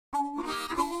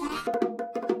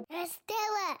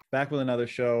back with another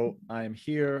show. I am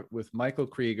here with Michael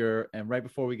Krieger. And right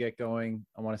before we get going,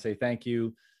 I want to say thank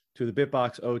you to the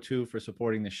BitBox02 for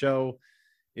supporting the show.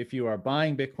 If you are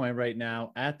buying Bitcoin right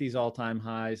now at these all-time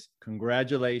highs,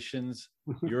 congratulations,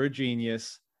 you're a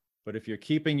genius. But if you're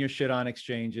keeping your shit on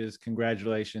exchanges,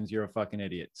 congratulations, you're a fucking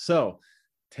idiot. So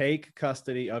take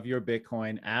custody of your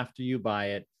Bitcoin after you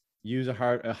buy it. Use a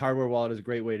hardware wallet is a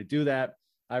great way to do that.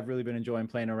 I've really been enjoying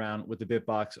playing around with the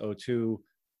BitBox02.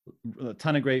 A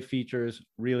ton of great features,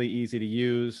 really easy to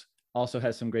use. Also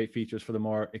has some great features for the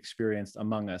more experienced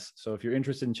among us. So if you're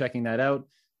interested in checking that out,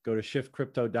 go to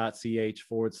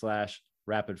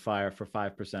shiftcrypto.ch/rapid fire for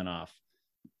 5% off.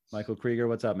 Michael Krieger,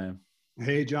 what's up, man?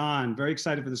 Hey, John, very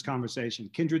excited for this conversation.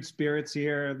 Kindred spirits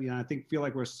here. I feel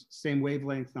like we're same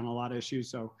wavelength on a lot of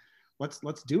issues. So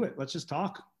let's do it. Let's just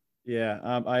talk. Yeah,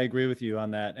 I agree with you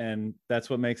on that. And that's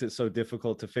what makes it so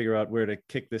difficult to figure out where to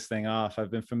kick this thing off.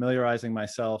 I've been familiarizing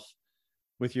myself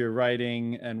with your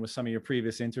writing and with some of your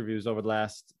previous interviews over the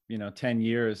last, 10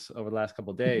 years, over the last couple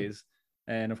of days.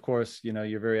 And of course,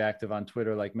 you're very active on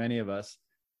Twitter, like many of us.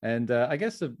 And I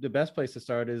guess the best place to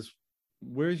start is,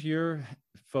 where's your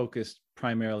focus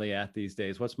primarily at these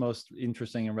days? What's most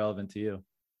interesting and relevant to you?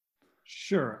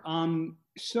 Sure.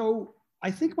 So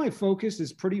I think my focus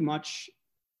is pretty much,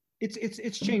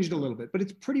 it's changed a little bit, but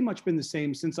it's pretty much been the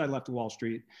same since I left Wall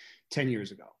Street 10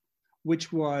 years ago,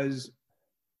 which was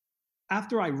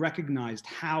after I recognized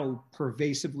how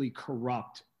pervasively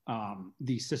corrupt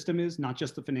the system is, not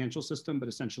just the financial system, but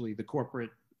essentially the corporate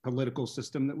political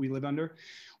system that we live under.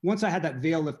 Once I had that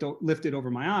veil lifted over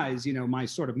my eyes, my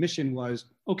sort of mission was,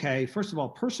 okay, first of all,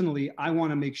 personally, I want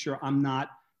to make sure I'm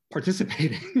not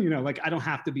participating, like I don't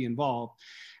have to be involved.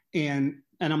 And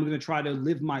I'm going to try to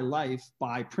live my life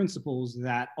by principles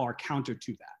that are counter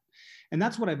to that. And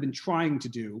that's what I've been trying to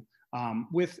do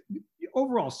with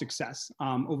overall success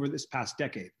over this past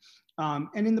decade.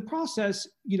 And in the process,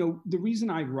 the reason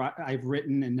I've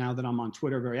written, and now that I'm on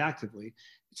Twitter very actively,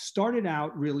 started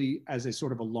out really as a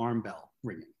sort of alarm bell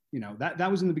ringing. That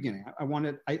was in the beginning. I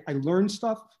learned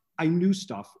stuff. I knew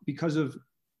stuff because of,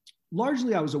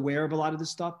 largely I was aware of a lot of this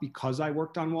stuff because I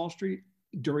worked on Wall Street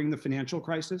during the financial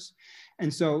crisis.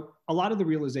 And so a lot of the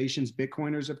realizations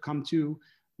Bitcoiners have come to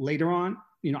later on,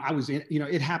 I was in,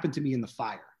 it happened to me in the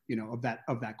fire, of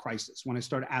that crisis when I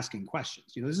started asking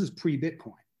questions. This is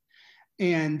pre-Bitcoin.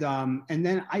 And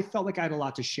then I felt like I had a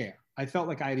lot to share. I felt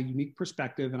like I had a unique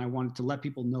perspective and I wanted to let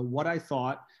people know what I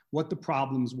thought, what the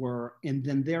problems were, and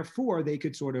then therefore they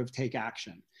could sort of take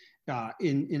action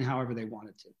in however they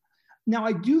wanted to. Now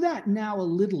I do that now a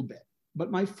little bit,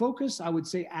 but my focus, I would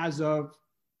say as of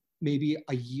maybe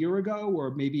a year ago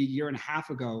or maybe a year and a half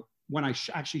ago, when I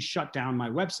actually shut down my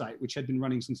website, which had been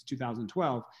running since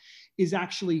 2012, is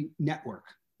actually network,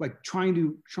 like trying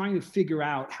to figure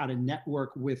out how to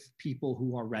network with people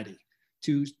who are ready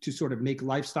to sort of make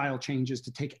lifestyle changes,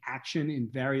 to take action in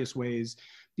various ways,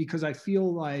 because I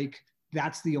feel like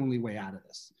that's the only way out of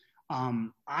this.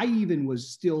 I even was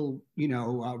still,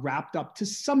 wrapped up to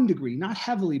some degree, not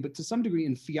heavily, but to some degree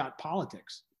in fiat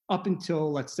politics up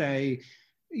until, let's say,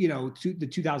 to the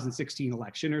 2016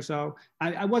 election or so.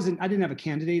 I didn't have a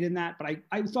candidate in that, but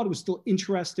I thought it was still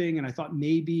interesting. And I thought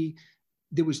maybe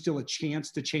there was still a chance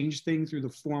to change things through the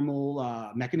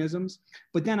formal mechanisms.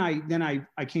 But then I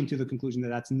came to the conclusion that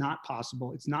that's not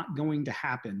possible. It's not going to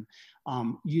happen.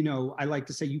 I like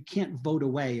to say you can't vote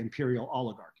away imperial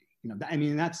oligarchy.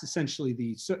 That's essentially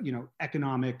the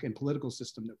economic and political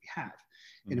system that we have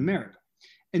in America.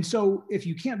 And so if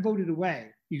you can't vote it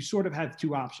away, you sort of have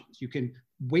two options. You can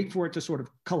wait for it to sort of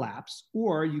collapse,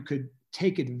 or you could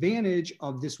take advantage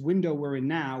of this window we're in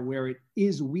now where it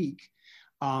is weak,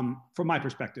 from my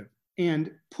perspective,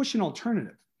 and push an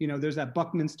alternative. There's that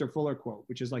Buckminster Fuller quote,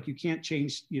 which is like, you can't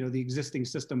change, the existing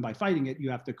system by fighting it. You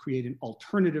have to create an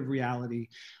alternative reality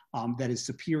that is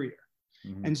superior.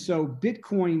 Mm-hmm. And so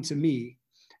Bitcoin to me,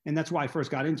 and that's why I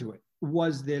first got into it,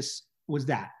 was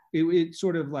that. It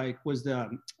sort of like was the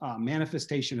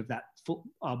manifestation of that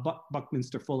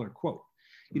Buckminster Fuller quote.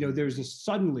 There's this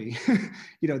suddenly,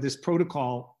 this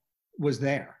protocol was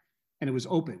there and it was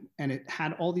open and it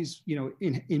had all these,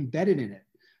 embedded in it,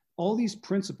 all these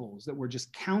principles that were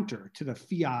just counter to the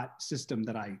fiat system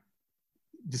that I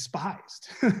despised.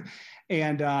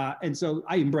 And so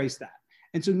I embraced that.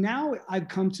 And so now I've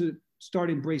come to start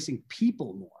embracing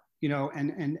people more.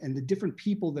 And the different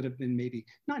people that have been maybe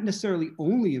not necessarily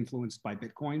only influenced by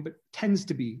Bitcoin, but tends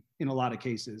to be in a lot of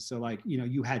cases. So like,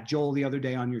 you had Joel the other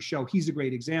day on your show. He's a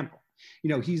great example.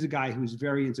 He's a guy who's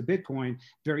very into Bitcoin,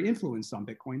 very influenced on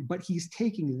Bitcoin, but he's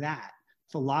taking that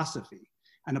philosophy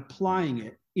and applying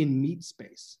it in meat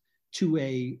space. to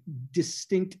a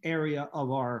distinct area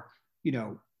of our,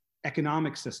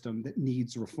 economic system that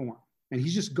needs reform. And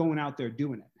he's just going out there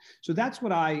doing it. So that's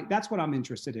what I'm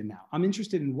interested in now. I'm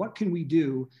interested in what can we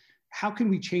do? How can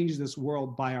we change this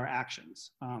world by our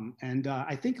actions? And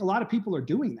I think a lot of people are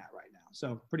doing that right now.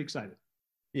 So pretty excited.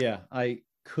 Yeah, I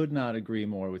could not agree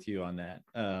more with you on that.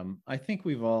 I think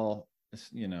we've all,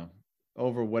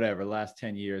 over whatever, last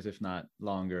 10 years, if not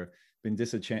longer, been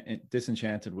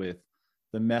disenchanted with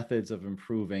the methods of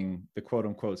improving the quote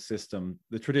unquote system,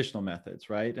 the traditional methods,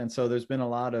 right? And so there's been a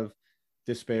lot of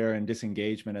despair and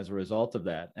disengagement as a result of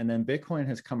that. And then Bitcoin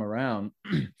has come around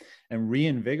and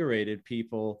reinvigorated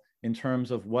people in terms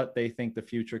of what they think the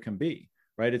future can be,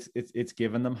 right? It's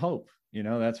given them hope.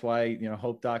 That's why,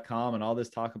 hope.com and all this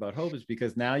talk about hope is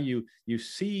because now you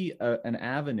see an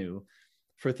avenue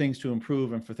for things to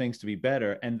improve and for things to be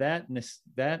better. And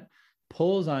that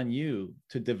pulls on you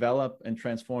to develop and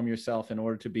transform yourself in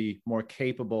order to be more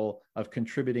capable of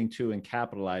contributing to and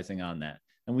capitalizing on that.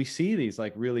 And we see these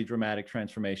like really dramatic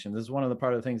transformations. This is one of the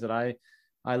part of the things that I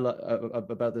love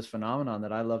about this phenomenon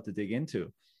that I love to dig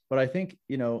into. But I think,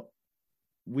 we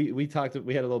had a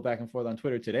little back and forth on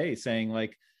Twitter today saying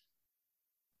like,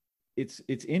 it's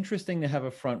interesting to have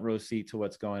a front row seat to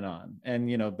what's going on. And,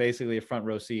 basically a front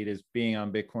row seat is being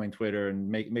on Bitcoin Twitter and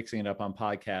mixing it up on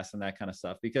podcasts and that kind of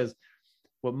stuff. Because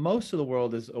what most of the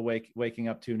world is waking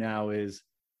up to now is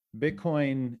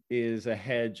Bitcoin is a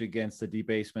hedge against the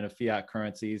debasement of fiat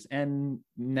currencies. And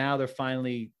now they're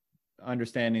finally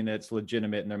understanding that it's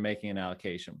legitimate and they're making an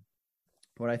allocation.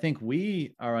 What I think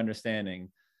we are understanding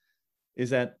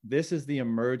is that this is the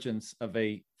emergence of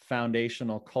a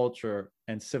foundational culture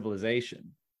and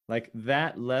civilization, like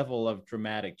that level of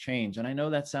dramatic change. And I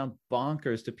know that sounds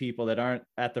bonkers to people that aren't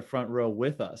at the front row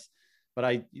with us, but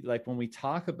I like when we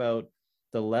talk about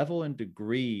the level and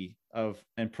degree of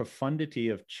and profundity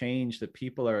of change that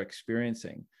people are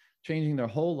experiencing, changing their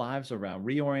whole lives around,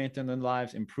 reorienting their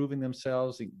lives, improving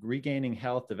themselves, regaining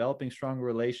health, developing stronger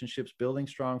relationships, building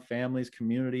strong families,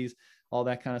 communities, all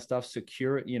that kind of stuff,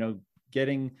 secure,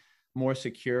 getting more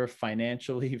secure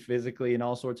financially, physically, in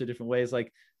all sorts of different ways.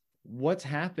 Like what's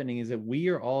happening is that we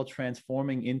are all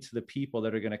transforming into the people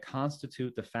that are going to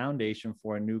constitute the foundation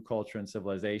for a new culture and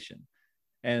civilization.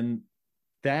 And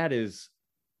that is,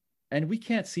 and we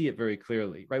can't see it very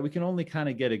clearly, right? We can only kind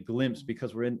of get a glimpse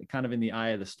because we're in the eye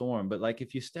of the storm. But like,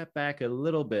 if you step back a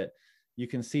little bit, you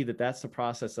can see that that's the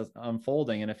process that's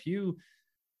unfolding. And if you,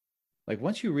 like,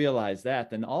 once you realize that,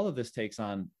 then all of this takes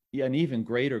on an even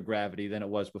greater gravity than it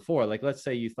was before. Like, let's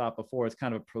say you thought before it's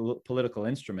kind of a political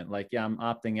instrument. Like, yeah, I'm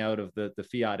opting out of the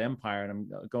fiat empire and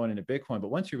I'm going into Bitcoin.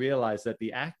 But once you realize that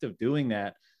the act of doing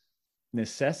that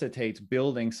necessitates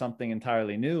building something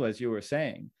entirely new, as you were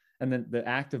saying, and then the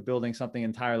act of building something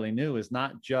entirely new is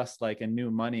not just like a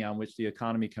new money on which the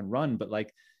economy can run, but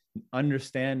like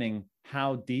understanding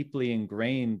how deeply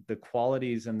ingrained the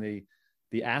qualities and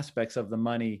the aspects of the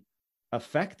money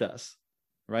affect us,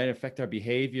 right? Affect our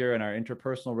behavior and our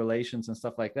interpersonal relations and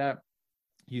stuff like that.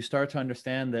 You start to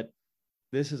understand that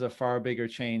this is a far bigger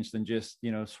change than just,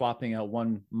 swapping out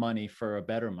one money for a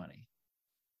better money.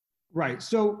 Right.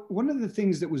 So one of the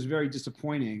things that was very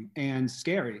disappointing and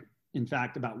scary, in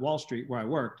fact, about Wall Street, where I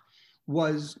worked,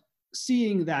 was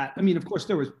seeing that. I mean, of course,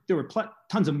 there were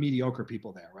tons of mediocre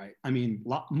people there, right? I mean,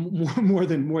 more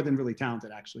than really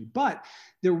talented, actually. But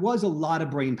there was a lot of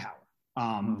brain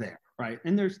power there, right?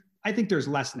 And I think there's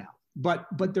less now, but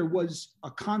there was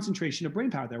a concentration of brain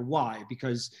power there. Why?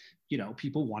 Because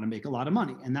people want to make a lot of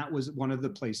money, and that was one of the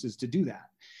places to do that.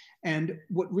 And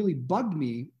what really bugged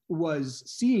me was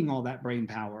seeing all that brain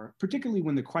power, particularly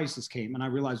when the crisis came, and I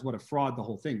realized what a fraud the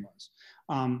whole thing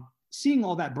was. Seeing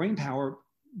all that brain power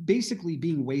basically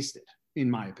being wasted,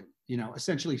 in my opinion,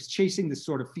 essentially chasing this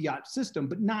sort of fiat system,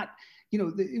 but not,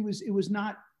 it was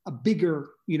not a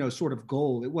bigger, sort of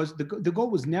goal. It was the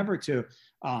goal was never to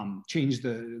change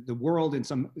the world in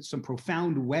some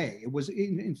profound way. It was,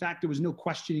 in fact, there was no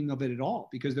questioning of it at all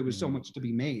because there was so much to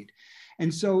be made.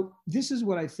 And so this is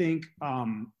what I think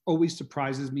always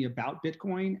surprises me about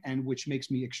Bitcoin, and which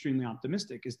makes me extremely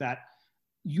optimistic, is that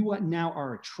you now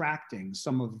are attracting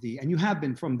some of the, and you have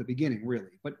been from the beginning,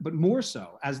 really, but more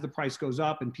so as the price goes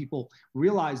up and people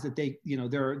realize that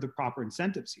there are the proper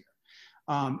incentives here.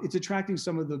 It's attracting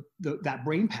some of that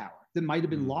brain power that might have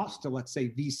been lost to, let's say,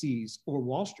 VCs or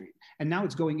Wall Street, and now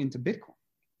it's going into Bitcoin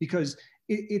because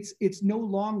it's no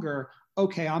longer,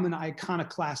 okay, I'm an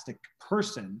iconoclastic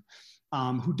person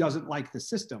who doesn't like the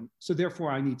system, so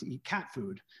therefore I need to eat cat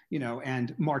food,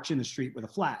 and march in the street with a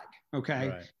flag. Okay,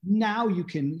 right. Now you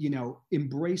can,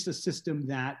 embrace a system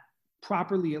that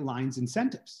properly aligns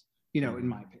incentives, in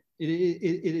my opinion.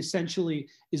 It essentially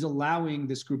is allowing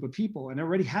this group of people, and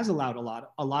already has allowed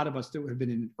a lot of us that have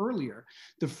been in earlier,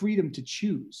 the freedom to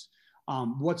choose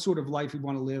what sort of life we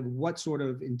want to live, what sort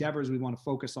of endeavors we want to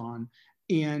focus on.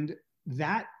 And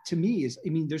that to me is, I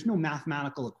mean, there's no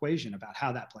mathematical equation about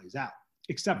how that plays out,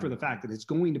 except for the fact that it's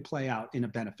going to play out in a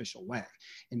beneficial way,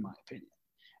 in my opinion.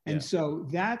 And so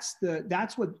that's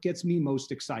what gets me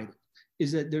most excited,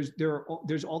 is that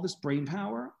there's all this brain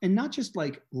power, and not just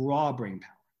like raw brain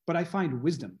power, but I find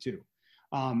wisdom too.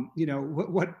 You know,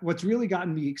 what's really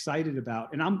gotten me excited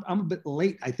about, and I'm a bit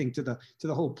late, I think, to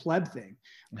the whole pleb thing,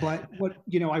 but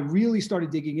you know, I really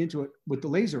started digging into it with the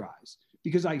Laser Eyes,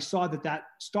 because I saw that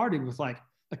started with like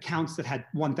accounts that had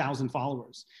 1,000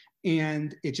 followers,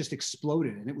 and it just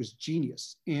exploded, and it was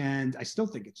genius. And I still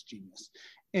think it's genius.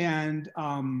 And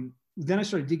then I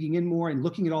started digging in more and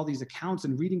looking at all these accounts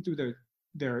and reading through their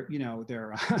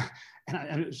and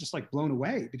I was just like blown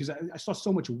away, because I saw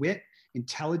so much wit,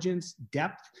 intelligence,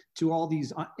 depth to all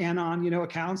these anon, you know,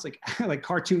 accounts, like like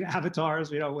cartoon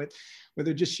avatars, you know, where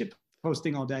they're just shit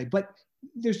posting all day. But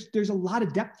there's a lot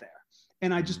of depth there.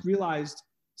 And I just realized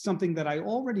something that I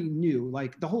already knew,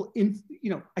 like the whole, you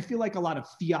know, I feel like a lot of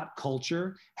fiat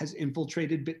culture has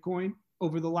infiltrated Bitcoin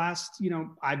over the last, you know,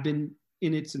 I've been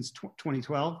in it since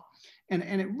 2012.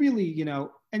 And it really, you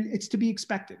know, and it's to be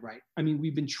expected, right? I mean,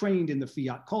 we've been trained in the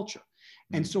fiat culture.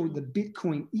 And so the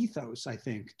Bitcoin ethos, I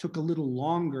think, took a little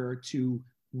longer to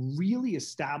really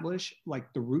establish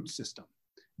like the root system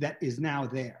that is now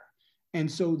there. And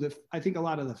so I think a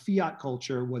lot of the fiat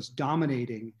culture was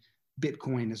dominating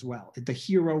Bitcoin as well. The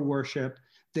hero worship,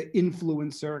 the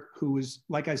influencer, who is,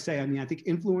 like I say, I mean, I think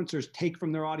influencers take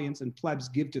from their audience and plebs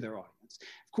give to their audience.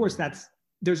 Of course,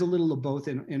 there's a little of both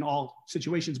in all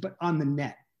situations, but on the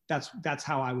net, that's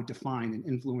how I would define an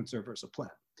influencer versus a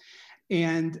pleb.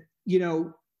 And, you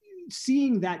know,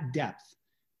 seeing that depth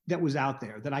that was out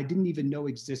there that I didn't even know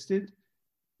existed,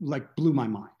 like blew my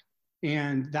mind.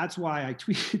 And that's why I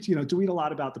tweet a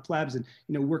lot about the plebs, and,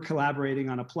 you know, we're collaborating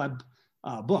on a pleb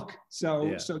book.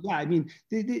 So yeah, I mean,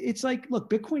 it's like, look,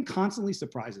 Bitcoin constantly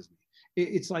surprises me.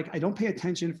 It's like, I don't pay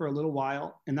attention for a little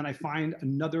while, and then I find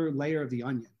another layer of the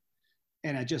onion,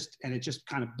 and it just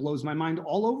kind of blows my mind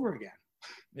all over again.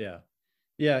 Yeah.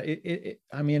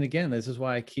 I mean, again, this is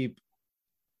why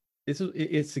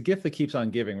it's a gift that keeps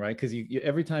on giving, right? Because you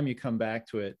every time you come back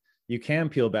to it, you can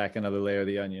peel back another layer of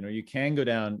the onion, or you can go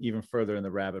down even further in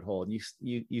the rabbit hole, and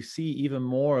you see even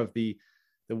more of the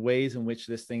ways in which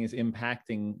this thing is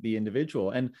impacting the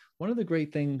individual. And one of the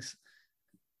great things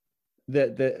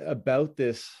that about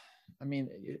this, I mean,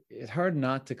 it's hard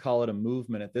not to call it a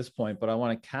movement at this point, but I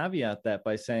want to caveat that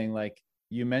by saying, like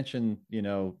you mentioned, you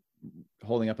know,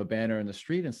 holding up a banner in the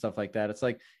street and stuff like that. It's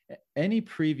like any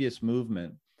previous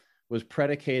movement was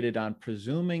predicated on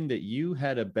presuming that you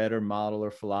had a better model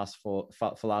or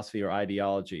philosophy or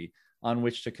ideology on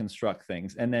which to construct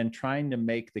things, and then trying to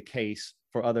make the case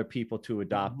for other people to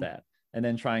adopt that, and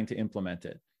then trying to implement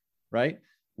it, right?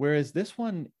 Whereas this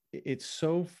one, it's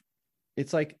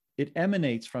like it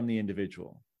emanates from the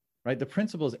individual, right? The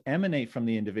principles emanate from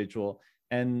the individual,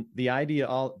 and the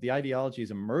ideology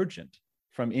is emergent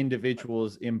from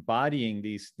individuals embodying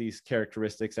these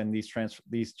characteristics and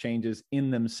these changes in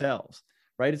themselves,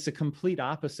 right? It's a complete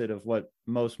opposite of what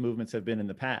most movements have been in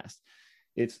the past.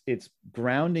 It's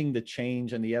grounding the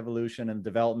change and the evolution and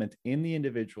development in the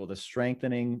individual, the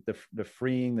strengthening, the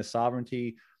freeing, the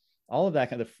sovereignty, all of that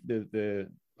kind of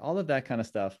all of that kind of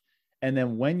stuff. And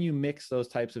then when you mix those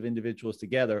types of individuals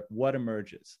together, what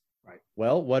emerges? Right.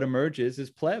 Well, what emerges is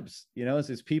plebs, you know,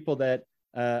 is people that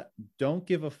don't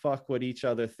give a fuck what each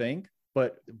other think,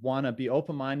 but want to be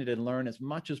open-minded and learn as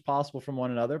much as possible from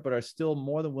one another, but are still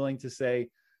more than willing to say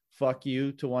fuck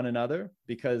you to one another,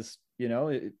 because, you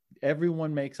know,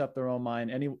 everyone makes up their own mind.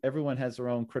 Everyone has their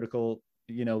own critical,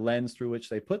 you know, lens through which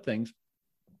they put things.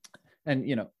 And,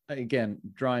 you know, again,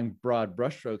 drawing broad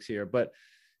brushstrokes here, but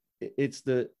it's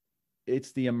the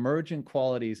emergent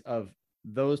qualities of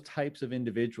those types of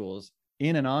individuals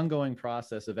in an ongoing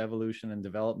process of evolution and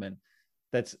development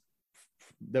that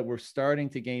we're starting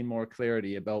to gain more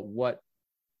clarity about what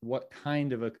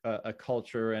kind of a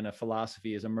culture and a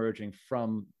philosophy is emerging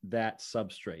from that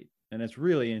substrate. And it's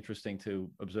really interesting to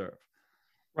observe.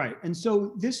 Right. And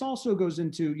so this also goes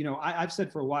into, you know, I've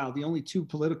said for a while, the only two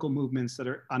political movements that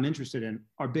I'm interested in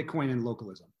are Bitcoin and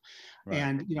localism. Right.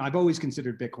 And, you know, I've always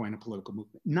considered Bitcoin a political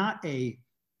movement, not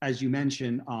as you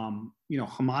mentioned, you know,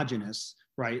 homogenous,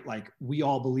 right? Like we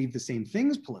all believe the same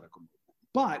things, political movement,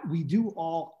 but we do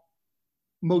all,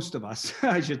 most of us,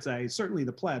 I should say, certainly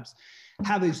the plebs,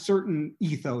 have a certain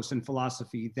ethos and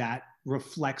philosophy that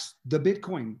reflects the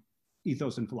Bitcoin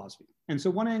ethos and philosophy. And so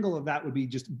one angle of that would be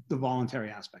just the voluntary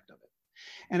aspect of it.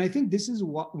 And I think this is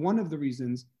one of the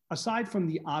reasons, aside from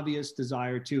the obvious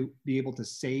desire to be able to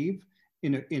save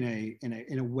in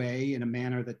a way, in a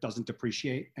manner that doesn't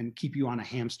depreciate and keep you on a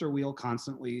hamster wheel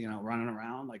constantly, running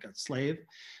around like a slave.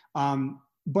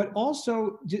 But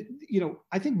also,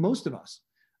 I think most of us,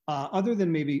 other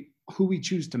than maybe who we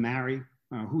choose to marry,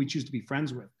 who we choose to be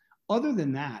friends with, other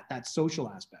than that social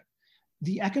aspect,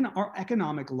 our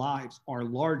economic lives are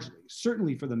largely,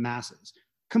 certainly for the masses,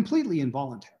 completely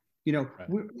involuntary, right.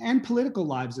 And political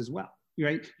lives as well,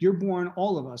 right? You're born,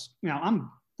 all of us. Now,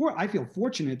 I feel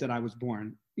fortunate that I was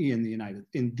born in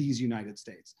these United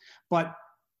States, but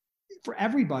for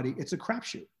everybody, it's a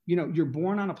crapshoot. You're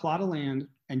born on a plot of land,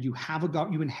 and you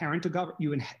inherit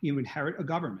a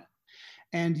government,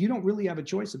 and you don't really have a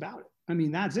choice about it. I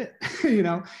mean, that's it,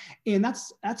 and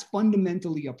that's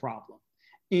fundamentally a problem.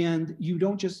 And you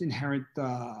don't just inherit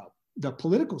the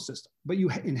political system, but you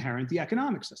inherit the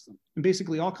economic system. And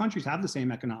basically all countries have the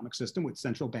same economic system with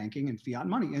central banking and fiat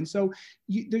money. And so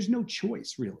there's no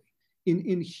choice really.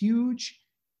 In huge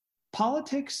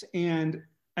politics and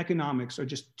economics are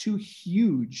just two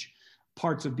huge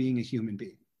parts of being a human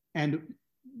being. And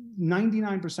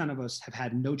 99% of us have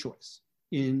had no choice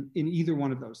in either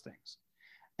one of those things.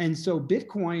 And so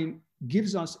Bitcoin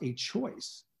gives us a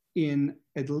choice in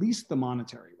at least the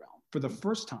monetary realm for the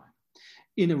first time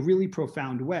in a really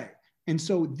profound way. And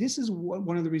so this is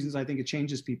one of the reasons I think it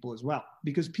changes people as well,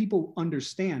 because people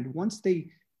understand once they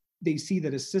see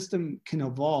that a system can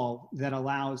evolve that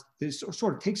allows this, or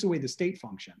sort of takes away the state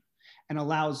function and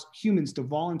allows humans to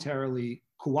voluntarily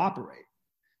cooperate,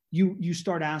 you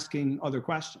start asking other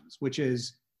questions, which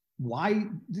is, why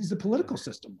is the political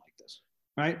system like this?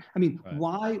 Right? I mean,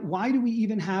 right.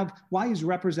 Why is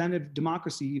representative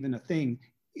democracy even a thing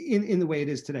in the way it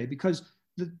is today? Because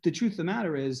the truth of the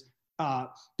matter is,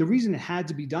 the reason it had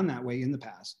to be done that way in the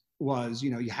past was,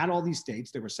 you had all these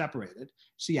states that were separated.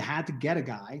 So you had to get a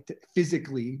guy to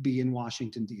physically be in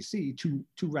Washington, D.C. to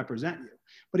represent you.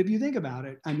 But if you think about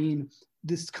it, I mean,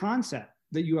 this concept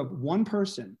that you have one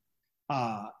person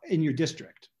in your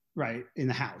district, right, in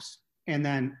the House, and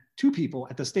then two people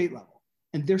at the state level,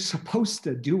 and they're supposed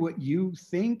to do what you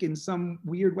think in some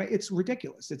weird way. It's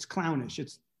ridiculous. It's clownish.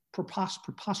 It's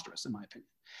preposterous, in my opinion.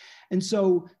 And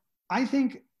so I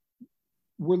think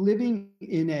we're living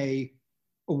in a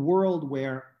world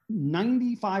where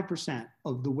 95%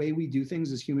 of the way we do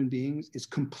things as human beings is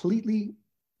completely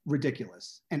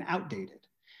ridiculous and outdated.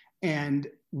 And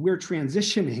we're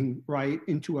transitioning, right,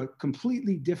 into a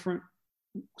completely different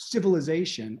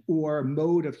civilization or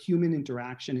mode of human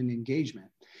interaction and engagement.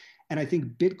 And I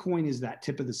think Bitcoin is that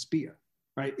tip of the spear,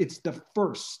 right? It's the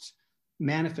first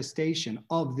manifestation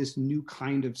of this new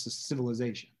kind of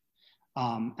civilization.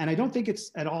 And I don't think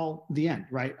it's at all the end,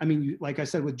 right? I mean, like I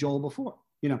said with Joel before,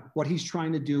 what he's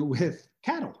trying to do with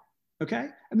cattle. Okay.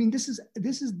 I mean,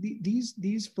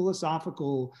 these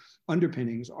philosophical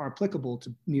underpinnings are applicable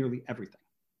to nearly everything.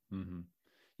 Mm-hmm.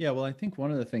 Yeah. Well, I think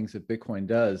one of the things that Bitcoin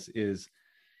does is,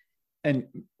 and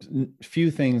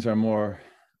few things are more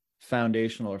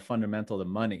foundational or fundamental to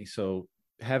money. So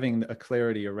having a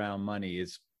clarity around money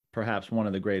is perhaps one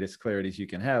of the greatest clarities you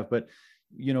can have. But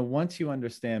once you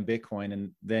understand Bitcoin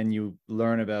and then you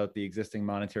learn about the existing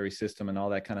monetary system and all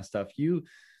that kind of stuff, you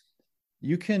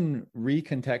can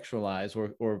recontextualize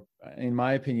or in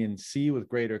my opinion, see with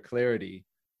greater clarity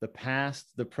the past,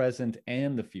 the present,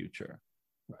 and the future.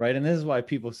 Right. And this is why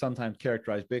people sometimes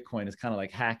characterize Bitcoin as kind of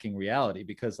like hacking reality,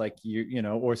 because like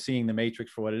or seeing the matrix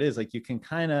for what it is, like you can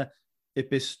it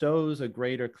bestows a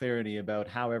greater clarity about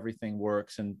how everything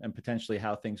works and potentially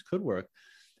how things could work.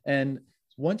 And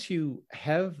once you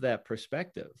have that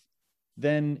perspective,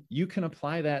 then you can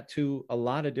apply that to a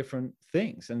lot of different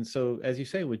things. And so, as you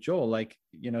say with Joel, like,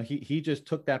 he just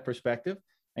took that perspective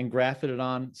and grafted it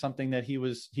on something that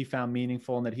he found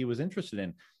meaningful and that he was interested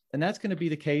in. And that's going to be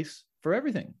the case for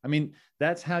everything. I mean,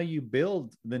 that's how you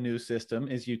build the new system,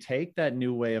 is you take that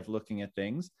new way of looking at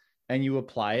things and you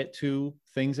apply it to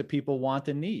things that people want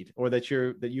and need, or that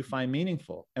you find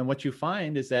meaningful. And what you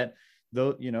find is that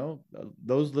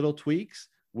those little tweaks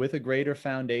with a greater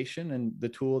foundation and the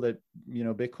tool that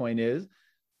Bitcoin is,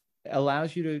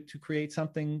 allows you to create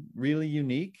something really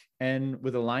unique and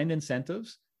with aligned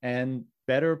incentives and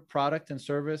better product and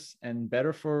service and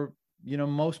better for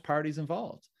most parties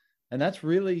involved. And that's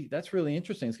really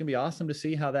interesting. It's gonna be awesome to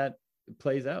see how that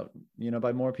plays out,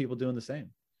 by more people doing the same.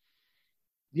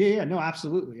 Yeah, no,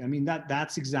 absolutely. I mean,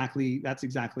 that's exactly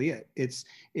it. It's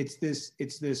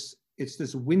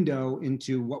this window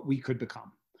into what we could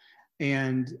become.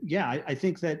 And yeah, I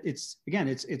think that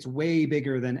it's way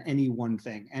bigger than any one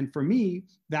thing. And for me,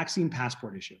 vaccine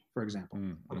passport issue, for example.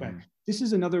 Mm-hmm. Okay, this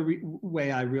is another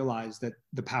way I realize that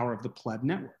the power of the pleb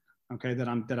network. Okay, that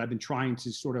I've been trying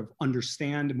to sort of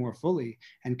understand more fully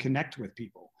and connect with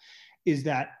people, is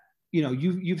that, you know,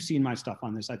 you've seen my stuff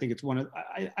on this. I think it's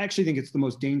I actually think it's the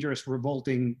most dangerous,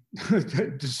 revolting,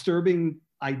 disturbing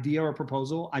idea or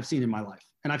proposal I've seen in my life.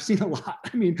 And I've seen a lot.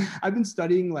 I mean, I've been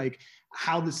studying like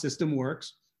how the system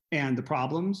works and the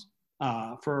problems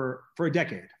for a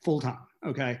decade, full time.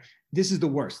 Okay, this is the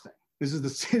worst thing. This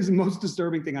is the most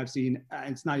disturbing thing I've seen.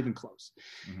 It's not even close.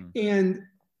 Mm-hmm. And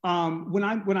when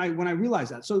I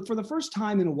realized that, so for the first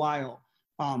time in a while,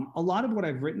 a lot of what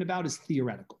I've written about is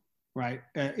theoretical, right?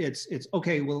 It's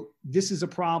okay. Well, this is a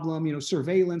problem, you know,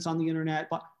 surveillance on the internet,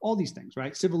 but all these things,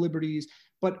 right? Civil liberties.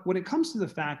 But when it comes to the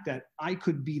fact that I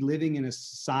could be living in a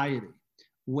society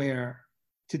where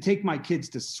to take my kids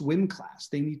to swim class,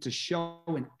 they need to show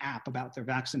an app about their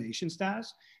vaccination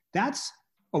status, that's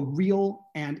a real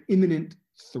and imminent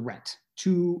threat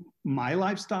to my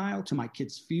lifestyle, to my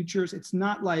kids' futures. It's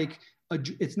not like,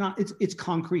 it's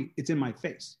concrete, it's in my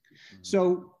face. Mm-hmm.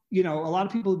 So, you know, a lot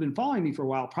of people who've been following me for a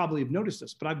while probably have noticed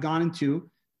this, but I've gone into,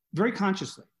 very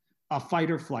consciously, a fight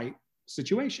or flight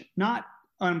situation.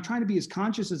 I'm trying to be as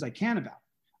conscious as I can about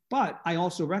it, but I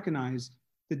also recognize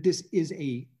that this is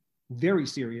a very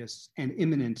serious and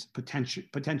imminent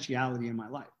potentiality in my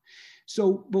life.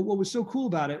 So, but what was so cool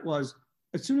about it was,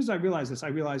 as soon as I realized this, I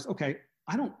realized, okay,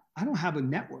 I don't have a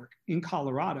network in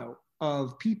Colorado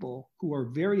of people who are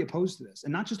very opposed to this,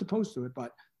 and not just opposed to it,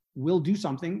 but will do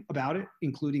something about it,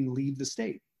 including leave the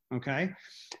state. Okay.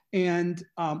 And,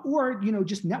 or, you know,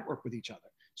 just network with each other.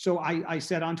 So I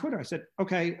said on Twitter, I said,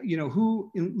 okay, you know,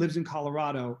 who lives in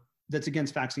Colorado that's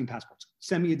against vaccine passports?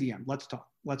 Send me a DM. Let's talk.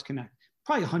 Let's connect.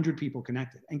 Probably 100 people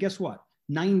connected. And guess what?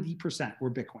 90%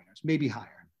 were Bitcoiners, maybe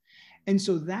higher. And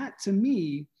so that, to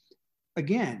me,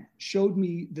 again, showed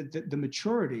me the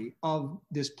maturity of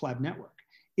this pleb network.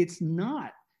 It's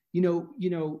not,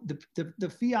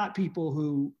 the fiat people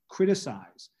who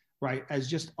criticize, right, as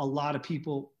just a lot of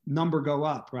people, number go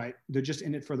up, right? They're just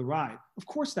in it for the ride. Of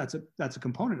course, that's a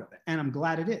component of it, and I'm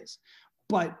glad it is.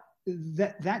 But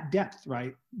that depth,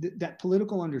 right, that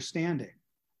political understanding,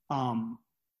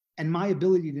 and my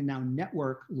ability to now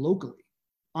network locally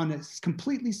on a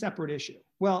completely separate issue.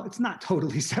 Well, it's not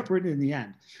totally separate in the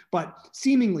end, but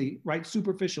seemingly, right,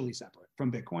 superficially separate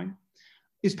from Bitcoin,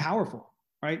 is powerful,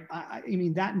 right? I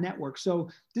mean, that network. So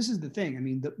this is the thing. I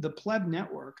mean, the pleb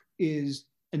network is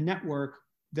a network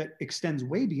that extends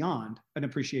way beyond an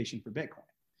appreciation for Bitcoin.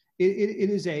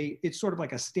 It's sort of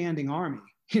like a standing army,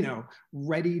 you know,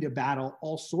 ready to battle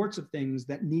all sorts of things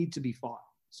that need to be fought.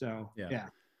 So, yeah.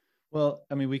 Well,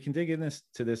 I mean, we can dig into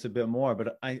this a bit more,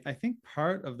 but I think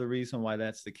part of the reason why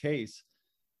that's the case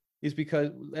is because,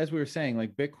 as we were saying,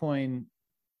 like, Bitcoin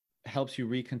helps you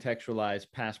recontextualize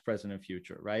past, present, and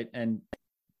future, right? And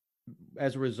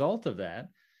as a result of that,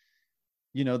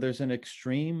 you know, there's an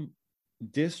extreme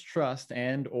distrust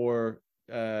and or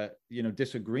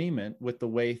disagreement with the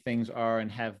way things are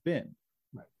and have been,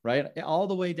 right? All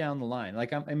the way down the line.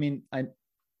 Like,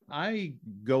 I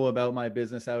go about my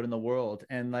business out in the world,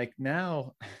 and like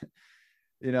now,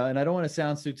 you know, and I don't want to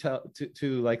sound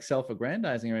too like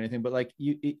self-aggrandizing or anything, but like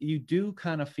you do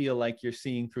kind of feel like you're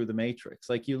seeing through the matrix.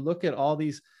 Like, you look at all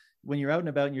these, when you're out and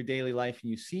about in your daily life and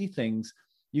you see things,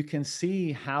 you can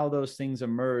see how those things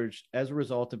emerged as a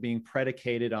result of being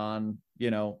predicated on,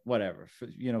 you know, whatever,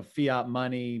 you know, fiat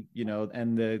money, you know,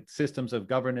 and the systems of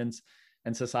governance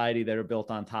and society that are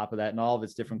built on top of that, and all of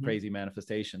its different crazy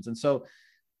manifestations. And so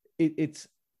it's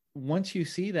once you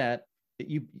see that,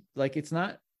 you like, it's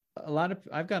not a lot of,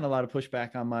 I've gotten a lot of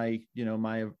pushback on my, you know,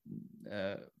 my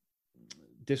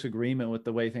disagreement with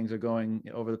the way things are going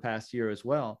over the past year as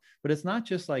well. But it's not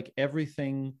just like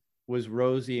everything was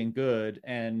rosy and good,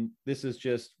 and this is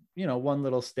just, you know, one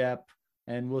little step,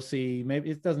 and we'll see,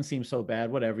 maybe it doesn't seem so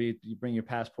bad, whatever, you bring your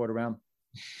passport around.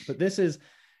 But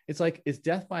it's like, it's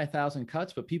death by 1,000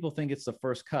 cuts, but people think it's the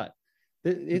first cut.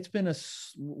 It's been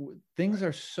things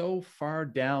are so far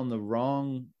down the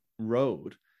wrong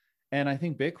road. And I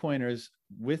think Bitcoiners,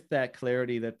 with that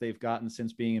clarity that they've gotten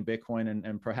since being in Bitcoin,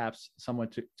 and perhaps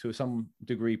somewhat to some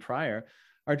degree prior,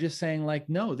 are just saying like,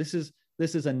 no, this is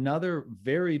another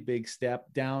very big step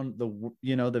down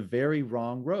the very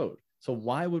wrong road. So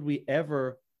why would we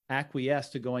ever acquiesce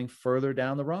to going further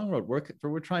down the wrong road?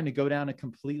 We're trying to go down a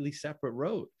completely separate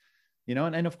road, you know,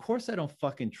 and of course I don't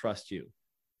fucking trust you.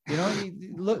 You know,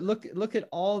 look at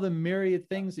all the myriad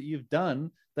things that you've done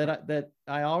that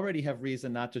I already have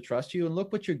reason not to trust you. And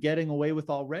look what you're getting away with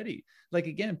already. Like,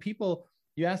 again, people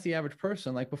you ask the average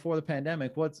person, like before the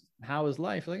pandemic, how is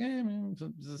life? Like,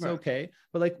 it's okay.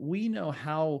 But like, we know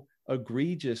how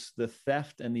egregious the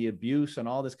theft and the abuse and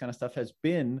all this kind of stuff has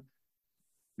been,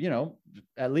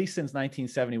 at least since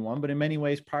 1971, but in many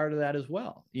ways prior to that as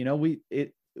well.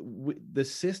 The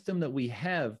system that we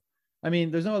have, I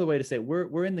mean, there's no other way to say it.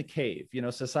 We're in the cave.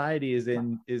 Society is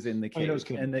in the cave,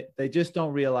 and they just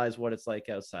don't realize what it's like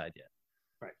outside yet.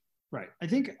 Right. I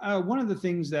think one of the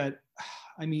things that,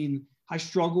 I mean, I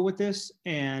struggle with this,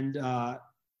 and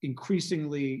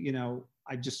increasingly,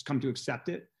 I've just come to accept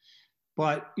it.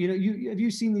 But have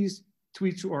you seen these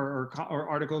tweets or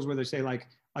articles where they say like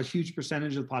a huge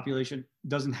percentage of the population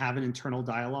doesn't have an internal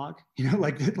dialogue?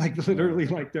 Like literally,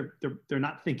 like they're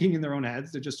not thinking in their own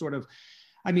heads. They're just sort of.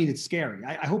 I mean, it's scary.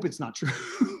 I hope it's not true,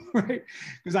 right?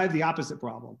 Because I have the opposite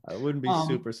problem. I wouldn't be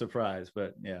super surprised,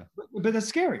 but yeah. But that's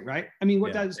scary, right? I mean,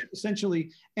 what that is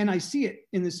essentially, and I see it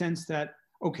in the sense that,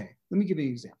 okay, let me give you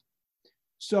an example.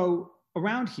 So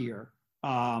around here,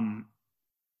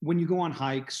 when you go on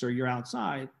hikes or you're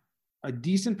outside, a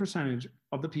decent percentage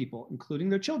of the people, including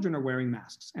their children, are wearing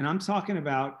masks. And I'm talking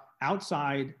about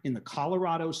outside in the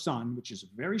Colorado sun, which is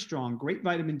very strong, great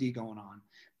vitamin D going on,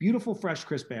 beautiful, fresh,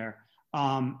 crisp air.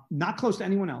 Not close to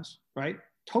anyone else, right?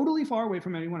 Totally far away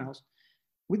from anyone else,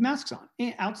 with masks on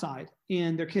and outside,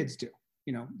 and their kids too,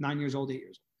 9 years old, 8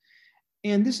 years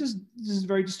old. And this is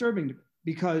very disturbing to me,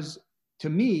 because to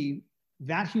me,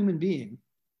 that human being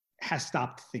has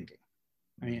stopped thinking.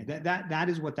 I mean, that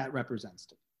is what that represents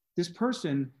to me. This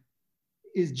person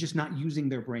is just not using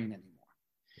their brain anymore.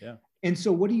 Yeah. And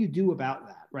so what do you do about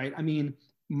that, right? I mean,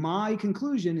 my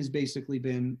conclusion has basically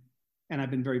been, and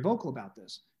I've been very vocal about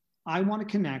this, I want to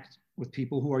connect with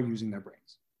people who are using their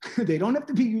brains. They don't have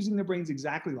to be using their brains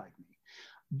exactly like me,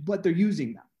 but they're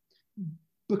using them,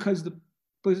 because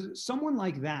someone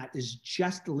like that is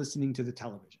just listening to the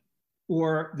television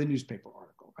or the newspaper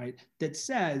article, right? That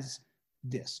says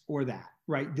this or that,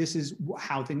 right? This is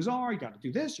how things are. You got to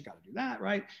do this, you got to do that,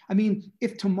 right? I mean,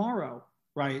 if tomorrow,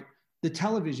 right, the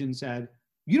television said,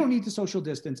 you don't need to social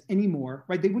distance anymore,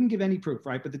 right? They wouldn't give any proof,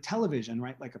 right? But the television,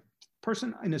 right, like a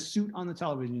person in a suit on the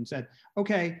television said,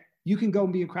 okay, you can go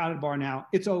and be in a crowded bar now.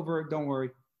 It's over. Don't worry.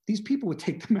 These people would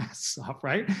take the masks off,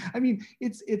 right? I mean,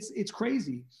 it's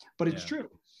crazy, but it's true.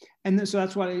 And then, so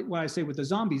that's what I say with the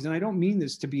zombies. And I don't mean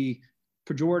this to be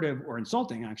pejorative or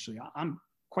insulting. Actually, I'm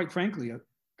quite frankly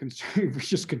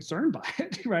just concerned by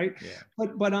it, right? Yeah.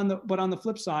 But on the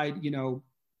flip side,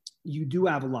 you do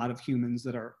have a lot of humans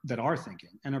that are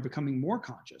thinking and are becoming more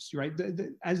conscious, right?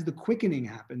 As the quickening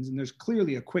happens, and there's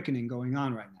clearly a quickening going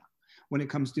on right now when it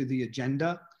comes to the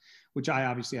agenda, which I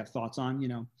obviously have thoughts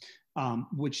on,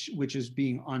 which is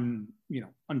being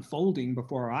unfolding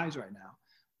before our eyes right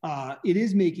now. It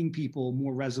is making people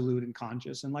more resolute and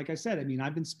conscious. And like I said, I mean,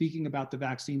 I've been speaking about the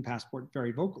vaccine passport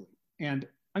very vocally, and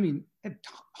I mean,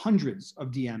 hundreds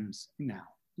of DMs now.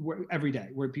 Every day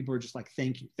where people are just like,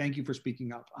 thank you for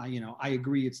speaking up. I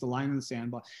agree, it's the line in the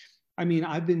sand. But I mean,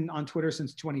 I've been on Twitter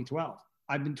since 2012.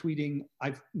 I've been tweeting,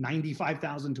 I've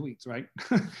 95,000 tweets, right?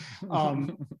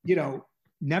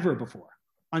 Never before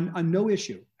on no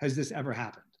issue has this ever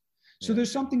happened. So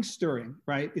there's something stirring,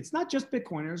 right? It's not just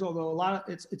Bitcoiners, although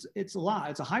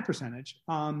it's a high percentage.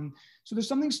 So there's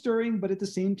something stirring, but at the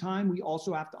same time, we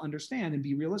also have to understand and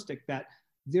be realistic that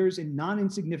there's a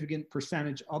non-insignificant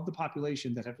percentage of the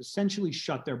population that have essentially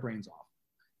shut their brains off.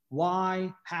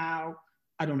 Why? How?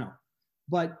 I don't know.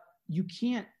 But you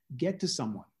can't get to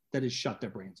someone that has shut their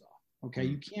brains off, okay?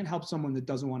 You can't help someone that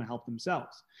doesn't want to help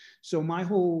themselves. So my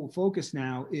whole focus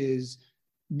now is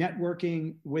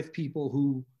networking with people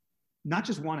who not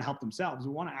just want to help themselves,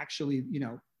 but want to actually,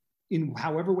 in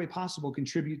however way possible,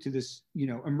 contribute to this,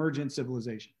 emergent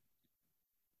civilization.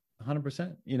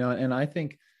 100%, and I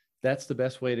think that's the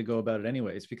best way to go about it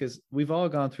anyways, because we've all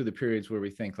gone through the periods where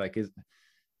we think like,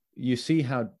 you see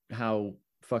how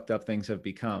fucked up things have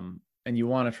become, and you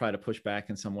want to try to push back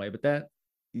in some way, but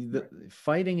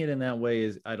fighting it in that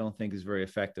way I don't think is very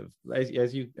effective.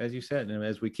 As you said, and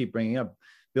as we keep bringing up,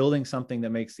 building something that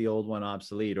makes the old one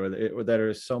obsolete, or that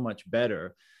is so much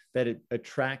better that it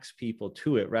attracts people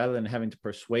to it, rather than having to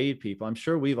persuade people. I'm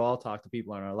sure we've all talked to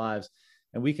people in our lives,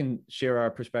 and we can share our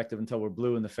perspective until we're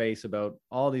blue in the face about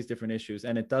all these different issues,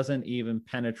 and it doesn't even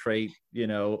penetrate,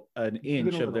 an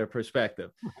inch of their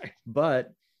perspective. Right.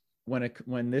 But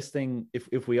when this thing,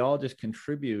 if we all just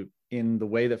contribute in the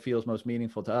way that feels most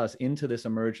meaningful to us into this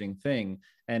emerging thing,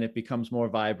 and it becomes more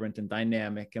vibrant and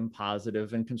dynamic and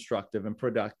positive and constructive and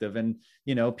productive, and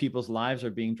people's lives are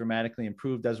being dramatically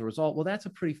improved as a result, well, that's a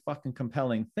pretty fucking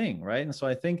compelling thing, right? And so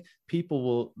I think people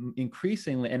will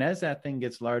increasingly, and as that thing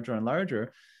gets larger and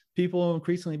larger, people will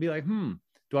increasingly be like,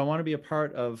 do I want to be a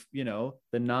part of, the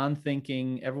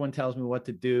non-thinking, everyone tells me what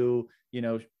to do,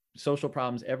 social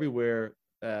problems everywhere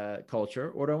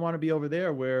culture, or do I want to be over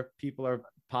there where people are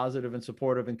positive and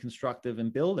supportive and constructive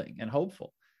and building and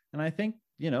hopeful? And I think,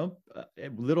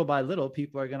 little by little,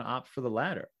 people are going to opt for the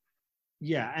latter.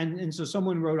 Yeah. And so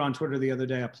someone wrote on Twitter the other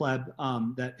day, a pleb,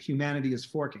 that humanity is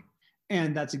forking.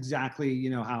 And that's exactly,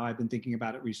 how I've been thinking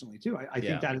about it recently too. I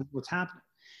think that is what's happening.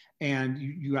 And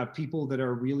you have people that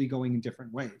are really going in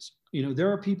different ways.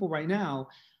 There are people right now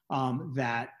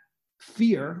that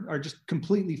are just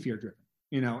completely fear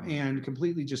driven, and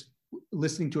completely just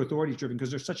listening to authorities driven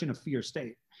because they're such in a fear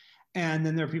state. And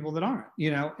then there are people that aren't,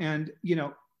 and,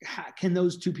 can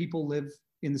those two people live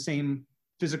in the same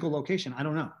physical location? I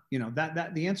don't know.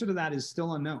 That the answer to that is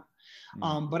still unknown.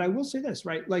 But I will say this,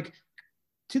 right? Like,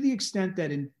 to the extent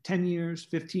that in 10 years,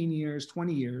 15 years,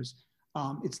 20 years,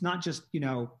 it's not just,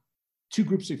 two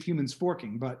groups of humans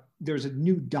forking, but there's a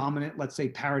new dominant, let's say,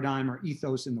 paradigm or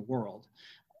ethos in the world,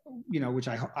 which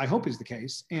I hope is the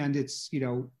case. And it's,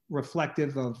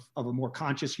 reflective of a more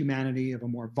conscious humanity, of a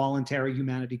more voluntary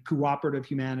humanity, cooperative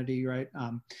humanity, right?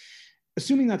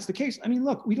 Assuming that's the case, I mean,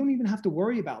 look, we don't even have to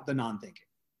worry about the non-thinking,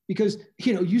 because,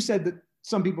 you said that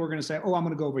some people are going to say, oh, I'm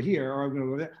going to go over here, or I'm going to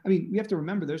go over there. I mean, we have to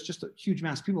remember there's just a huge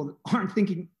mass of people that aren't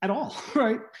thinking at all,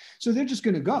 right? So they're just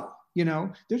going to go,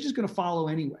 they're just going to follow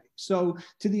anyway. So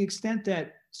to the extent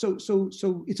that, so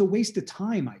it's a waste of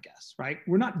time, I guess, right?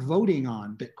 We're not voting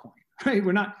on Bitcoin, right?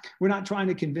 We're not trying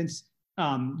to convince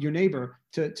your neighbor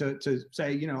to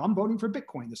say, I'm voting for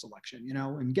Bitcoin this election,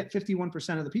 and get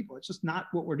 51% of the people. It's just not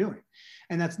what we're doing.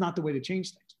 And that's not the way to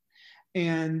change things.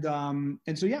 And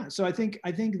so, yeah, so I think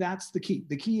that's the key.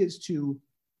 The key is to,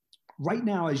 right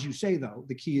now, as you say, though,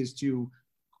 the key is to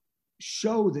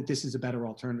show that this is a better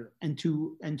alternative, and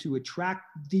to attract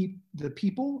the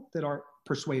people that are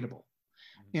persuadable.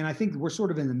 And I think we're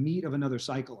sort of in the meat of another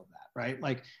cycle of that, right?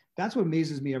 Like, that's what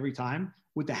amazes me every time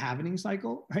with the halvening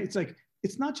cycle, right? It's like,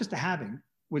 it's not just a halving,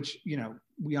 which,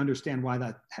 we understand why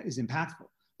that is impactful,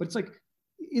 but it's like,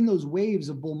 in those waves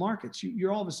of bull markets,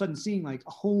 you're all of a sudden seeing like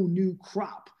a whole new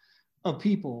crop of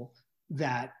people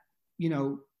that,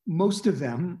 most of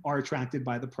them are attracted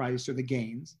by the price or the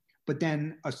gains, but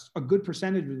then a good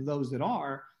percentage of those that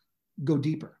are go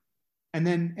deeper. And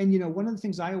then, one of the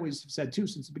things I always have said too,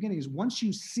 since the beginning, is once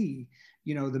you see,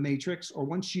 the matrix, or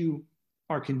once you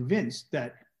are convinced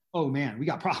that, oh man, we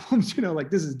got problems,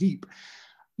 like this is deep,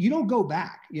 you don't go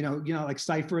back, like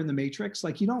Cypher in the Matrix,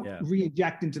 like you don't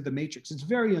re-inject into the Matrix. It's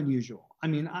very unusual. I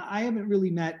mean, I haven't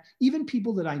really met, even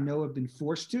people that I know have been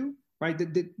forced to, right,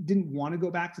 that didn't want to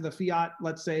go back to the fiat,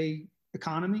 let's say,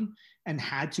 economy, and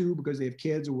had to because they have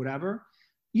kids or whatever.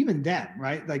 Even then,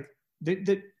 right, like they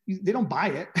don't buy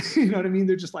it. You know what I mean?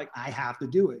 They're just like, I have to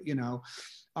do it,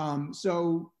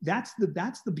 So that's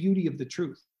the beauty of the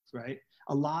truth, right?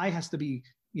 A lie has to be,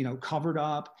 covered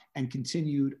up and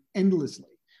continued endlessly.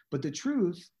 But the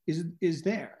truth is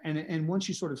there. And once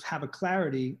you sort of have a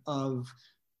clarity of,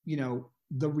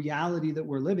 the reality that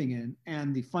we're living in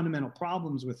and the fundamental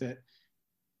problems with it,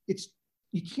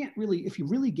 you can't really, if you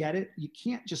really get it, you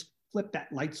can't just flip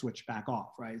that light switch back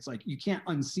off, right? It's like, you can't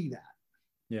unsee that.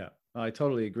 Yeah, I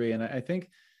totally agree. And I think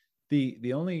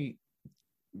the only,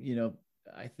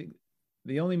 I think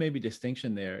the only maybe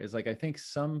distinction there is, like, I think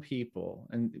some people,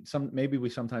 and maybe we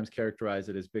sometimes characterize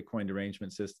it as Bitcoin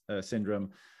derangement syndrome,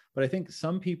 but I think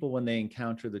some people, when they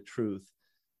encounter the truth,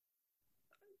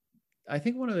 I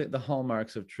think one of the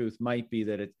hallmarks of truth might be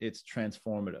that it's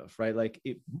transformative, right? Like,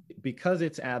 because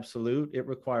it's absolute, it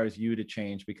requires you to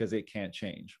change because it can't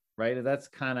change, right? And that's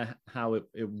kind of how it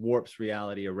warps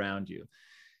reality around you.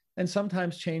 And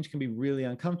sometimes change can be really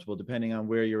uncomfortable depending on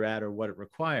where you're at or what it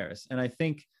requires. And I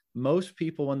think most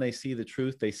people, when they see the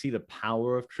truth, they see the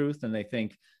power of truth, and they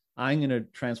think, I'm going to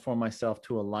transform myself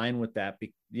to align with that,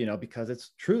 because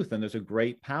it's truth, and there's a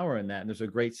great power in that, and there's a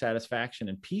great satisfaction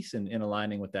and peace in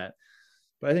aligning with that.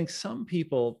 But I think some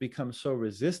people become so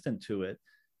resistant to it,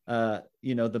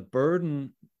 the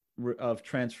burden of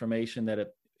transformation that it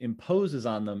imposes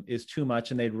on them is too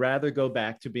much, and they'd rather go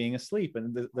back to being asleep.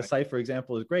 And the Cypher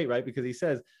example is great, right? Because he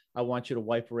says, I want you to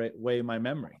wipe away my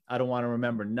memory. I don't want to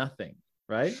remember nothing,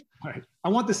 right? Right. I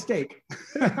want the steak.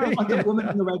 I want the woman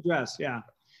in the red dress. Yeah.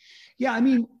 Yeah. I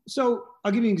mean, so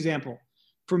I'll give you an example.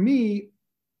 For me,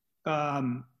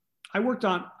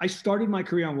 I started my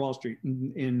career on Wall Street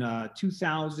in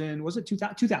 2000, was it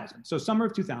 2000? So summer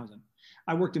of 2000.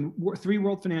 I worked in 3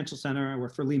 World Financial Center. I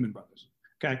worked for Lehman Brothers.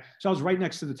 Okay. So I was right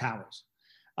next to the towers.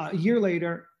 A year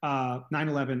later,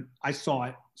 9/11, I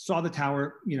saw the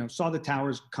tower, saw the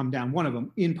towers come down, one of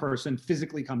them in person,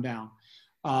 physically come down.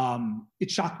 it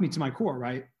shocked me to my core,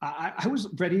 right? I was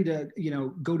ready to,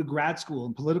 go to grad school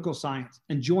in political science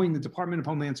and join the Department of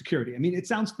Homeland Security. I mean, it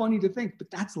sounds funny to think, but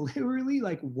that's literally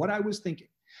like what I was thinking,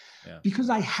 because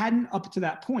I hadn't up to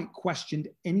that point questioned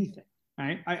anything,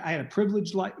 right? I had a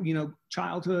privileged life,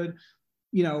 childhood,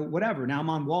 whatever. Now I'm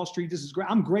on Wall Street. This is great.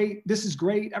 I'm great. This is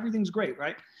great. Everything's great,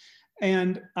 right?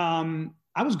 And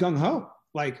I was gung ho,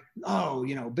 like, oh,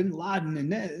 Bin Laden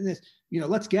and this,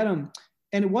 let's get him.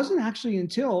 And it wasn't actually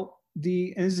until and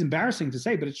this is embarrassing to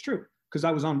say, but it's true, because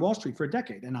I was on Wall Street for a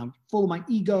decade and I'm full of my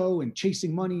ego and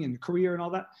chasing money and career and all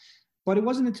that. But it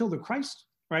wasn't until the crisis,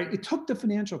 right? It took the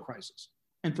financial crisis.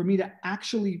 And for me to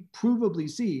actually provably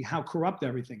see how corrupt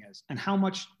everything is and how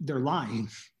much they're lying,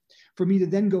 for me to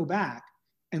then go back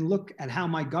and look at how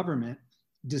my government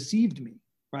deceived me,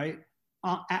 right?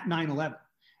 At 9/11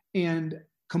 and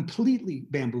completely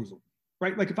bamboozled.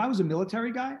 Right? Like if I was a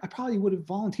military guy, I probably would have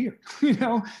volunteered,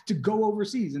 to go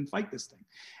overseas and fight this thing.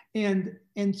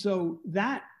 And so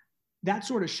that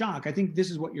sort of shock, I think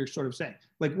this is what you're sort of saying.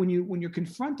 Like when you're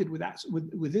confronted with that,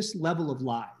 with this level of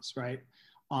lies, right?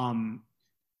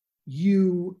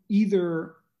 You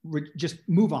either just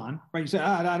move on, right? You say,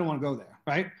 I don't want to go there,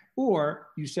 right? Or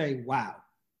you say, wow,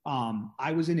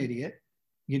 I was an idiot.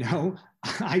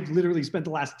 I've literally spent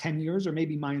the last 10 years or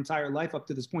maybe my entire life up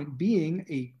to this point being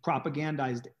a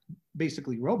propagandized,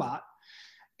 basically robot.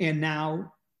 And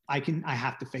now I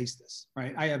have to face this,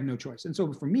 right? I have no choice. And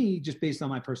so for me, just based on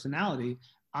my personality,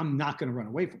 I'm not going to run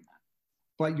away from that.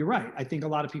 But you're right. I think a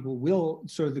lot of people will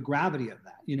sort of the gravity of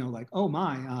that, like, oh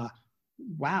my,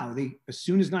 wow, as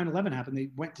soon as 9/11 happened, they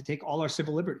went to take all our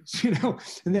civil liberties,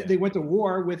 and they went to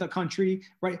war with a country,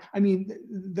 right? I mean,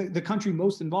 the country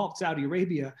most involved, Saudi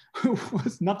Arabia,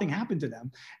 was nothing happened to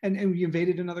them, and we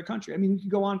invaded another country. I mean, you can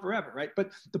go on forever, right? But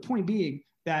the point being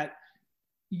that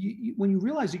when you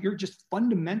realize that you're just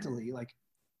fundamentally, like,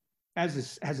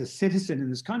 as a citizen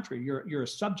in this country, you're a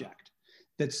subject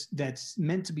that's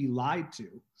meant to be lied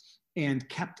to and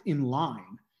kept in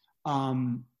line.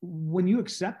 When you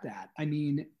accept that, I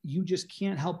mean, you just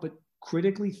can't help but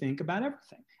critically think about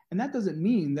everything. And that doesn't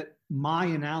mean that my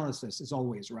analysis is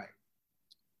always right.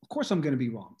 Of course, I'm going to be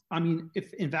wrong. I mean,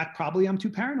 if in fact, probably I'm too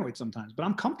paranoid sometimes, but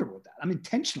I'm comfortable with that. I'm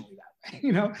intentionally that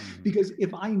way, because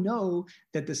if I know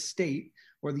that the state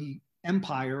or the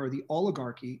empire or the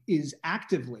oligarchy has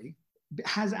actively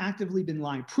been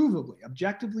lying, provably,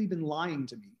 objectively been lying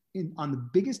to me on the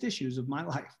biggest issues of my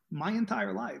life, my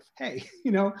entire life, hey,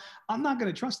 I'm not going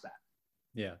to trust that.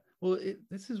 Yeah. Well,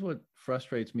 this is what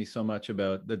frustrates me so much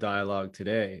about the dialogue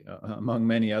today, among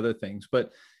many other things.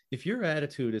 But if your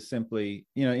attitude is simply,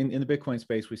 in the Bitcoin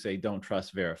space, we say, don't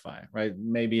trust, verify, right?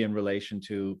 Maybe in relation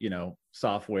to,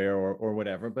 software or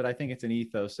whatever, but I think it's an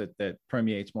ethos that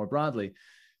permeates more broadly.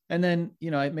 And then,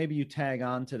 maybe you tag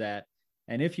on to that.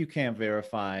 And if you can't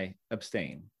verify,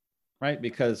 abstain, right?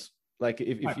 Because like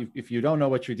if you don't know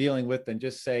what you're dealing with, then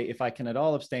just say, if I can at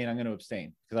all abstain, I'm going to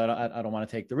abstain, because I don't want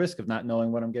to take the risk of not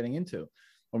knowing what I'm getting into,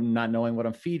 or not knowing what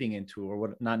I'm feeding into,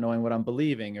 or not knowing what I'm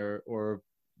believing or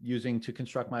using to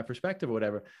construct my perspective or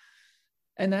whatever.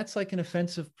 And that's like an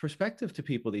offensive perspective to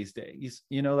people these days,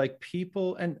 like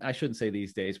people, and I shouldn't say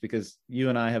these days, because you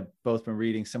and I have both been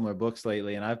reading similar books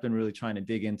lately, and I've been really trying to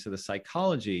dig into the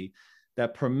psychology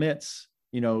that permits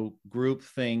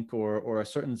groupthink or a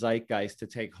certain zeitgeist to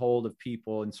take hold of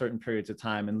people in certain periods of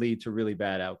time and lead to really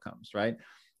bad outcomes, right?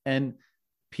 And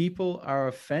people are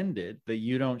offended that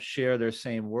you don't share their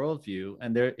same worldview,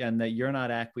 and that you're not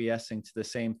acquiescing to the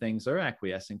same things they're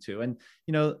acquiescing to. And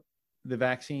the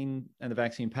vaccine and the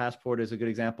vaccine passport is a good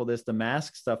example of this. The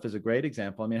mask stuff is a great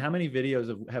example. I mean, how many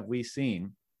videos have we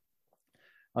seen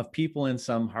of people in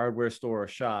some hardware store or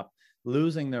shop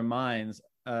losing their minds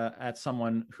at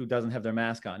someone who doesn't have their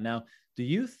mask on? Now, do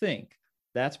you think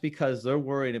that's because they're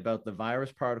worried about the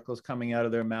virus particles coming out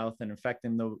of their mouth and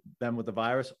infecting them with the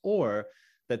virus, or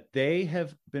that they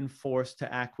have been forced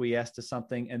to acquiesce to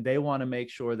something and they want to make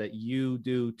sure that you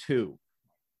do too,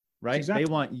 right? Exactly.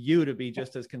 They want you to be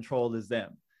just as controlled as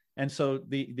them. And so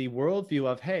the worldview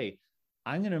of, hey,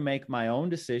 I'm going to make my own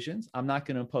decisions. I'm not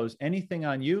going to impose anything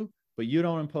on you, but you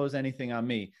don't impose anything on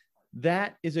me.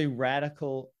 That is a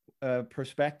radical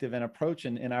perspective and approach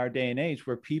in our day and age,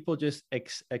 where people just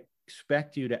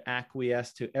expect you to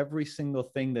acquiesce to every single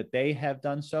thing that they have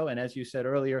done so. And as you said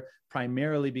earlier,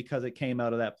 primarily because it came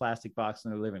out of that plastic box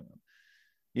in their living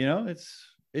room.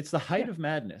 It's the height of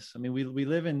madness. I mean, we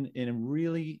live in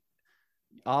really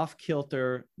off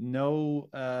kilter, no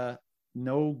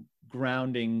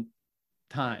grounding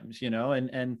times,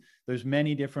 and there's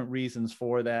many different reasons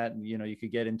for that. And, you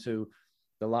could get into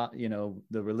the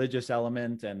religious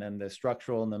element, and then the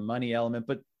structural and the money element.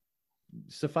 But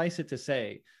suffice it to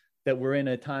say that we're in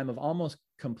a time of almost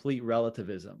complete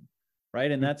relativism,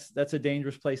 right? And that's a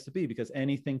dangerous place to be, because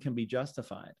anything can be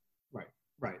justified. Right.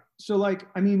 Right. So like,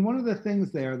 I mean, one of the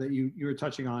things there that you were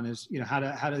touching on is, how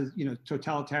to,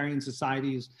 totalitarian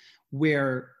societies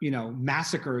where,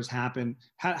 massacres happen,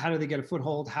 how do they get a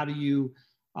foothold? How do you,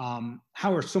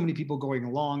 how are so many people going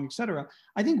along, et cetera?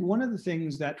 I think one of the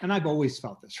things that, and I've always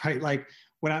felt this, right? Like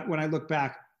when I look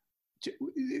back,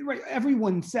 right,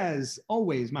 everyone says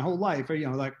always my whole life,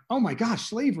 like, oh my gosh,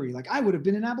 slavery, like I would have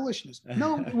been an abolitionist.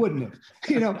 No, you wouldn't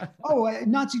have.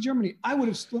 Nazi Germany, I would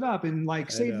have split up and like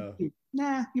saved.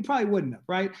 Nah, you probably wouldn't have,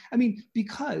 right? I mean,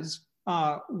 because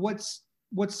what's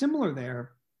similar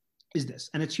there is this,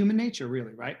 and it's human nature,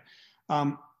 really, right?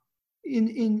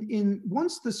 In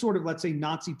once the sort of, let's say,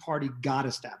 Nazi party got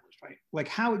established, right? Like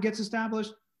how it gets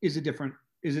established is a different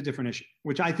issue,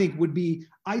 which I think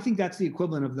that's the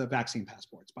equivalent of the vaccine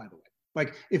passports, by the way.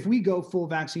 Like if we go full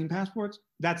vaccine passports,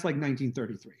 that's like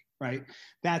 1933, right?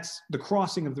 That's the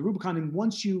crossing of the Rubicon. And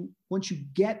once you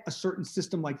get a certain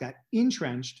system like that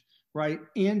entrenched, right,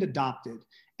 and adopted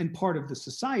and part of the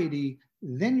society,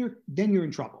 then you're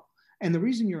in trouble. And the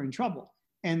reason you're in trouble,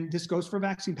 and this goes for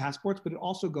vaccine passports, but it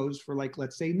also goes for, like,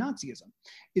 let's say Nazism,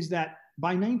 is that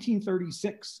by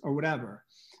 1936 or whatever,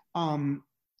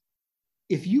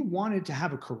 if you wanted to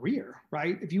have a career,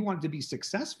 right, if you wanted to be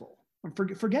successful,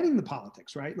 forgetting the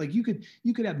politics, right, like you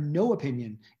could have no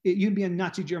opinion. You'd be in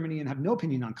Nazi Germany and have no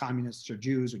opinion on communists or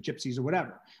Jews or gypsies or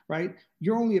whatever, right?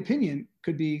 Your only opinion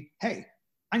could be, hey,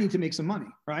 I need to make some money,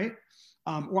 right?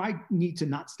 Or I need to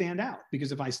not stand out,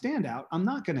 because if I stand out, I'm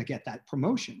not going to get that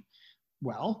promotion.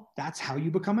 Well, that's how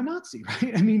you become a Nazi,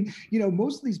 right? I mean,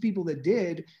 most of these people that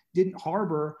didn't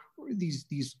harbor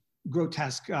these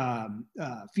grotesque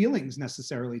feelings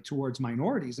necessarily towards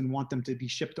minorities and want them to be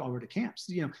shipped over to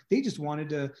camps. They just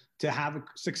wanted to have a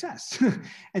success.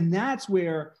 And that's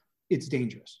where it's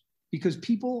dangerous, because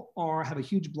people have a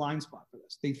huge blind spot for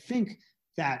this. They think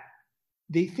that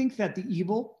the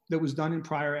evil that was done in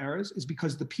prior eras is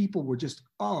because the people were just,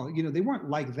 they weren't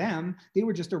like them. They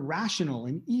were just irrational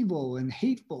and evil and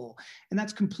hateful. And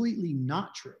that's completely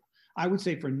not true. I would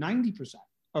say for 90%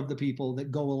 of the people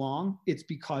that go along, it's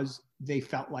because they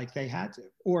felt like they had to.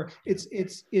 Or it's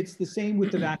the same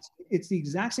with the vaccine. It's the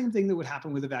exact same thing that would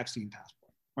happen with a vaccine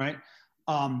passport, right?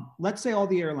 Let's say all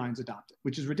the airlines adopt it,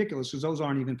 which is ridiculous because those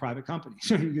aren't even private companies.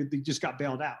 They just got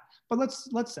bailed out. But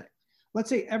let's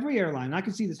say every airline, I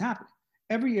can see this happening,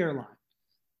 every airline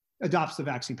adopts the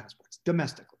vaccine passports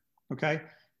domestically, okay?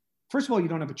 First of all, you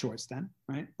don't have a choice then,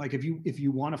 right? Like if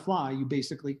you want to fly, you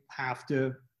basically have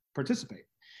to participate.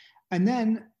 And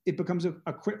then it becomes an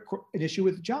issue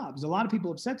with jobs. A lot of people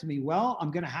have said to me, well,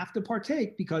 I'm going to have to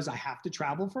partake because I have to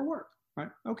travel for work, right?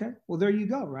 Okay, well, there you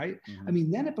go, right? Mm-hmm. I mean,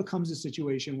 then it becomes a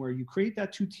situation where you create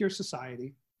that two-tier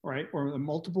society, right? Or a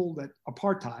multiple, that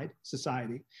apartheid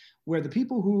society, where the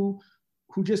people who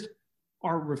just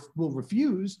will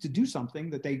refuse to do something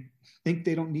that they think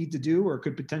they don't need to do or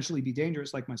could potentially be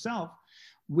dangerous, like myself,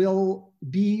 will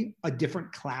be a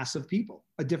different class of people,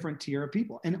 a different tier of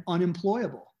people, and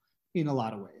unemployable in a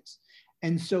lot of ways.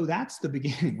 And so that's the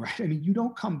beginning, right? I mean, you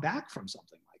don't come back from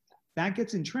something like that. That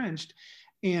gets entrenched,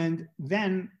 and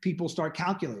then people start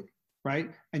calculating,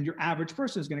 right? And your average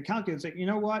person is going to calculate and say, you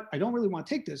know what, I don't really want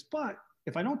to take this, but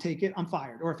if I don't take it, I'm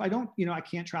fired. Or if I don't, I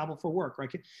can't travel for work,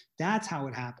 right? That's how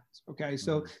it happens, okay?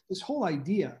 So this whole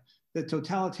idea that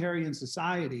totalitarian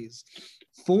societies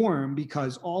form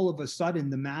because all of a sudden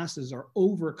the masses are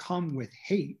overcome with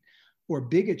hate or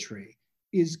bigotry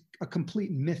is a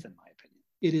complete myth, in my opinion.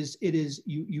 It is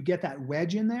you get that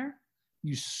wedge in there,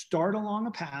 you start along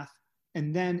a path,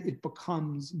 and then it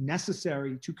becomes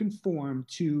necessary to conform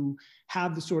to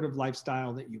have the sort of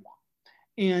lifestyle that you want.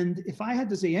 And if I had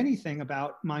to say anything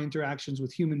about my interactions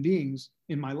with human beings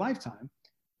in my lifetime,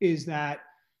 is that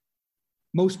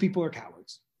most people are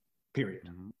cowards, period.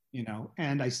 Mm-hmm.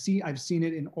 And I've seen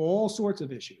it in all sorts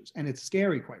of issues, and it's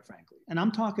scary, quite frankly. And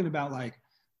I'm talking about, like,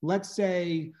 let's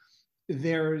say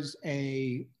there's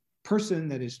a person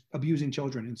that is abusing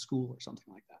children in school or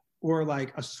something like that, or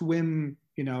like a swim,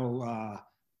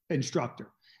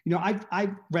 instructor.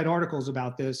 I've read articles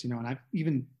about this, and I've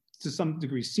even to some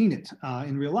degree seen it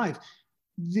in real life.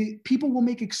 The people will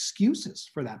make excuses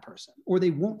for that person, or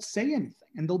they won't say anything,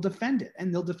 and they'll defend it,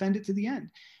 and they'll defend it to the end.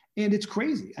 And it's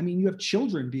crazy. I mean, you have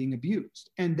children being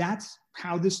abused, and that's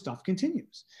how this stuff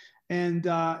continues. And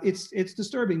it's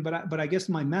disturbing, but I guess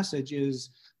my message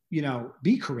is,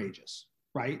 be courageous,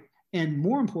 right? And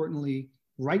more importantly,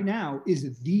 right now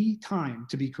is the time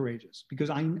to be courageous, because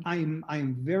I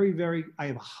am very, very, I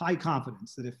have high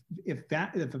confidence that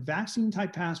if a vaccine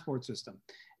type passport system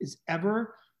is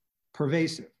ever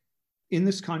pervasive in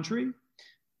this country,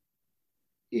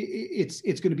 it's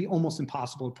going to be almost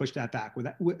impossible to push that back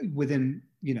within,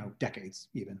 you know, decades.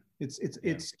 Even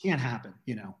it's can't happen,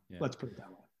 you know. Let's put it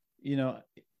that way. You know,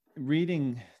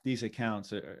 reading these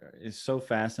accounts is so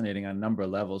fascinating on a number of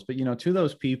levels. But, you know, to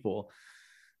those people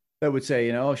that would say,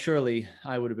 you know, oh, surely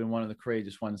I would have been one of the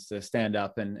courageous ones to stand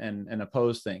up and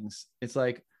oppose things. It's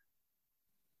like,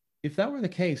 if that were the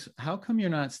case, how come you're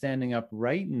not standing up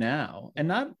right now? And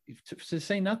not to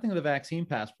say nothing of the vaccine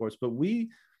passports, but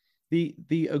the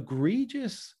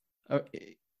egregious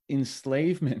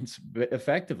enslavement,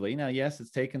 effectively. Now, yes,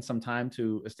 it's taken some time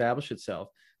to establish itself,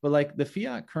 but like the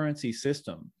fiat currency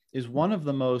system is one of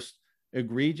the most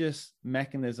egregious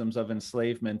mechanisms of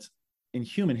enslavement in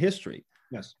human history.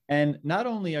 Yes. And not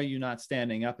only are you not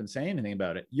standing up and saying anything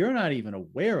about it, you're not even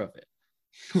aware of it.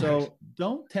 So Right.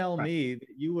 don't tell me that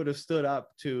you would have stood up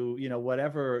to, you know,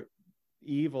 whatever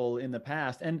evil in the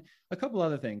past. And a couple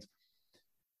other things.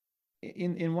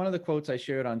 In one of the quotes I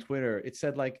shared on Twitter, it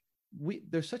said, like,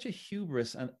 there's such a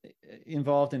hubris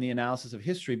involved in the analysis of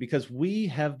history because we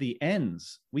have the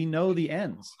ends. We know the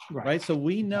ends, right? So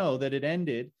we know that it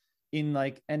ended in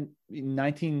like, and in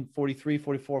 1943,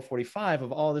 44, 45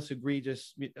 of all this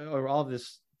egregious or all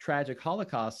this tragic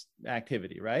Holocaust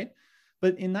activity, right?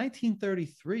 But in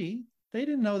 1933, they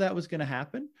didn't know that was going to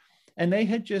happen. And they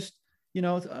had just, you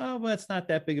know, oh, well, it's not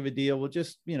that big of a deal. We'll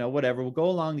just, you know, whatever, we'll go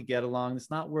along to get along. It's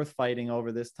not worth fighting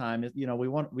over this time. You know, we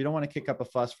don't want to kick up a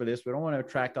fuss for this. We don't want to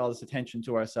attract all this attention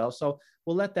to ourselves. So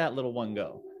we'll let that little one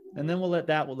go. And then we'll let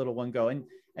that little one go.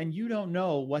 And you don't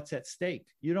know what's at stake.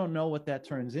 You don't know what that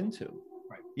turns into,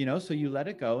 right? You know, so you let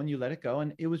it go and you let it go.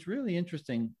 And it was really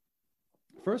interesting.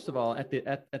 First of all, at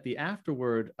the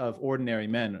afterword of Ordinary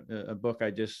Men, a book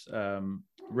I just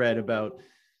read about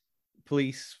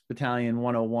Police Battalion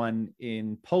 101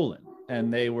 in Poland,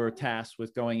 and they were tasked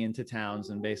with going into towns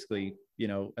and basically, you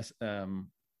know,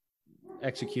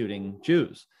 executing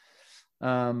Jews.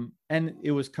 And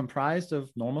it was comprised of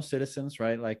normal citizens,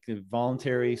 right? Like a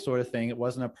voluntary sort of thing. It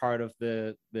wasn't a part of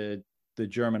the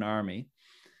German army.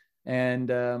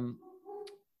 And at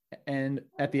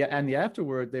the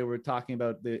afterward, they were talking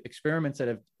about the experiments that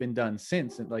have been done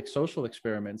since, like social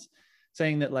experiments,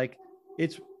 saying that like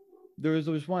there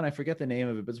was one, I forget the name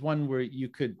of it, but it's one where you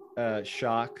could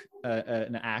shock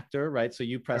an actor, right? So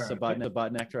you press a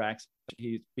button, actor acts,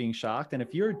 he's being shocked. And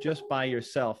if you're just by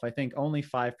yourself, I think only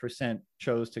 5%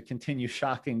 chose to continue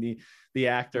shocking the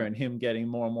actor and him getting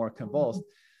more and more convulsed.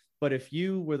 But if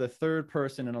you were the third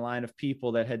person in a line of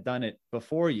people that had done it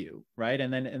before you, right?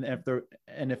 And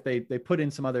if they put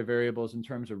in some other variables in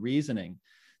terms of reasoning,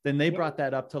 then they brought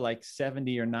that up to like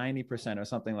 70 or 90% or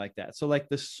something like that. So like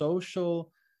the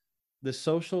social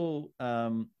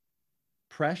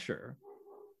pressure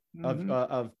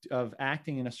of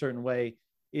acting in a certain way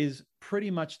is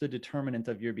pretty much the determinant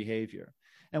of your behavior.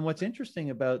 And what's interesting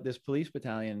about this police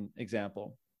battalion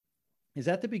example is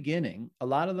at the beginning, a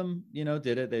lot of them, you know,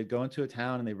 did it. They'd go into a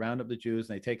town and they round up the Jews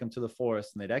and they take them to the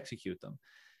forest and they'd execute them.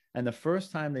 And the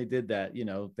first time they did that, you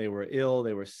know, they were ill,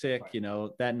 they were sick, you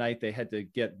know, that night they had to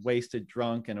get wasted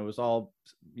drunk and it was all,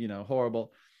 you know,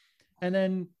 horrible. And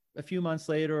then a few months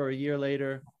later or a year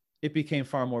later, it became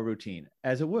far more routine,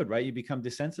 as it would, right? You become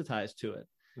desensitized to it.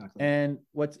 Exactly. And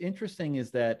what's interesting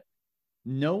is that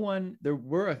there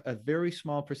were a very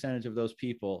small percentage of those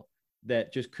people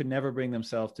that just could never bring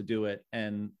themselves to do it.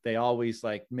 And they always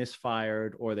like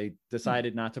misfired or they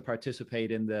decided not to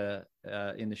participate in the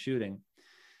shooting,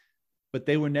 but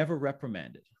they were never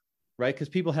reprimanded, right? Because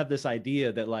people have this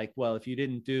idea that like, well, if you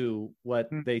didn't do what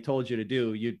they told you to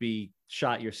do, you'd be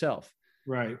shot yourself.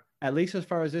 Right. At least as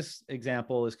far as this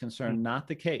example is concerned, not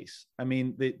the case. I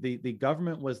mean, the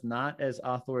government was not as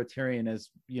authoritarian as,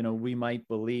 you know, we might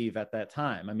believe at that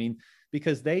time. I mean,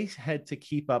 because they had to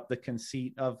keep up the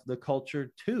conceit of the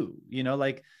culture too, you know,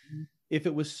 like if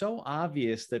it was so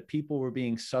obvious that people were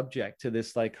being subject to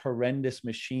this like horrendous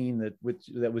machine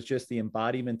that was just the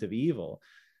embodiment of evil,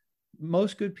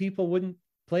 most good people wouldn't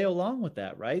play along with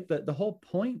that, right? The whole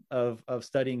point of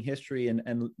studying history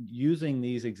and using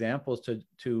these examples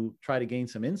to try to gain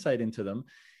some insight into them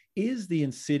is the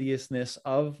insidiousness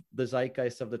of the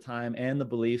zeitgeist of the time and the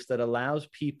beliefs that allows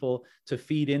people to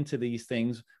feed into these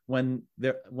things when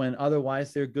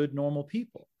otherwise they're good, normal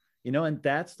people, you know. And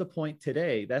that's the point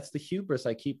today. That's the hubris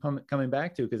I keep coming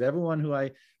back to, because everyone who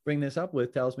I bring this up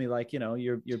with tells me like, you know,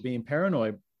 you're being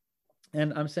paranoid.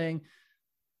 And I'm saying,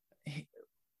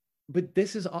 but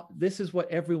this is what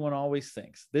everyone always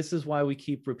thinks. This is why we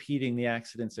keep repeating the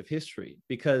accidents of history,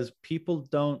 because people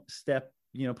don't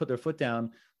put their foot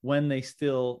down when they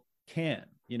still can,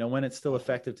 when it's still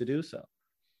effective to do so.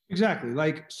 Exactly.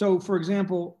 Like, so for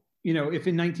example, if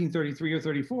in 1933 or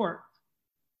 34,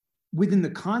 within the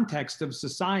context of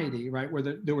society, right, where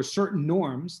there were certain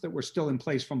norms that were still in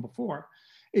place from before,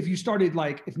 if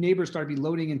neighbors started be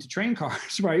loading into train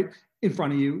cars, right, in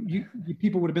front of you,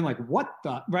 people would have been like, what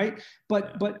the, right?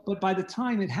 But by the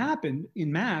time it happened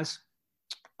in mass,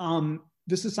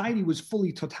 the society was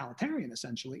fully totalitarian,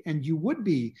 essentially, and you would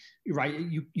be right.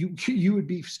 You would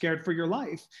be scared for your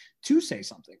life to say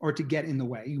something or to get in the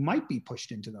way. You might be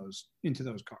pushed into those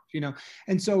cars,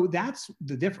 and so that's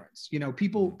the difference.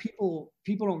 People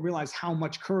don't realize how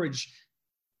much courage.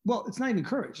 Well, it's not even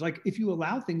courage. Like, if you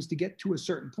allow things to get to a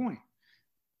certain point,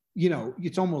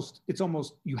 it's almost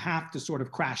you have to sort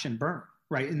of crash and burn.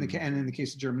 Right. And in the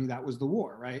case of Germany, that was the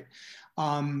war. Right.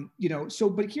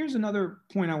 But here's another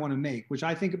point I want to make, which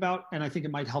I think about, and I think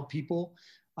it might help people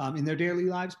in their daily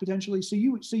lives potentially. So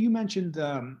you mentioned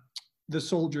the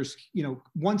soldiers,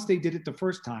 once they did it the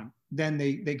first time, then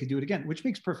they could do it again, which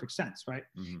makes perfect sense. Right.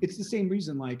 Mm-hmm. It's the same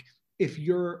reason, like, if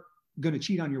you're going to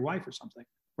cheat on your wife or something,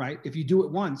 right? If you do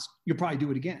it once, you'll probably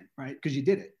do it again, right? Because you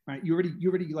did it, right? You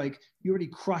already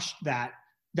crushed that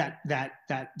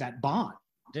bond.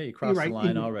 Yeah, you crossed the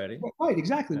line already. Right,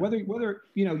 exactly. Yeah. Whether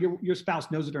your spouse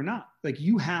knows it or not, like,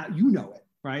 you know it,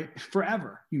 right?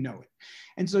 Forever, you know it.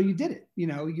 And so you did it,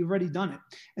 you've already done it.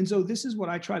 And so this is what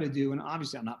I try to do. And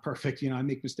obviously I'm not perfect, I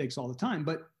make mistakes all the time,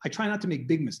 but I try not to make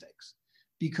big mistakes,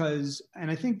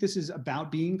 and I think this is about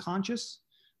being conscious,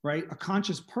 right? A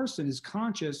conscious person is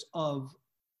conscious of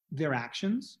their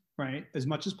actions, right? As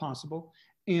much as possible.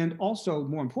 And also,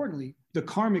 more importantly, the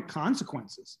karmic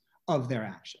consequences of their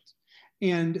actions.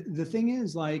 And the thing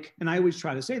is, like, and I always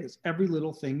try to say this, every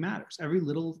little thing matters. Every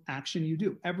little action you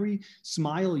do, every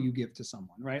smile you give to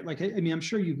someone, right? Like, I mean, I'm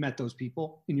sure you've met those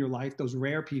people in your life, those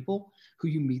rare people who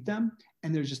you meet them,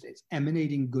 and it's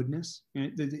emanating goodness,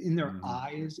 right? In their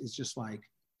eyes is just like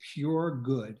pure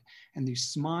good. And they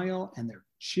smile and they're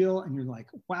chill, and you're like,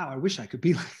 wow, I wish I could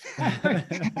be like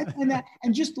that.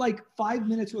 and just like 5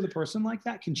 minutes with a person like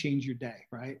that can change your day,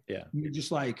 right? Yeah. And you're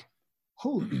just like,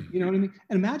 holy, you know what I mean?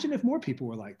 And imagine if more people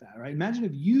were like that, right? Imagine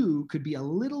if you could be a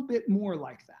little bit more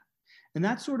like that. And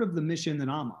that's sort of the mission that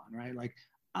I'm on, right? Like,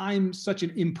 I'm such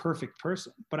an imperfect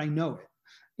person, but I know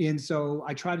it. And so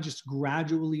I try to just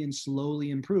gradually and slowly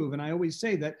improve. And I always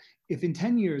say that if in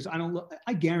 10 years,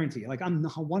 I guarantee, like, I'm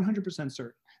 100%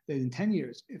 certain that in 10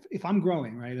 years, if I'm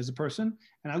growing, right, as a person,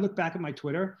 and I look back at my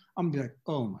Twitter, I'm gonna be like,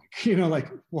 oh my, like,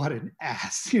 what an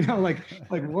ass, like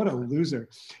what a loser.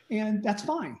 And that's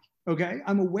fine. Okay.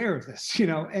 I'm aware of this,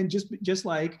 and just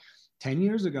like 10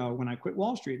 years ago when I quit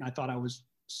Wall Street and I thought I was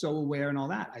so aware and all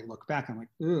that, I look back, I'm like,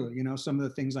 ugh, some of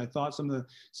the things I thought, some of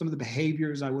the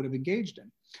behaviors I would have engaged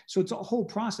in. So it's a whole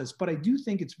process, but I do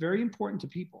think it's very important to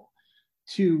people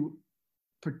to,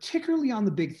 particularly on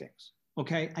the big things.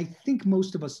 Okay. I think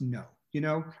most of us know,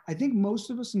 I think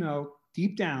most of us know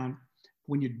deep down,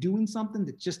 when you're doing something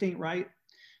that just ain't right,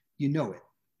 you know it,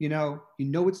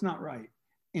 it's not right.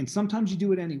 And sometimes you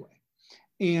do it anyway.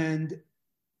 And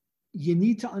you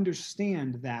need to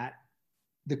understand that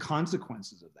the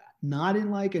consequences of that, not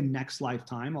in like a next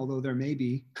lifetime, although there may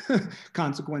be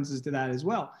consequences to that as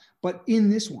well, but in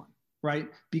this one, right?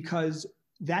 Because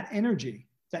that energy,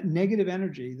 that negative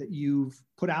energy that you've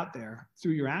put out there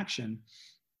through your action,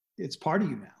 it's part of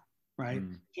you now, right?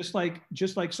 Just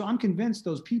like, so I'm convinced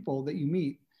those people that you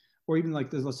meet, or even like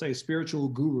this, let's say a spiritual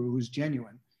guru who's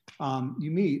genuine,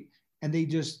 you meet, and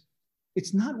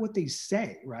it's not what they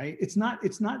say, right? It's not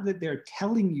that they're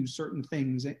telling you certain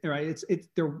things, right? It's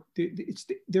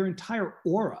their entire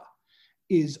aura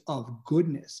is of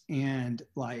goodness and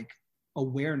like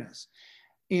awareness.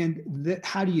 And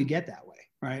how do you get that way,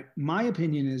 right? My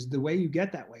opinion is the way you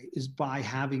get that way is by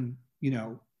having,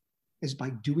 is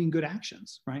by doing good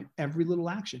actions, right? Every little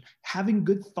action, having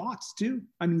good thoughts too.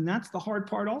 I mean, that's the hard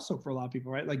part also for a lot of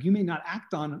people, right? Like, you may not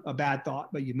act on a bad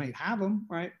thought, but you might have them,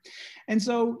 right? And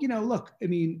so, look, I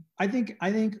mean, I think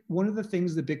one of the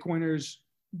things that Bitcoiners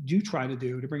do try to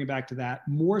do, to bring it back to that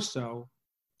more so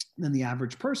than the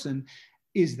average person,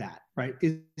 is that, right?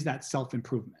 Is that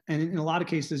self-improvement. And in a lot of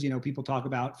cases, people talk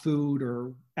about food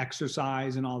or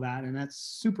exercise and all that, and that's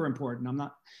super important. I'm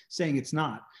not saying it's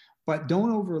not. But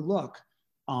don't overlook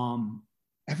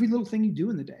every little thing you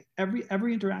do in the day,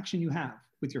 every interaction you have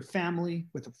with your family,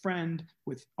 with a friend,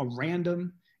 with a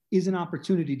random, is an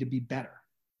opportunity to be better,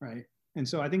 right? And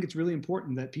so I think it's really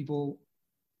important that people,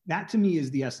 that to me is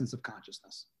the essence of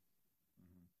consciousness.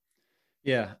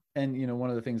 Yeah. And, one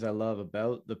of the things I love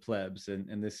about the plebs,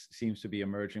 and this seems to be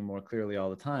emerging more clearly all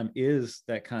the time, is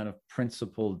that kind of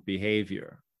principled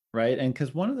behavior, right? And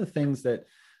because one of the things that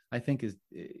I think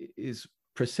is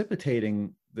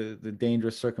precipitating the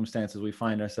dangerous circumstances we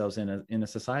find ourselves in a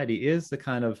society is we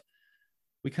kind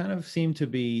of seem to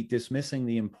be dismissing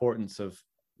the importance of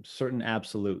certain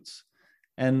absolutes.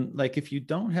 And like, if you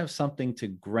don't have something to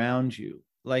ground you,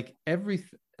 like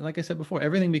I said before,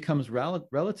 everything becomes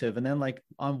relative. And then like,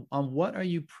 on what are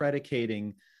you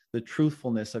predicating the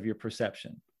truthfulness of your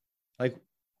perception? Like,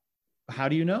 how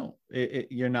do you know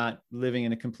you're not living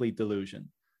in a complete delusion?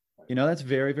 That's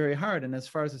very, very hard. And as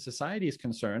far as the society is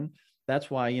concerned, that's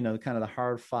why, kind of the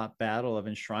hard fought battle of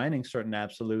enshrining certain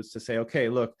absolutes to say, okay,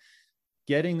 look,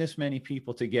 getting this many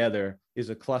people together is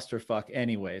a clusterfuck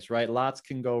anyways, right? Lots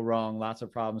can go wrong, lots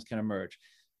of problems can emerge.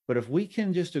 But if we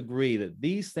can just agree that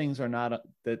these things are not,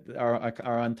 that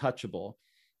are untouchable,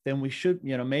 then we should,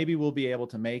 maybe we'll be able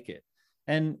to make it.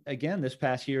 And again, this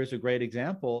past year is a great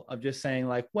example of just saying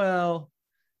like, well,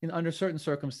 under certain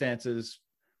circumstances,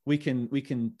 we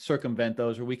can circumvent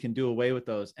those, or we can do away with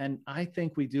those. And I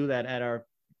think we do that at our,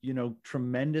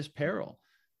 tremendous peril,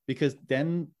 because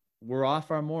then we're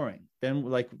off our mooring. Then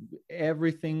like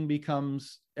everything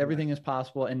is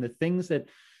possible. And the things that,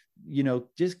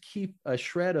 just keep a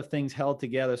shred of things held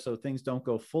together so things don't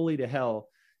go fully to hell.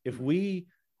 If we,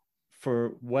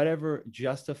 for whatever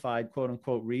justified quote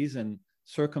unquote reason,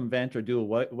 circumvent or do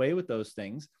away with those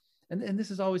things, and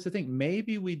this is always the thing,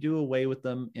 maybe we do away with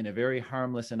them in a very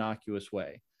harmless, innocuous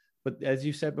way. But as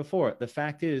you said before, the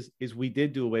fact is we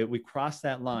did do away, we crossed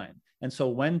that line. And so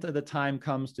when the time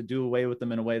comes to do away with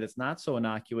them in a way that's not so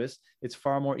innocuous, it's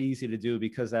far more easy to do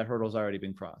because that hurdle's already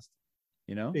been crossed,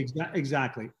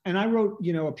 Exactly. And I wrote,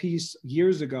 a piece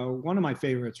years ago, one of my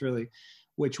favorites really,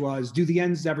 which was, do the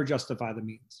ends ever justify the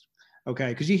means? Okay.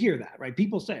 Because you hear that, right?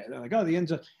 People say it. They're like, oh, the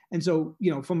ends. And so,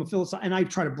 from a philosophy, and I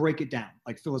try to break it down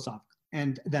like philosophically,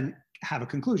 and then have a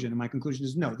conclusion. And my conclusion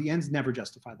is no, the ends never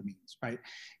justify the means, right?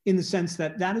 In the sense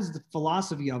that that is the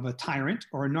philosophy of a tyrant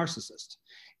or a narcissist,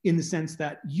 in the sense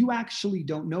that you actually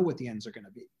don't know what the ends are going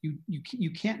to be.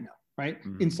 You can't know, right?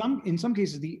 Mm-hmm. In some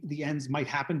cases, the ends might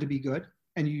happen to be good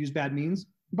and you use bad means,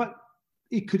 but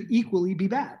it could equally be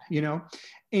bad,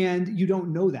 and you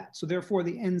don't know that. So therefore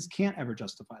the ends can't ever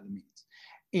justify the means.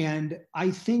 And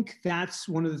I think that's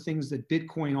one of the things that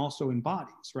Bitcoin also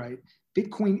embodies, right?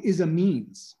 Bitcoin is a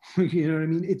means, you know what I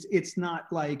mean? It's not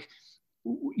like,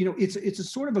 it's a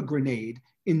sort of a grenade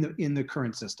in the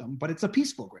current system, but it's a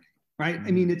peaceful grenade, right? Mm-hmm.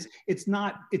 I mean,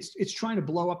 it's trying to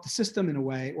blow up the system in a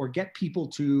way, or get people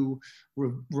to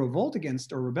revolt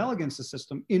against or rebel against the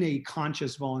system in a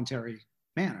conscious, voluntary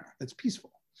manner that's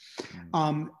peaceful.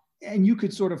 Mm-hmm. And you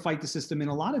could sort of fight the system in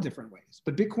a lot of different ways,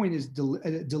 but Bitcoin is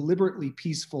deliberately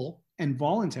peaceful and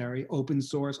voluntary, open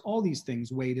source, all these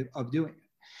things way of doing it.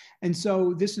 And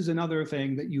so this is another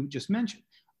thing that you just mentioned.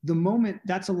 The moment,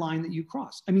 that's a line that you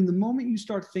cross. I mean, the moment you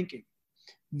start thinking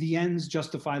the ends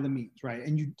justify the means, right?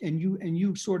 And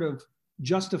you sort of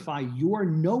justify your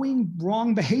knowing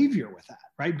wrong behavior with that,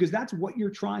 right? Because that's what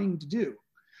you're trying to do.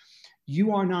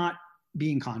 You are not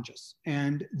being conscious.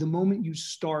 And the moment you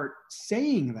start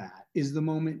saying that is the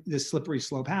moment this slippery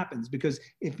slope happens. Because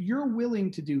if you're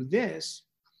willing to do this,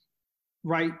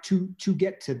 right, to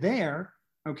get to there,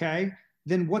 okay,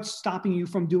 then what's stopping you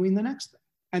from doing the next thing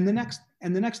and the next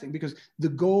and the next thing? Because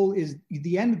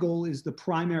the end goal is the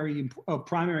primary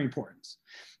importance.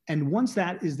 And once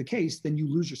that is the case, then you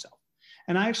lose yourself.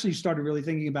 And I actually started really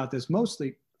thinking about this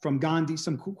mostly from Gandhi,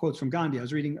 some quotes from Gandhi. I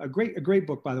was reading a great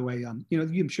book, by the way. I'm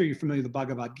sure you're familiar with the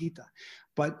Bhagavad Gita,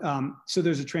 but so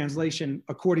there's a translation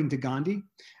according to Gandhi,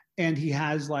 and he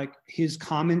has like his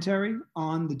commentary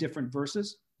on the different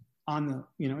verses on the,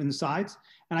 in the sides.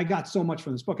 And I got so much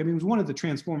from this book. I mean, it was one of the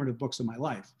transformative books of my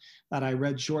life that I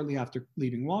read shortly after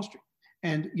leaving Wall Street.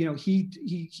 And,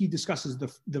 he discusses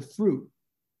the fruit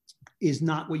is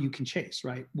not what you can chase,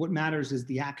 right? What matters is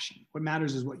the action. What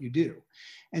matters is what you do.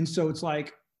 And so it's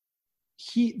like,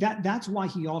 that's why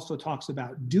he also talks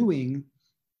about doing.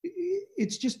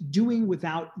 It's just doing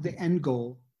without the end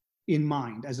goal in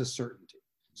mind as a certainty.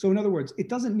 So in other words, it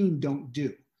doesn't mean don't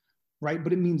do, right?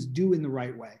 But it means do in the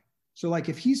right way. So like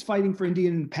if he's fighting for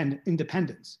Indian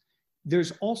independence,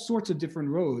 there's all sorts of different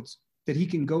roads that he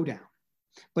can go down.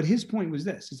 But his point was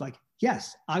this, it's like,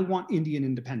 yes, I want Indian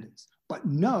independence, but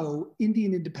no,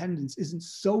 Indian independence isn't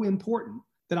so important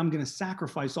that I'm going to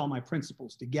sacrifice all my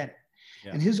principles to get it.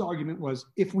 Yeah. And his argument was,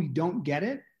 if we don't get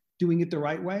it, doing it the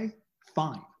right way,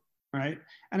 fine, right?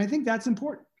 And I think that's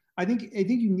important. I think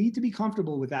you need to be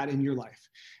comfortable with that in your life,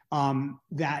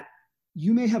 that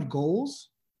you may have goals,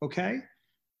 okay?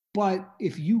 But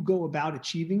if you go about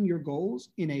achieving your goals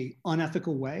in a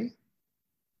unethical way,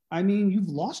 I mean, you've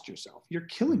lost yourself. You're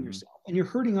killing yourself, and you're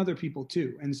hurting other people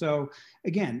too. And so,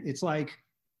 again, it's like,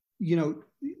 you know,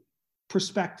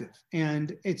 perspective,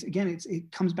 and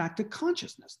it comes back to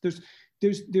consciousness.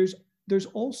 There's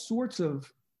all sorts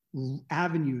of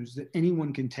avenues that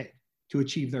anyone can take to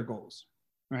achieve their goals.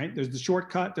 Right? There's the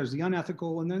shortcut, there's the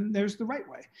unethical, and then there's the right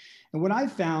way. And what I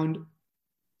found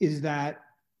is that,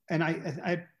 and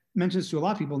I mentioned this to a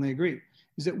lot of people, and they agree,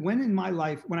 is that when in my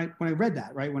life, when I read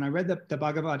that, right, when I read the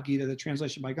Bhagavad Gita, the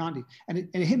translation by Gandhi, and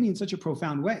it hit me in such a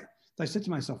profound way that I said to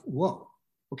myself, whoa,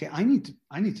 okay, I need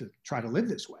to try to live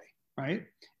this way, right?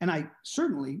 And I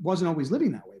certainly wasn't always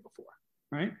living that way before,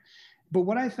 right? But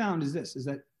what I found is this, is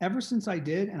that ever since I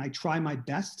did, and I try my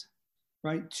best,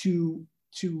 right, to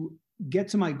get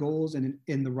to my goals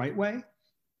in the right way,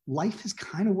 life has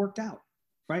kind of worked out,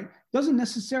 right? Doesn't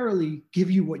necessarily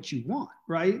give you what you want,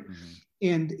 right? Mm-hmm.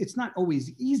 And it's not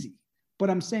always easy,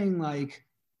 but I'm saying, like,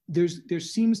 there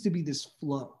seems to be this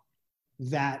flow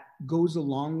that goes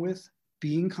along with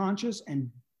being conscious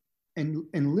and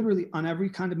literally on every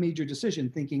kind of major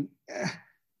decision thinking,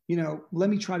 let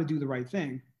me try to do the right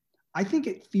thing. I think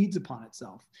it feeds upon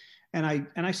itself. And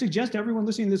I suggest everyone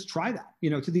listening to this, try that,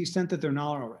 to the extent that they're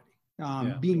not already,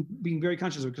 being very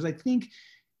conscious of it. Because I think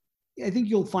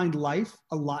you'll find life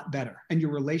a lot better and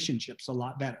your relationships a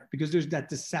lot better, because there's that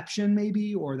deception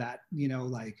maybe, or that,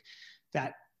 like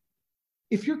that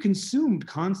if you're consumed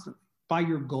constantly by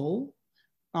your goal,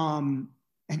 and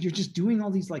you're just doing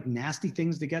all these like nasty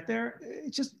things to get there,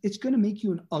 it's going to make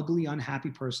you an ugly,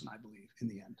 unhappy person, I believe, in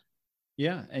the end.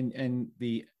 Yeah. And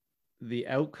the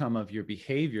outcome of your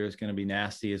behavior is going to be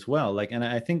nasty as well. Like, and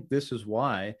I think this is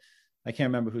why, I can't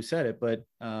remember who said it, but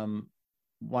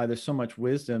why there's so much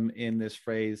wisdom in this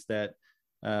phrase that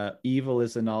evil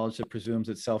is the knowledge that presumes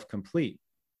itself complete.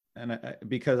 And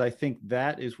because I think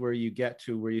that is where you get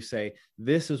to where you say,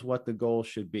 this is what the goal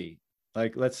should be.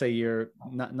 Like, let's say you're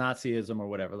Nazism or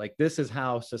whatever, like, this is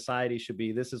how society should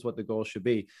be. This is what the goal should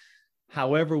be.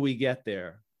 However we get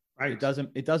there, right, it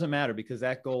doesn't matter, because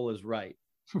that goal is right.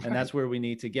 Right. And that's where we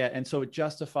need to get. And so it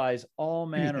justifies all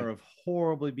manner of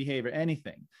horrible behavior,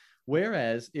 anything.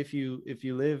 Whereas if you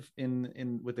live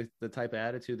in with the type of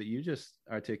attitude that you just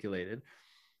articulated,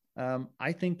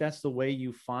 I think that's the way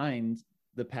you find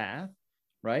the path,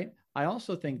 right? I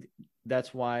also think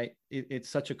that's why it's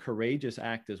such a courageous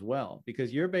act as well,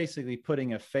 because you're basically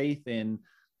putting a faith in,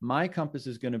 my compass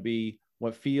is going to be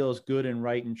what feels good and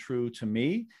right and true to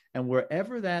me, and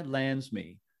wherever that lands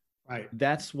me, right,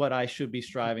 that's what I should be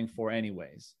striving for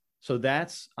anyways. So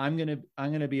I'm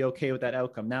gonna be okay with that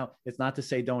outcome. Now, it's not to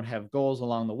say don't have goals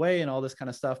along the way and all this kind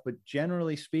of stuff, but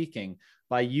generally speaking,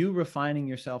 by you refining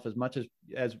yourself as much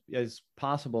as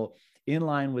possible in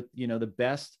line with the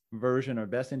best version or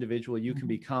best individual you can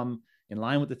become, in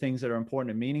line with the things that are important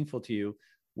and meaningful to you,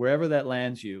 wherever that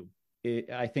lands you,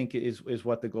 I think is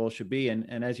what the goal should be.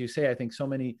 And as you say, I think so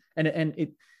many, and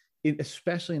it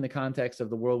especially in the context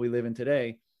of the world we live in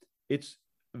today, it's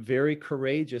very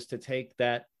courageous to take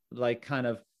that, like, kind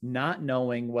of not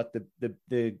knowing what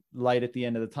the light at the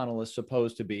end of the tunnel is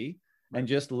supposed to be, right, and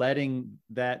just letting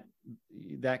that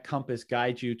compass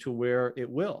guide you to where it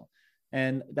will.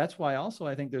 And that's why also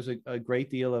I think there's a great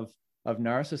deal of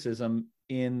narcissism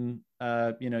in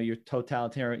your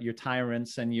totalitarian, your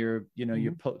tyrants, and your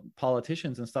your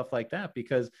politicians and stuff like that,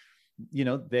 because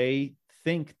they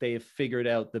think they've figured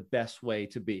out the best way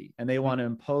to be, and they want to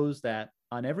impose that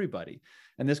on everybody.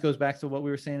 And this goes back to what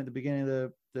we were saying at the beginning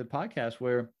of the podcast,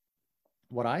 where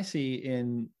what I see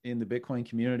in the Bitcoin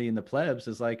community and the plebs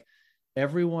is like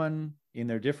everyone in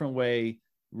their different way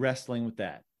wrestling with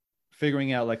that,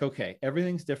 figuring out like, okay,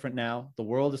 everything's different now. The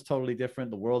world is totally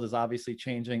different. The world is obviously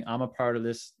changing. I'm a part of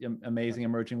this amazing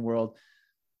emerging world.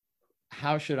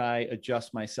 How should I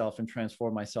adjust myself and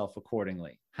transform myself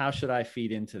accordingly? How should I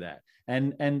feed into that?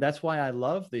 And that's why I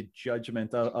love the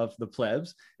judgment of the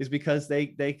plebs, is because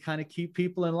they kind of keep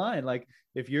people in line. Like,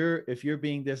 if you're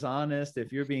being dishonest,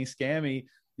 if you're being scammy,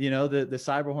 the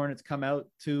cyber hornets come out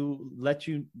to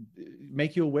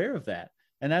make you aware of that.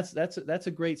 And that's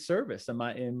a great service in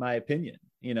my opinion,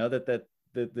 that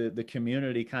the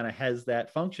community kind of has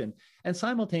that function. And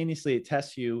simultaneously it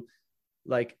tests you,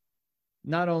 like,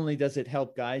 not only does it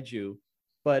help guide you,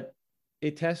 but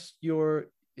it tests your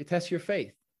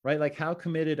faith, right? Like, how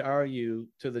committed are you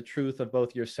to the truth of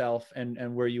both yourself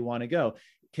and where you want to go?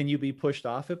 Can you be pushed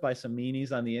off it by some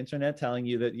meanies on the internet telling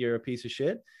you that you're a piece of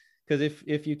shit? Because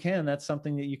if you can, that's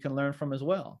something that you can learn from as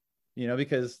well,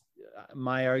 because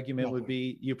my argument would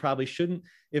be, you probably shouldn't,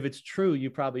 if it's true, you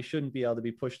probably shouldn't be able to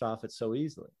be pushed off it so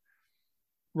easily.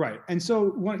 Right. And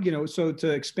so so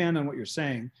to expand on what you're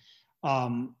saying,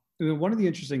 one of the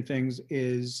interesting things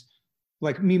is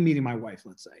like me meeting my wife,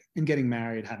 let's say, and getting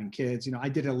married, having kids. I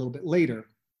did it a little bit later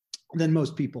than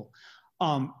most people.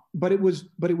 But it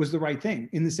was the right thing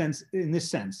in this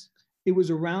sense. It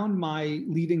was around my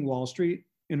leaving Wall Street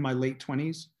in my late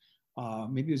 20s,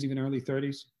 maybe it was even early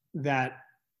 30s, that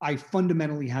I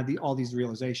fundamentally had all these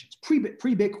realizations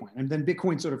pre-Bitcoin. And then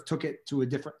Bitcoin sort of took it to a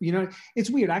different, it's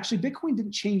weird. Actually, Bitcoin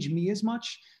didn't change me as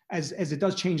much as it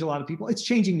does change a lot of people. It's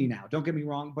changing me now, don't get me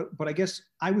wrong, but I guess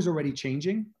I was already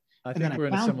changing. I think we're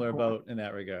in a similar boat in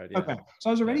that regard. Yeah. Okay. So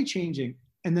I was already changing.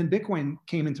 And then Bitcoin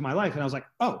came into my life and I was like,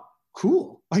 oh,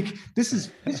 cool. Like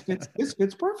this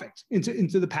fits perfect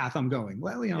into the path I'm going.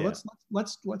 Well, let's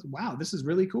wow, this is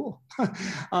really cool.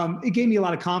 It gave me a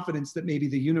lot of confidence that maybe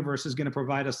the universe is going to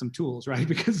provide us some tools, right?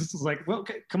 Because it's like, well,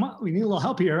 okay, come on, we need a little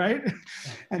help here, right?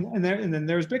 and then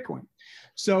there's Bitcoin.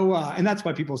 So and that's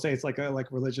why people say it's like a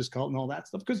religious cult and all that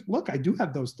stuff. Because look, I do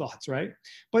have those thoughts, right?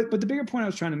 But the bigger point I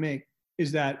was trying to make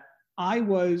is that I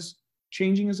was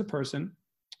changing as a person.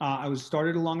 I was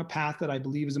started along a path that I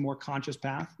believe is a more conscious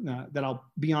path that I'll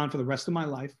be on for the rest of my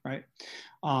life, right?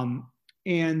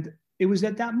 And it was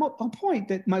at that point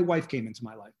that my wife came into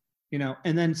my life,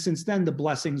 and then since then the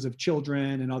blessings of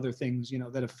children and other things,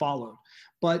 that have followed.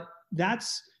 But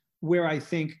that's where I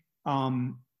think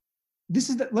this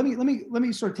is let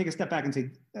me sort of take a step back and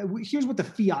say, here's what the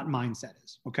fiat mindset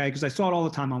is, okay? Because I saw it all the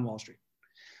time on Wall Street.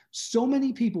 So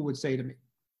many people would say to me,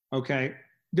 okay,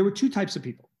 there were two types of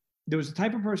people. There was a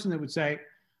type of person that would say,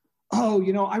 oh,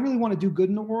 I really want to do good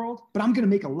in the world, but I'm going to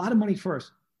make a lot of money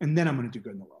first, and then I'm going to do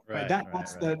good in the world. Right?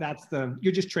 That's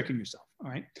you're just tricking yourself. All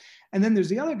right. And then there's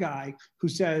the other guy who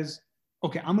says,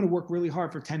 okay, I'm going to work really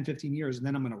hard for 10, 15 years, and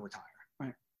then I'm going to retire.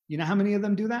 Right. You know how many of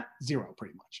them do that? Zero,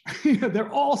 pretty much. They're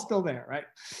all still there, right?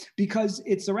 Because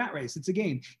it's a rat race. It's a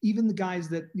game. Even the guys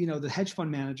that, the hedge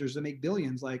fund managers that make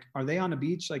billions, like, are they on a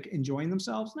beach, like enjoying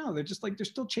themselves? No, they're just like, they're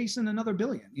still chasing another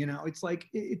billion. It's like,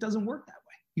 it doesn't work that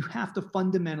way. You have to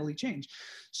fundamentally change.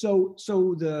 So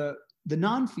the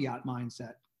non-fiat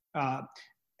mindset,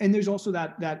 and there's also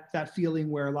that feeling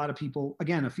where a lot of people,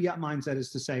 again, a fiat mindset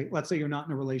is to say, let's say you're not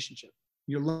in a relationship,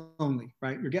 you're lonely,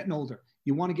 right? You're getting older.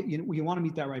 You want to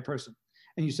meet that right person.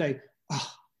 And you say,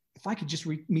 oh, if I could just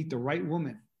meet the right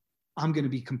woman, I'm going to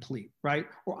be complete, right?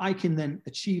 Or I can then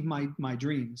achieve my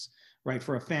dreams, right?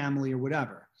 For a family or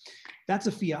whatever. That's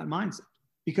a fiat mindset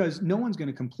because no one's going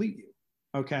to complete you.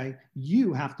 Okay.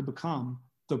 You have to become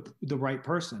the right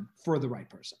person for the right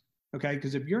person. Okay.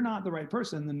 Because if you're not the right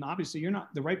person, then obviously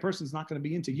the right person's not going to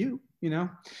be into you,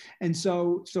 And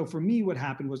so for me, what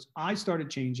happened was I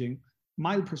started changing.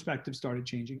 My perspective started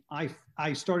changing.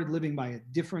 I started living by a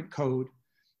different code.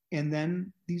 And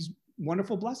then these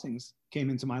wonderful blessings came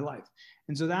into my life.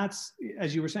 And so that's,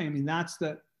 as you were saying, I mean, that's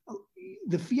the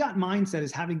fiat mindset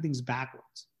is having things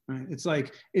backwards, right? It's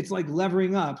like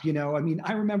levering up, I mean,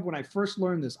 I remember when I first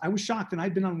learned this, I was shocked, and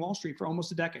I'd been on Wall Street for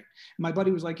almost a decade. And my buddy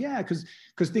was like, yeah, because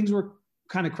things were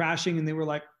kind of crashing, and they were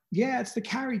like, yeah, it's the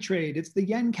carry trade. It's the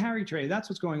yen carry trade. That's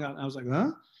what's going on. And I was like,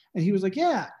 huh? And he was like,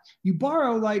 yeah, you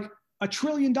borrow like $1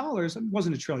 trillion. It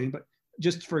wasn't a trillion, but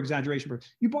just for exaggeration,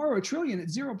 you borrow $1 trillion at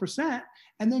 0%.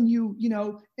 And then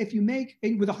if you make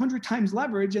with 100 times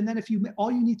leverage, and then if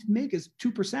all you need to make is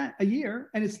 2% a year,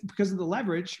 and it's because of the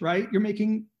leverage, right? You're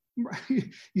making,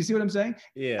 you see what I'm saying?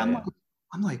 Yeah.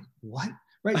 I'm like, what?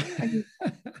 Right. I mean,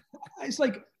 I was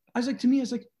like, to me,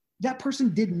 it's like, that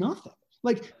person did nothing.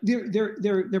 Like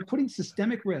they're putting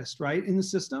systemic risk, right, in the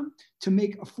system to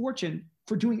make a fortune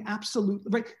for doing absolute,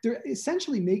 right? They're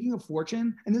essentially making a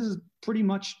fortune. And this is pretty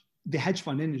much the hedge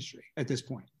fund industry at this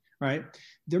point, right?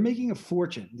 They're making a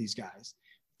fortune, these guys,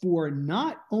 for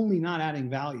not only not adding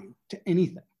value to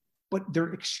anything, but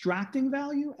they're extracting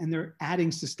value and they're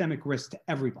adding systemic risk to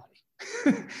everybody.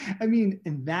 I mean,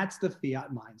 and that's the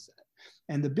fiat mindset.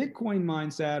 And the Bitcoin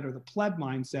mindset or the pleb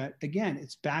mindset, again,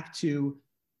 it's back to,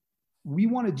 we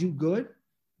want to do good,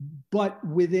 but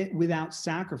without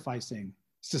sacrificing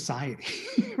society,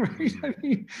 right? I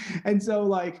mean, and so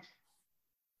like,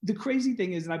 the crazy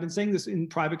thing is, and I've been saying this in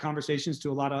private conversations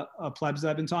to a lot of plebs that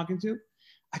I've been talking to,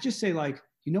 I just say like,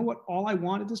 you know what? All I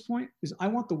want at this point is I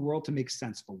want the world to make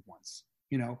sense for once.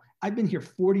 I've been here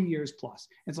 40 years plus.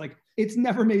 It's like, it's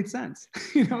never made sense.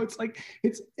 It's like,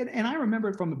 and I remember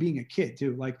it from being a kid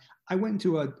too. Like I went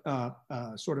into a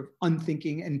sort of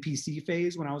unthinking NPC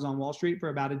phase when I was on Wall Street for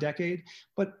about a decade.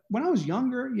 But when I was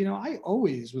younger, I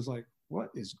always was like, what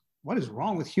is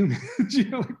wrong with humans?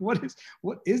 Like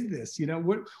what is this?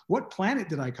 What planet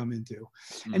did I come into?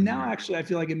 Mm-hmm. And now actually I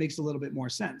feel like it makes a little bit more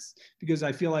sense because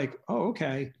I feel like, oh,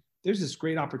 okay, there's this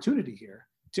great opportunity here.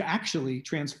 to actually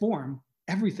transform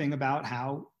everything about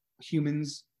how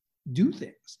humans do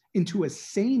things into a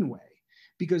sane way.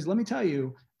 Because let me tell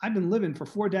you, I've been living for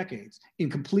 4 decades in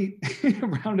complete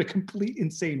around a complete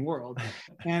insane world,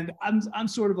 and I'm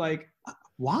sort of like,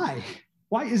 why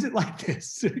is it like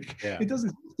this? Yeah. It doesn't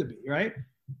have to be, right?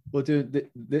 Well, dude,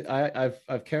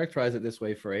 I've characterized it this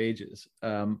way for ages,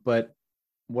 but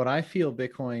what I feel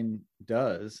Bitcoin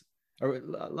does, or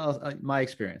my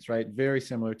experience, right, very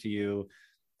similar to you.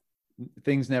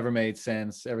 Things never made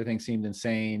sense. Everything seemed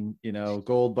insane. You know,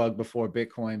 gold bug before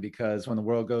Bitcoin, because when the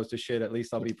world goes to shit, at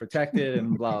least I'll be protected,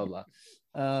 and blah blah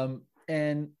blah.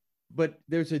 But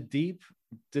there's a deep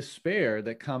despair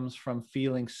that comes from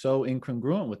feeling so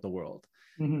incongruent with the world.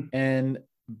 Mm-hmm. And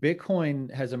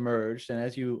Bitcoin has emerged, and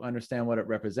as you understand what it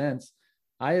represents,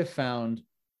 I have found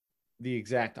the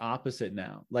exact opposite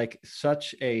now. Like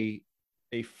such a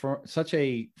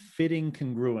fitting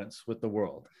congruence with the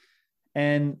world.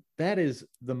 And that is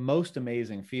the most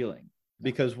amazing feeling,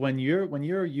 because when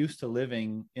you're used to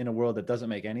living in a world that doesn't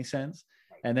make any sense,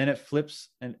 and then it flips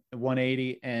and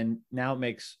 180, and now it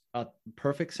makes a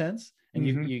perfect sense, and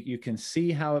you can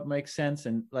see how it makes sense,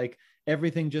 and like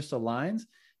everything just aligns.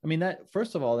 I mean, that,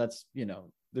 first of all, that's, you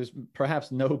know, there's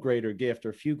perhaps no greater gift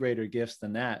or few greater gifts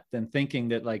than that, than thinking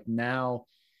that like now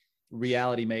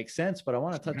reality makes sense. But I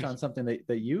want to touch on something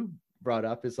that you brought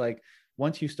up, is like,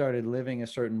 once you started living a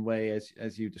certain way,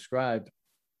 as you described,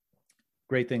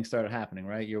 great things started happening,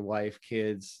 right? Your wife,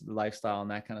 kids, lifestyle,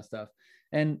 and that kind of stuff.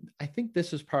 And I think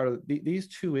this is part of these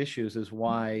two issues is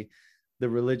why the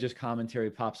religious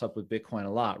commentary pops up with Bitcoin a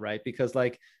lot, right? Because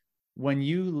like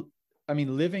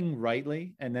living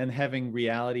rightly and then having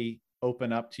reality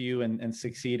open up to you and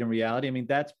succeed in reality, I mean,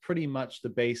 that's pretty much the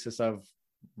basis of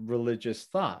religious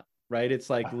thought, right? It's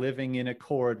like living in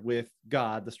accord with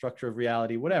God, the structure of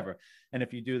reality, whatever. And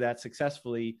if you do that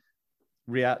successfully,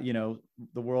 the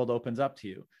world opens up to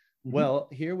you. Mm-hmm. Well,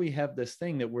 here we have this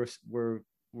thing that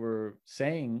we're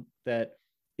saying that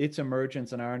its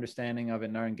emergence and our understanding of it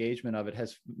and our engagement of it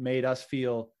has made us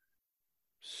feel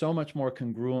so much more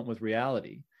congruent with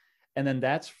reality. And then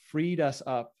that's freed us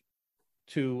up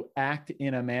to act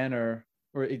in a manner,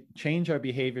 or change our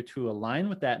behavior to align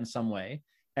with that in some way.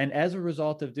 And as a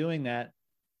result of doing that,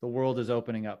 the world is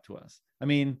opening up to us.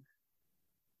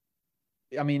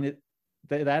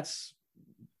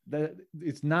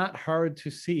 It's not hard to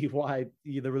see why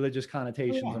the religious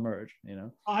connotations emerge, you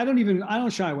know? I don't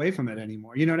shy away from it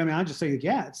anymore. You know what I mean? I just say,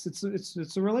 yeah,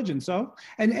 it's a religion. So,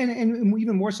 and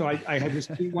even more so, I had this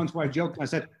tweet once where I joked, I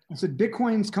said,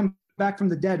 Bitcoin's come back from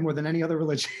the dead more than any other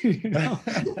religion, you know,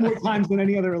 more times than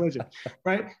any other religion,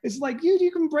 right? It's like, you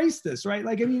can embrace this, right?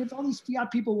 Like, I mean, if all these fiat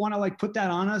people want to like put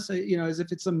that on us, you know, as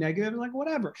if it's some negative, like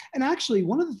whatever. And actually,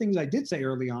 one of the things I did say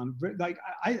early on, like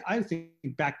I think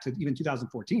back to even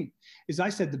 2014, is I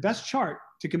said the best chart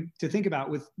to think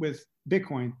about with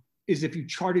Bitcoin is if you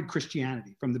charted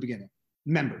Christianity from the beginning.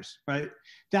 Members, right?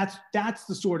 That's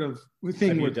the sort of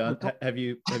thing. Have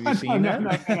you seen that?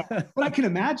 No. But I can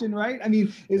imagine, right? I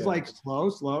mean, it's like slow,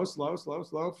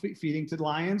 feeding to the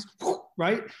lions,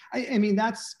 right? I mean,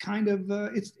 that's kind of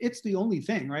it's the only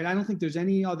thing, right? I don't think there's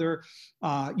any other.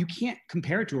 You can't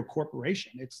compare it to a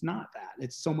corporation. It's not that.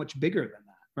 It's so much bigger than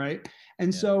that, right?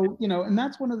 And so, you know, and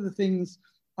that's one of the things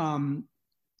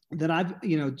that I've,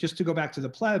 you know, just to go back to the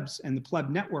plebs and the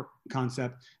pleb network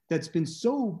concept, that's been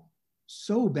so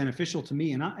beneficial to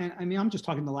me. And I mean, I'm just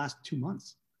talking the last 2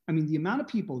 months. I mean, the amount of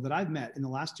people that I've met in the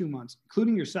last 2 months,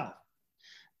 including yourself,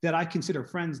 that I consider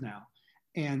friends now,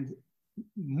 and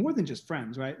more than just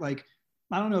friends, right? Like,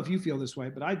 I don't know if you feel this way,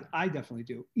 but I definitely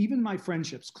do. Even my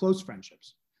friendships, close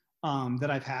friendships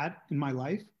that I've had in my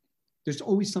life, there's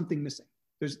always something missing.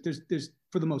 There's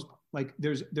for the most part, like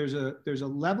there's a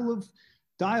level of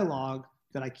dialogue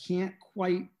that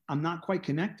I'm not quite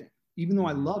connecting, even though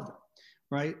I love them.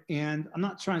 Right. And I'm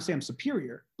not trying to say I'm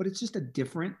superior, but it's just a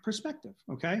different perspective.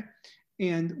 Okay.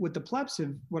 And what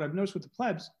I've noticed with the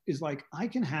plebs is like, I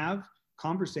can have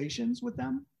conversations with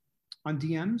them on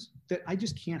DMs that I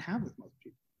just can't have with most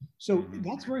people. So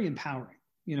that's very empowering,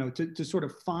 you know, to sort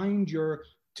of find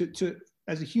to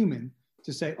as a human,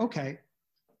 to say, okay,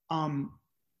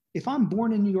 if I'm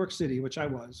born in New York City, which I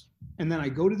was, and then I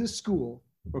go to this school,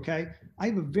 okay, I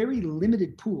have a very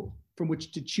limited pool from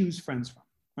which to choose friends from,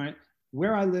 right?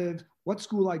 Where I live, what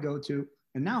school I go to,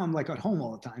 and now I'm like at home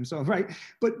all the time. So, right.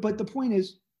 But the point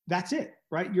is, that's it,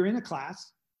 right? You're in a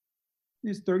class.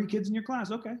 There's 30 kids in your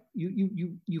class. Okay.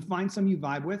 You find some you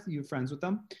vibe with, you're friends with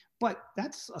them, but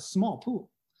that's a small pool.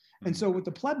 And so what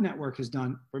the pleb network has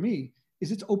done for me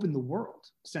is it's opened the world,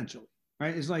 essentially,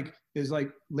 right? It's like, there's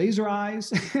like laser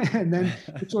eyes, and then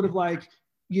it's sort of like,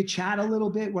 you chat a little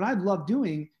bit. What I've loved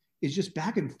doing is just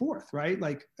back and forth, right?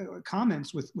 Like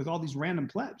comments with all these random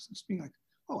plebs, just being like,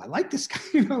 oh, I like this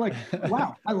guy, like,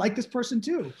 wow, I like this person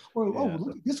too. Or, oh,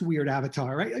 look at this weird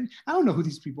avatar, right? I don't know who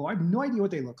these people are. I have no idea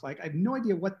what they look like. I have no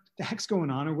idea what the heck's going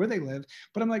on or where they live,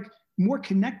 but I'm like more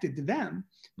connected to them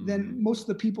than most of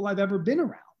the people I've ever been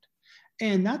around.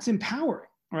 And that's empowering,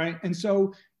 right? And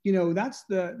so, that's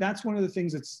one of the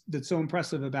things that's so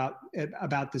impressive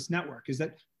about this network, is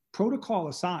that protocol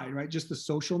aside, right? Just the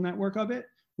social network of it,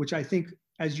 which I think,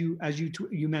 as you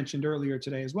mentioned earlier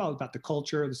today as well, about the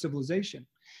culture, the civilization,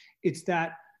 it's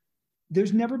that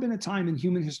there's never been a time in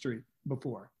human history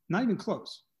before, not even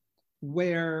close,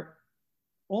 where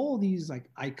all these like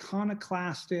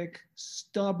iconoclastic,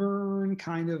 stubborn,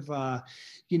 kind of,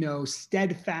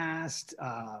 steadfast,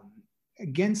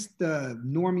 against the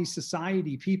normie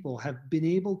society people have been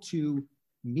able to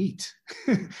meet,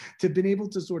 to been able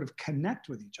to sort of connect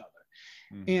with each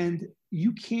other. And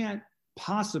you can't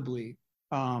possibly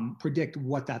predict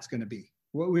what that's going to be.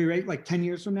 What we rate like 10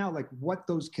 years from now, like what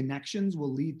those connections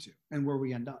will lead to and where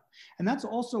we end up. And that's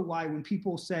also why when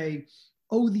people say,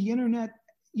 oh, the internet,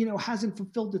 hasn't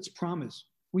fulfilled its promise.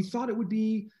 We thought it would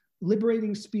be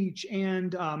liberating speech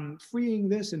and freeing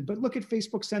this, but look at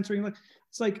Facebook censoring.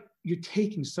 It's like you're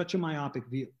taking such a myopic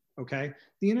view. Okay,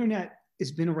 the internet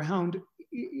has been around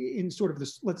in sort of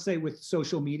this, let's say with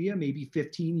social media, maybe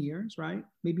 15 years, right?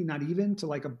 Maybe not even, to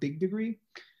like a big degree.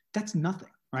 That's nothing,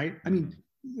 right? I mean,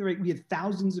 right, we had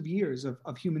thousands of years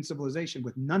of human civilization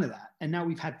with none of that. And now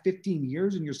we've had 15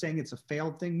 years and you're saying it's a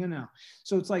failed thing? No.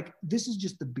 So it's like, this is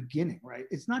just the beginning, right?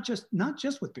 It's not just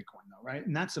with Bitcoin though, right?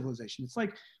 And that civilization, it's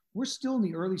like, we're still in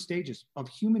the early stages of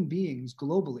human beings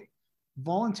globally,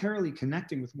 voluntarily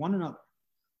connecting with one another,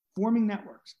 forming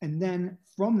networks. And then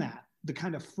from that, the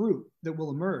kind of fruit that will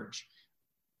emerge,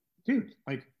 dude,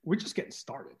 like we're just getting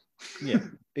started. Yeah,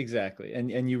 exactly.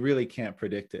 And you really can't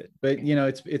predict it. But,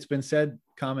 it's been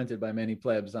commented by many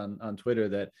plebs on Twitter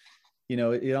that,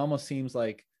 it almost seems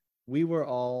like we were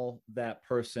all that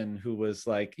person who was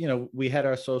like, we had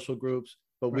our social groups,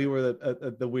 but we were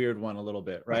the weird one a little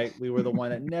bit, right? We were the one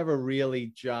that never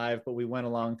really jived, but we went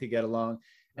along to get along.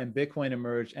 And Bitcoin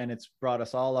emerged and it's brought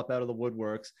us all up out of the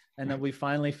woodworks. And then we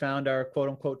finally found our quote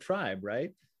unquote tribe,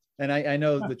 right? And I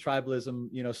know the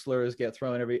tribalism, slurs get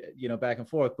thrown every, back and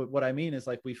forth. But what I mean is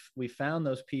like we found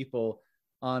those people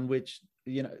on which,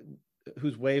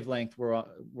 whose wavelength were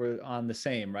on the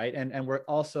same, right? And we're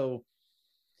also,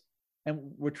 and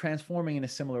we're transforming in a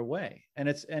similar way. And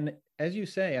as you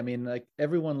say, I mean, like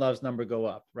everyone loves number go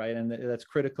up, right? And that's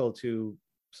critical to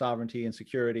sovereignty and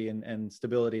security and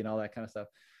stability and all that kind of stuff.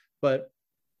 But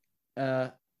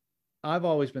I've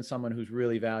always been someone who's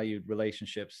really valued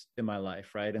relationships in my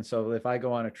life, right? And so if I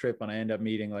go on a trip and I end up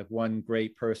meeting like one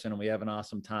great person and we have an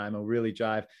awesome time and really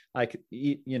jive, I could,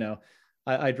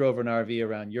 I drove an RV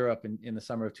around Europe in the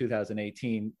summer of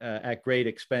 2018 at great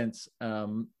expense.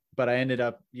 But I ended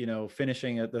up,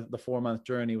 finishing the 4-month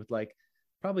journey with like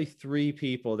probably 3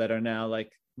 people that are now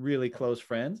like really close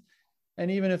friends.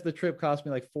 And even if the trip cost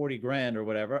me like 40 grand or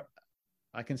whatever,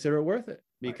 I consider it worth it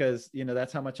because,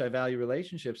 that's how much I value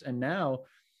relationships. And now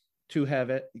to have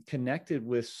it connected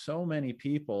with so many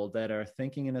people that are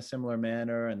thinking in a similar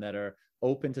manner and that are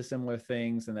open to similar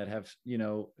things and that have,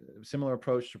 similar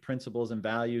approach to principles and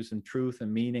values and truth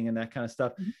and meaning and that kind of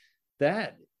stuff,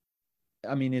 that,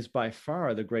 I mean, is by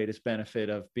far the greatest benefit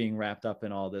of being wrapped up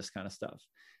in all this kind of stuff.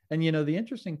 And, the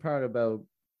interesting part about,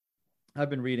 I've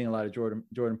been reading a lot of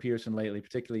Jordan Peterson lately,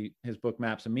 particularly his book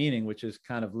Maps of Meaning, which is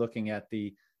kind of looking at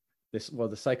the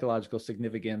psychological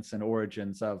significance and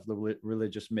origins of the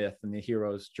religious myth and the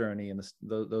hero's journey and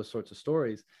those sorts of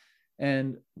stories.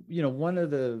 And, one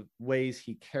of the ways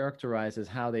he characterizes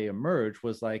how they emerge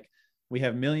was like, we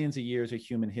have millions of years of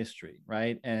human history,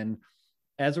 right? And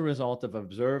as a result of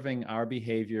observing our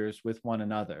behaviors with one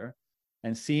another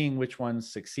and seeing which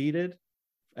ones succeeded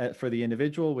for the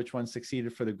individual, which ones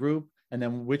succeeded for the group, and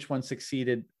then which one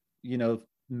succeeded,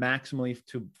 maximally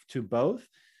to both,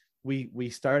 we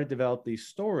started to develop these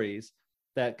stories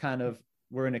that kind of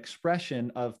were an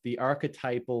expression of the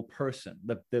archetypal person,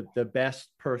 the best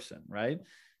person, right?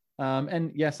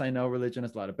 And yes, I know religion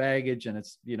has a lot of baggage and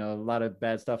it's, a lot of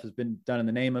bad stuff has been done in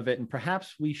the name of it. And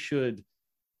perhaps we should,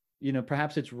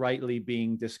 perhaps it's rightly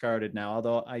being discarded now,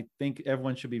 although I think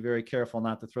everyone should be very careful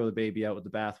not to throw the baby out with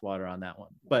the bathwater on that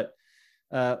one. But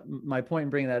my point in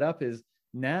bringing that up is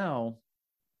now,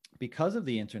 because of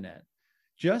the internet,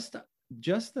 just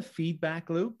the feedback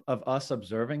loop of us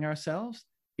observing ourselves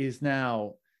is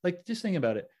now, like, just think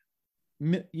about it.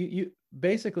 You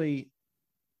basically,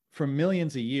 for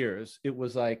millions of years, it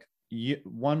was like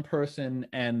one person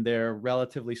and their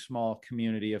relatively small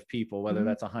community of people, whether Mhm.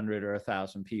 that's 100 or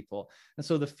 1,000 people. And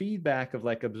so the feedback of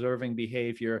like observing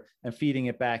behavior and feeding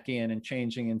it back in and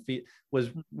changing and was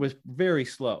very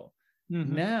slow.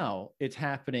 Mhm. Now it's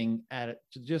happening at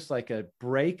just like a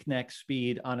breakneck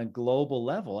speed on a global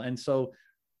level. And so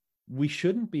we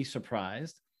shouldn't be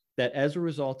surprised that as a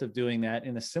result of doing that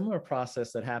in a similar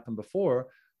process that happened before,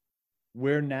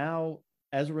 we're now,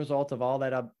 as a result of all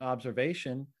that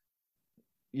observation,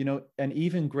 an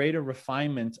even greater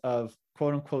refinement of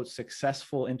quote unquote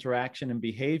successful interaction and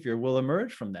behavior will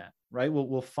emerge from that, right?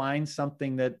 We'll find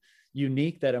something that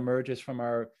unique that emerges from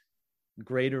our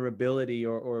greater ability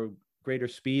or greater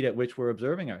speed at which we're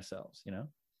observing ourselves,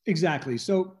 Exactly.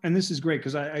 So, and this is great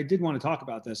because I did want to talk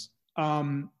about this.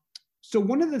 So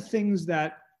one of the things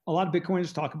that a lot of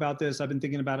Bitcoiners talk about this, I've been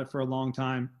thinking about it for a long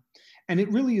time, and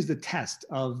it really is the test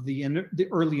of the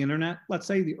early internet, let's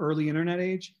say the early internet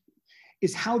age,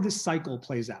 is how this cycle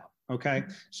plays out. Okay.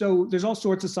 So there's all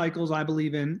sorts of cycles I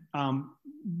believe in,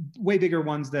 way bigger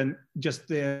ones than just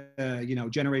the,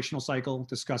 generational cycle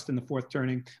discussed in the fourth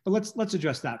turning. But let's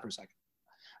address that for a second.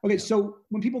 Okay. So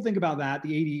when people think about that, the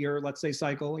 80-year, let's say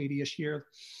cycle, 80-ish year,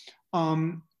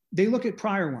 they look at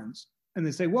prior ones and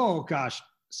they say, whoa, gosh,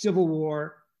 civil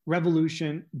war,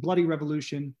 revolution, bloody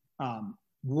revolution,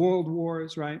 world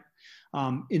wars, right?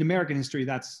 In American history,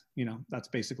 that's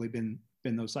basically been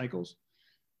those cycles.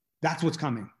 That's what's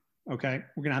coming. Okay.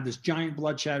 We're going to have this giant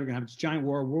bloodshed. We're going to have this giant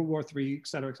war, World War III, et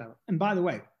cetera, et cetera. And by the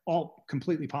way, all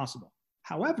completely possible.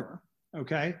 However,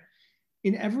 okay,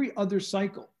 in every other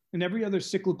cycle, in every other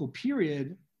cyclical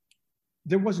period,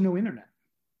 there was no internet,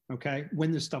 okay,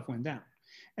 when this stuff went down.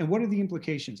 And what are the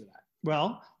implications of that?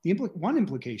 Well, one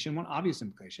obvious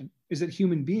implication is that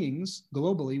human beings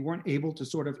globally weren't able to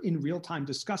sort of in real time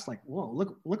discuss like, whoa,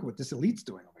 look what this elite's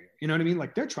doing over here. You know what I mean?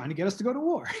 Like they're trying to get us to go to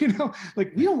war,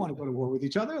 like we don't want to go to war with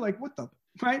each other. Like what the,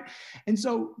 right? And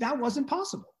so that wasn't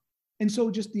possible. And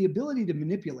so just the ability to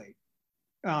manipulate,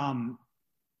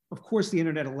 of course, the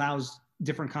internet allows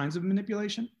different kinds of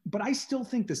manipulation, but I still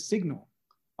think the signal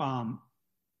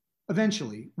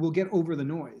eventually will get over the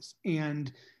noise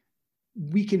and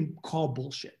we can call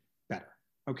bullshit better,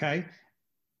 okay,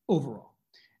 overall.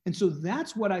 And so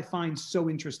that's what I find so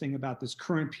interesting about this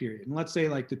current period. And let's say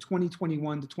like the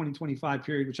 2021 to 2025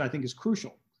 period, which I think is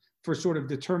crucial for sort of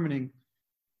determining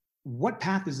what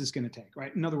path is this going to take,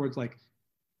 right? In other words, like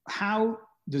how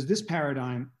does this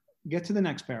paradigm get to the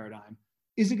next paradigm?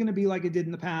 Is it going to be like it did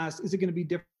in the past? Is it going to be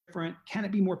different? Can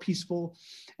it be more peaceful?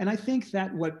 And I think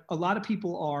that what a lot of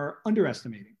people are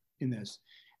underestimating in this,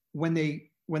 when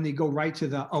they go right to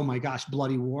the, oh my gosh,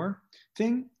 bloody war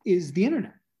thing, is the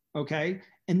internet, okay?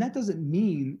 And that doesn't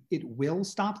mean it will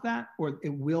stop that or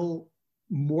it will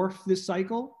morph this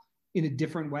cycle in a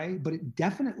different way, but it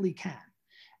definitely can.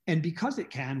 And because it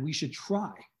can, we should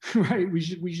try, right? We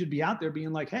should be out there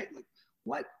being like, hey, like,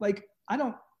 what? Like, I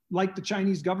don't like the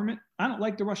Chinese government. I don't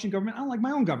like the Russian government. I don't like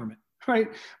my own government, right?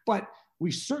 But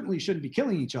we certainly shouldn't be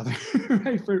killing each other,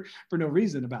 right? For no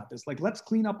reason about this. Like, let's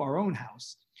clean up our own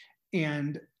house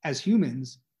and as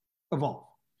humans evolve.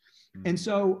 Mm-hmm. And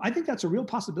so I think that's a real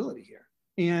possibility here.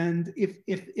 And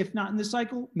if not in this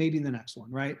cycle, maybe in the next one,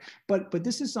 right? But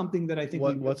this is something that I think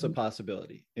what's a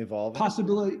possibility? Evolving?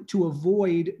 Possibility to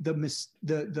avoid the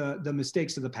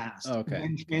mistakes of the past. Okay.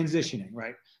 And transitioning,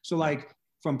 right? So like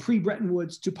from pre-Bretton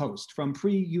Woods to post, from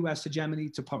pre-US hegemony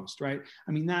to post, right?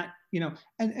 I mean that,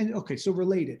 and okay, so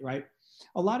related, right?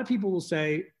 A lot of people will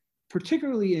say,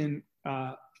 particularly in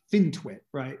FinTwit,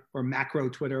 right? Or macro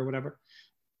Twitter or whatever,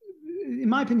 in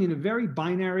my opinion, a very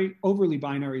binary, overly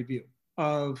binary view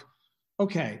of,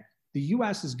 okay, the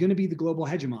US is going to be the global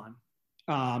hegemon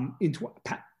in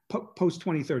post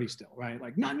 2030 still, right?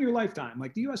 Like not in your lifetime.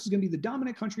 Like the US is going to be the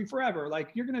dominant country forever. Like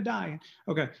you're going to die.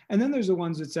 Okay. And then there's the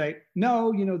ones that say,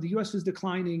 no, the US is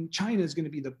declining. China is going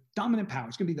to be the dominant power.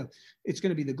 It's going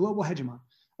to be the global hegemon.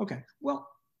 Okay. Well,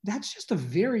 that's just a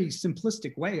very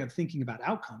simplistic way of thinking about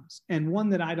outcomes, and one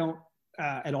that I don't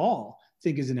at all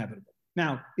think is inevitable.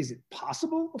 Now, is it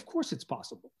possible? Of course it's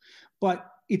possible. But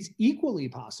it's equally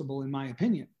possible, in my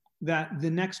opinion, that the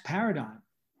next paradigm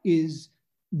is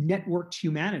networked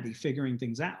humanity figuring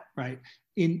things out, right?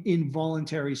 In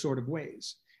voluntary sort of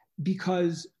ways,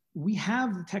 because we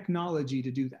have the technology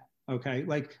to do that, okay?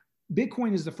 Like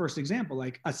Bitcoin is the first example,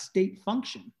 like a state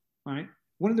function, right?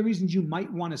 One of the reasons you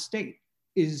might want a state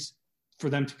is for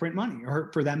them to print money or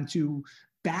for them to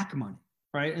back money,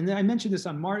 right? And then I mentioned this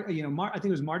on I think it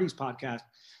was Marty's podcast,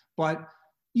 but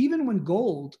even when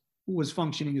gold was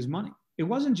functioning as money, it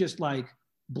wasn't just like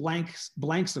blanks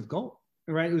of gold,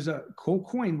 right? It was a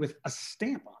coin with a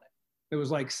stamp on it, It was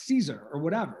like Caesar or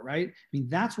whatever, right? I mean,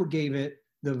 that's what gave it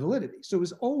the validity. So it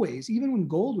was always, even when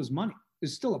gold was money, it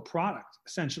was still a product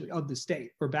essentially of the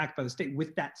state or backed by the state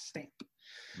with that stamp.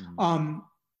 And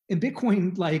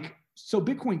Bitcoin, so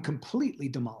Bitcoin completely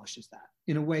demolishes that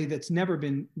in a way that's never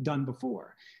been done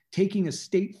before, taking a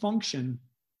state function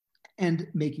and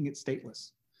making it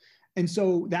stateless. And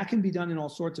so that can be done in all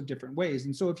sorts of different ways.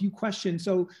 And so if you question,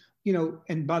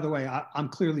 and by the way, I'm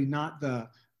clearly not the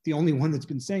only one that's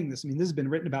been saying this. I mean, this has been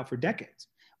written about for decades,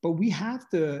 but we have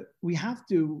to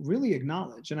really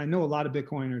acknowledge, and I know a lot of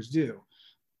Bitcoiners do,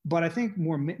 but I think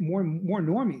more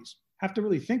normies have to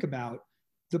really think about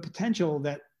the potential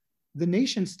that the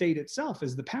nation state itself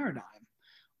is the paradigm,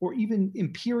 or even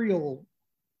imperial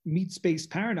meat-based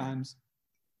paradigms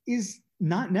is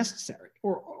not necessary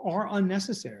or are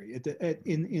unnecessary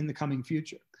in the coming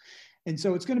future. And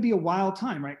so it's going to be a wild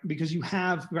time, right? Because you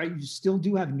still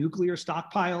do have nuclear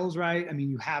stockpiles, right? I mean,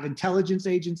 you have intelligence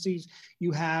agencies,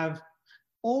 you have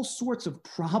all sorts of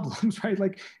problems, right?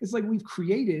 Like, it's like we've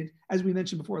created, as we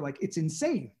mentioned before, like, it's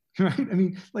insane, right? I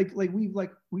mean,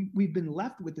 we've been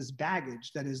left with this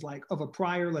baggage that is like of a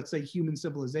prior, let's say, human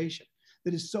civilization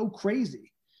that is so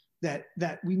crazy that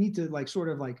we need to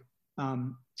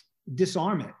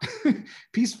disarm it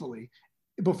peacefully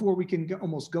before we can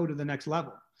almost go to the next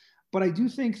level. But I do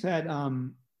think that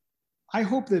I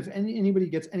hope that if anybody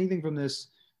gets anything from this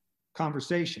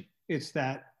conversation, it's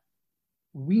that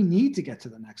we need to get to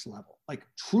the next level, like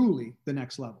truly the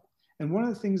next level. And one of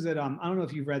the things that I don't know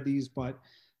if you've read these, but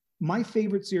my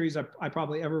favorite series I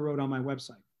probably ever wrote on my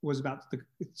website was about the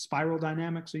spiral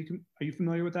dynamics. Are you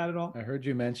familiar with that at all? I heard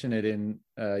you mention it in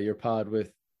your pod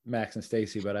with Max and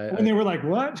Stacy, but and they were like,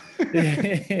 "What?"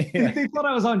 They thought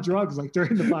I was on drugs, like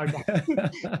during the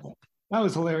podcast. That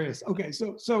was hilarious. Okay,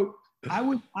 so I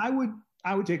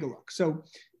would take a look. So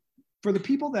for the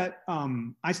people that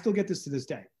I still get this to this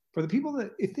day. For the people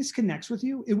that, if this connects with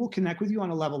you, it will connect with you on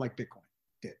a level like Bitcoin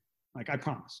did. Like, I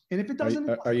promise. And if it doesn't,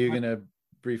 are you going to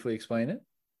briefly explain it?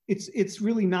 It's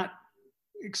really not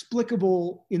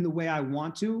explicable in the way I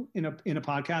want to in a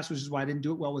podcast, which is why I didn't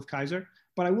do it well with Kaiser.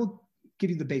 But I will give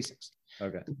you the basics.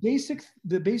 Okay.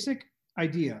 The basic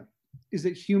idea is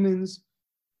that humans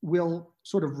will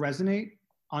sort of resonate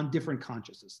on different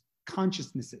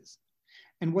consciousnesses.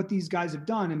 And what these guys have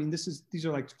done, I mean, these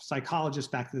are like psychologists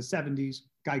back to the 70s.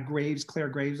 Claire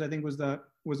Graves, I think was the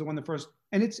one that first,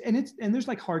 and there's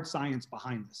like hard science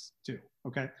behind this too.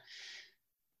 Okay.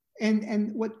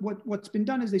 And what's been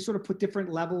done is they sort of put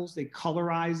different levels, they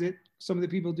colorize it. Some of the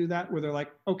people do that where they're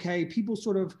like, okay, people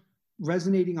sort of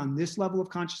resonating on this level of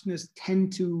consciousness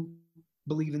tend to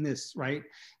believe in this, right?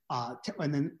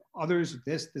 And then others,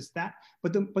 this, that.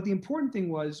 But the important thing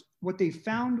was what they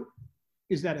found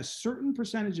is that a certain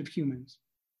percentage of humans,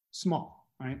 small,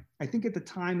 right? I think at the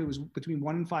time it was between 1%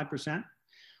 and 5%,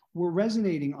 were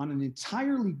resonating on an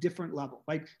entirely different level.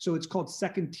 So it's called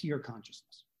second tier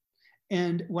consciousness.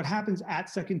 And what happens at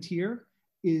second tier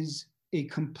is a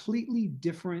completely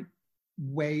different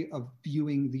way of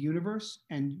viewing the universe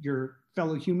and your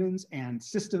fellow humans and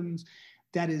systems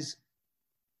that is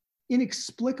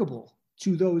inexplicable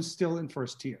to those still in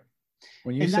first tier.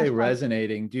 When you say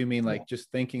resonating, do you mean like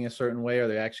just thinking a certain way, or are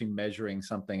they actually measuring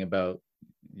something about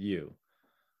you?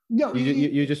 No,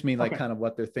 you just mean like kind of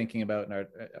what they're thinking about and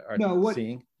are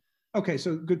seeing? Okay,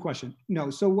 so good question. No,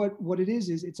 so what it is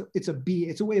it's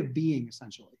a way of being,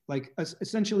 essentially. Like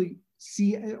essentially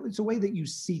it's a way that you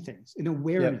see things, an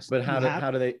awareness. Yeah, but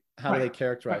how do they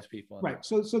characterize people? Right.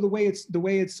 So the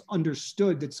way it's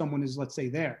understood that someone is, let's say,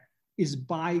 there is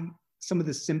by some of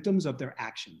the symptoms of their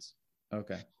actions.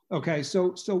 Okay.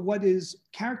 So what is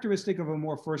characteristic of a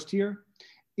more first tier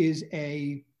is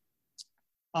a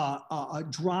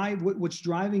drive. What's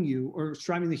driving you or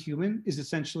driving the human is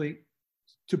essentially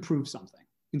to prove something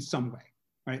in some way,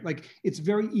 right? Like, it's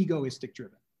very egoistic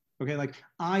driven. Okay. Like,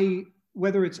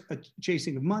 whether it's a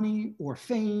chasing of money or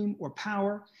fame or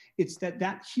power, it's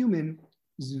that human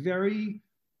is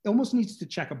almost needs to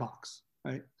check a box,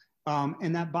 right?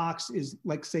 And that box is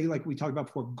like we talked about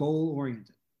before, goal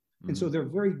oriented. And so they're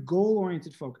very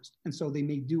goal-oriented focused. And so they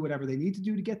may do whatever they need to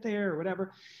do to get there or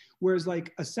whatever. Whereas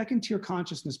like a second tier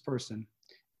consciousness person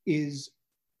is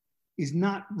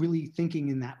not really thinking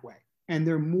in that way. And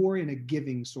they're more in a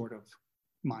giving sort of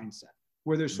mindset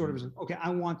where they're sort of, okay,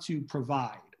 I want to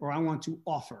provide or I want to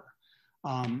offer,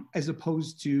 as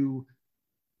opposed to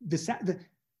the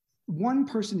one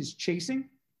person is chasing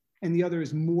and the other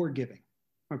is more giving.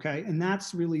 Okay. And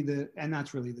that's really the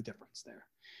difference there.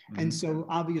 And so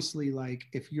obviously, like,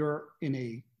 if you're in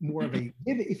a more of a,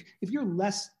 if you're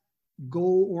less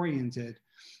goal oriented,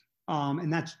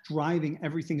 and that's driving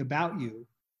everything about you,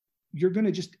 you're going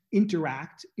to just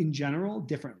interact in general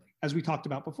differently, as we talked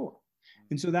about before.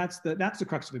 And so that's the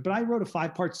crux of it. But I wrote a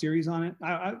 5-part series on it.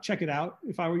 I'll check it out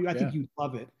if I were you. I think you'd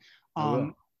love it.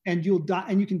 And you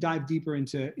can dive deeper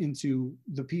into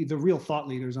the real thought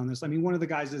leaders on this. I mean, one of the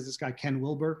guys is this guy Ken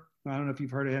Wilber. I don't know if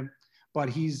you've heard of him, but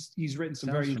he's written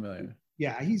some very familiar.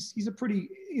 Yeah, he's a pretty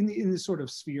in this sort of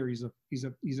sphere. He's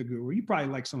a guru. You probably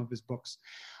like some of his books.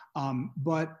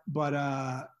 What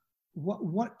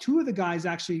two of the guys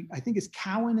actually, I think, is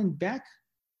Cowan and Beck,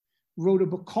 wrote a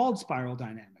book called Spiral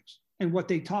Dynamics. And what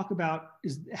they talk about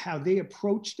is how they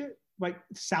approached it, like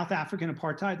South African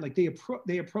apartheid. Like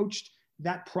they approached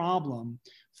that problem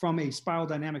from a spiral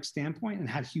dynamic standpoint and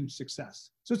had huge success.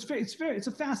 So it's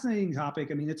a fascinating topic.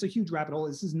 I mean, it's a huge rabbit hole.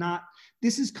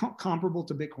 This is comparable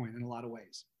to Bitcoin in a lot of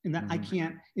ways, in that I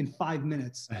can't in 5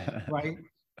 minutes, right?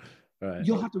 Right.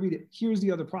 You'll have to read it. Here's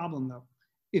the other problem though.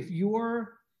 If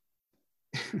you're,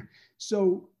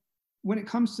 so when it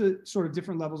comes to sort of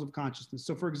different levels of consciousness.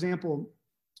 So for example,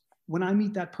 when I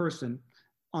meet that person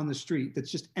on the street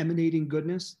that's just emanating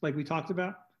goodness, like we talked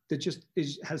about, that just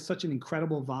has such an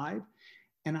incredible vibe,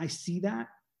 and I see that,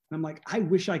 and I'm like, I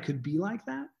wish I could be like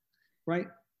that, right?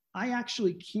 I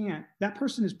actually can't. That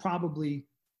person is probably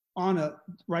on a,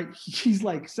 right? He's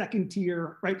like second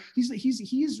tier, right?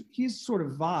 His sort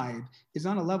of vibe is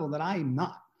on a level that I am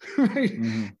not, right?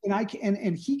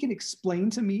 And he can explain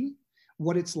to me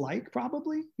what it's like,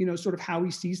 probably, sort of how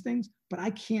he sees things, but I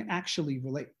can't actually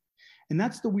relate. And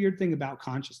that's the weird thing about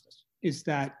consciousness, is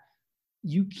that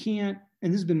you can't,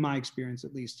 and this has been my experience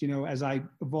at least, as I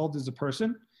evolved as a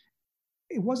person,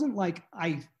 it wasn't like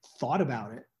I thought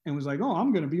about it and was like, oh,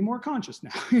 I'm going to be more conscious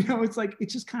now. It's like, it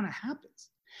just kind of happens.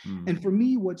 And for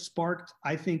me, what sparked,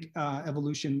 I think,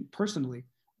 evolution personally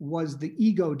was the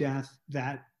ego death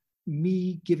that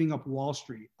me giving up Wall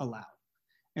Street allowed.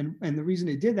 And the reason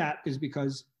it did that is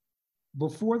because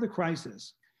before the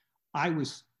crisis, I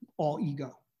was all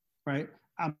ego, right?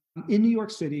 I'm in New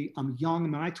York City. I'm young.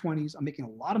 I'm in my 20s. I'm making a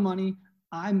lot of money.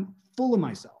 I'm full of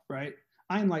myself, right?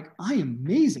 I'm like, I am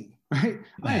amazing, right?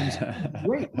 I am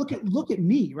great. Look at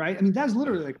me, right? I mean, that's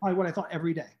literally like probably what I thought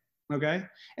every day, okay?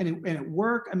 And at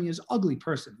work, I mean, it's an ugly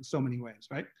person in so many ways,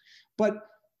 right? But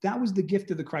that was the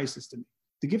gift of the crisis to me.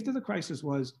 The gift of the crisis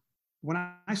was when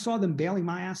I saw them bailing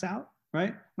my ass out,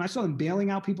 right? When I saw them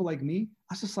bailing out people like me,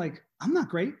 I was just like, I'm not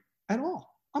great at all.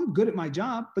 I'm good at my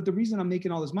job, but the reason I'm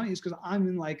making all this money is because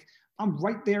I'm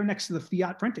right there next to the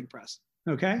fiat printing press.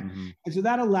 Okay. And so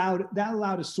that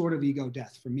allowed a sort of ego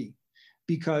death for me,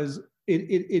 because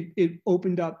it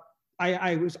opened up.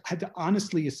 I had to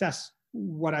honestly assess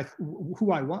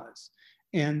who I was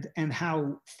and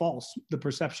how false the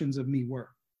perceptions of me were.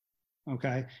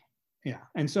 Okay. Yeah.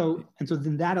 And so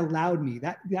then that allowed me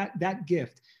that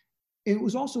gift. It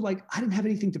was also like, I didn't have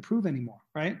anything to prove anymore.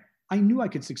 Right. I knew I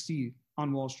could succeed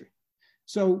on Wall Street.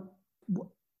 So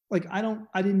like, I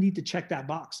didn't need to check that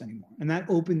box anymore. And that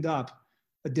opened up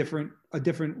a different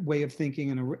way of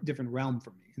thinking and a different realm for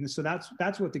me. And so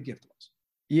that's what the gift was.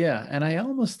 Yeah. And I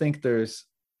almost think there's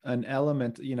an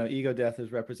element, ego death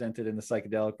is represented in the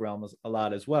psychedelic realm a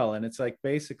lot as well. And it's like,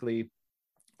 basically,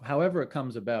 however it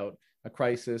comes about, a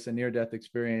crisis, a near-death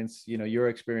experience, your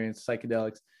experience,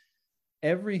 psychedelics,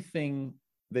 everything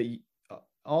that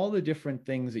all the different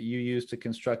things that you use to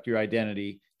construct your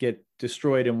identity get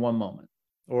destroyed in one moment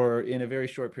or in a very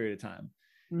short period of time.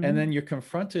 And then you're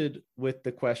confronted with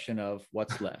the question of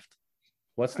what's left.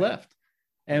 What's left?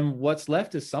 And what's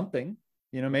left is something,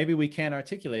 maybe we can't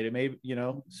articulate it. Maybe,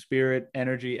 spirit,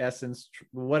 energy, essence,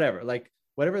 whatever, like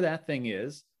whatever that thing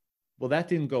is. Well, that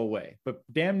didn't go away, but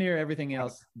damn near everything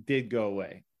else did go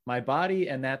away. My body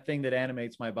and that thing that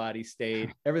animates my body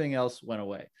stayed. Everything else went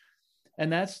away.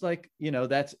 And that's like,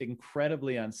 that's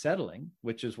incredibly unsettling,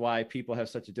 which is why people have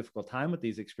such a difficult time with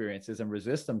these experiences and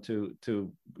resist them to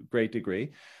a great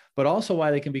degree, but also why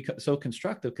they can be so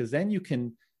constructive, because then you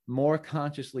can more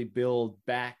consciously build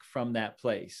back from that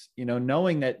place,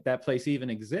 knowing that that place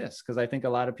even exists. Because I think a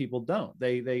lot of people don't.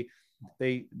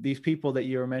 These people that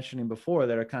you were mentioning before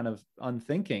that are kind of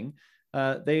unthinking,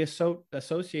 they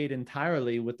associate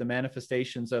entirely with the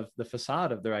manifestations of the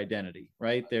facade of their identity,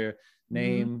 right? Their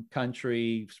name,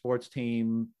 country, sports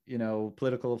team,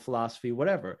 political philosophy,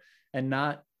 whatever, and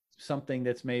not something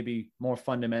that's maybe more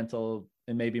fundamental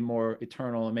and maybe more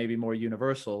eternal and maybe more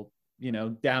universal,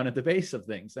 down at the base of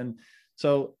things. And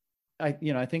so I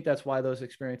think that's why those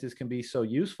experiences can be so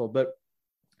useful. But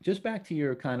just back to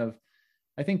your kind of,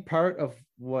 I think part of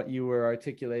what you were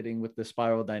articulating with the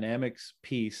spiral dynamics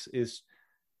piece is,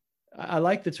 I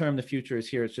like the term, the future is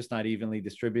here, it's just not evenly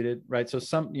distributed, right? So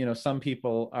some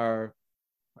people are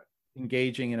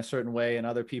engaging in a certain way and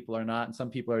other people are not, and some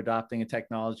people are adopting a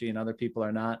technology and other people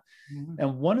are not. Mhm.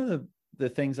 And one of the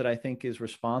things that I think is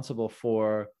responsible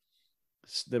for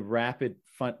the rapid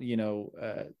fun,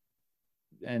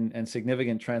 and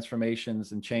significant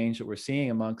transformations and change that we're seeing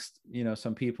amongst,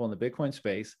 some people in the Bitcoin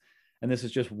space, and this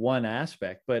is just one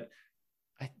aspect, but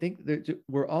I think that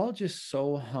we're all just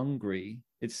so hungry,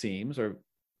 it seems, or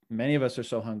many of us are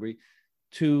so hungry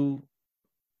to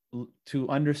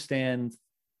understand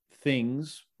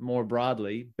things more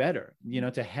broadly better,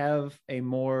 to have a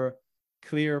more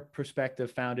clear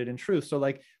perspective founded in truth. So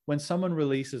like when someone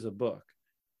releases a book,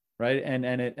 right, and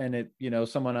it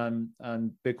someone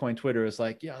on Bitcoin Twitter is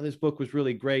like, yeah, this book was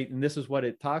really great and this is what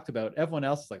it talked about, everyone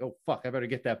else is like, oh fuck, I better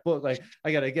get that book, like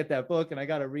I gotta get that book and I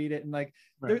gotta read it. And like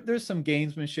Right. there's some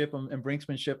gamesmanship and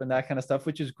brinksmanship and that kind of stuff,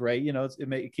 which is great,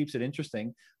 it keeps it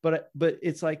interesting, but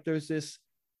it's like there's this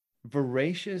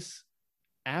voracious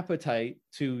appetite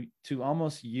to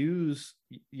almost use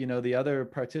the other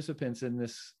participants in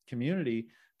this community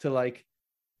to like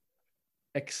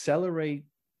accelerate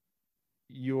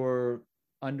your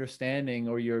understanding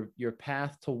or your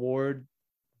path toward,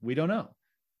 we don't know,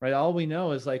 right? All we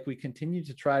know is like we continue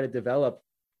to try to develop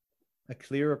a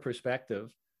clearer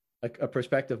perspective, a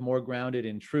perspective more grounded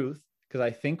in truth, because I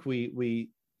think we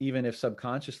even if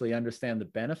subconsciously understand the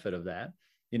benefit of that,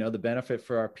 the benefit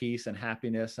for our peace and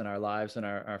happiness and our lives and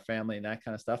our family and that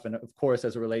kind of stuff. And of course,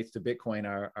 as it relates to Bitcoin,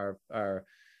 our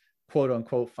quote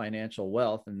unquote financial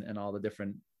wealth and all the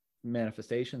different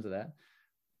manifestations of that.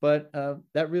 But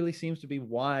that really seems to be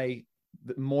why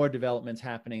more development's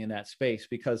happening in that space,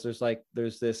 because there's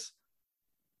this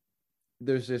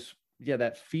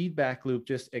that feedback loop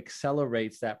just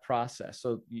accelerates that process.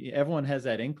 So everyone has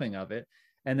that inkling of it.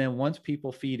 And then once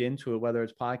people feed into it, whether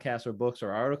it's podcasts or books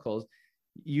or articles,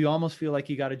 you almost feel like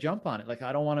you got to jump on it. Like,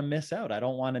 I don't want to miss out. I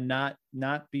don't want to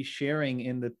not be sharing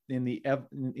in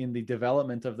the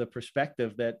development of the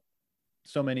perspective that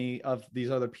so many of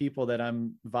these other people that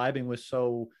I'm vibing with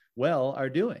so well are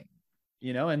doing,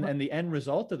 and the end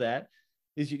result of that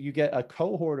is you get a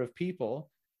cohort of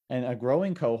people, and a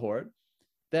growing cohort,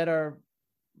 that are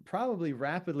probably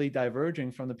rapidly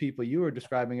diverging from the people you were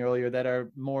describing earlier that are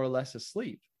more or less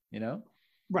asleep,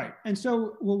 Right. And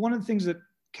so, well, one of the things that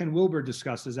Ken Wilber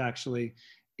discusses actually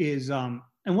is, and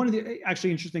one of the actually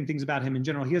interesting things about him in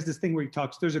general, he has this thing where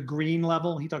there's a green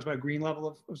level. He talks about a green level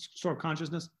of sort of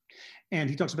consciousness. And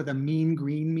he talks about the mean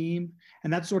green meme.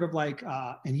 And that's sort of like,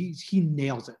 and he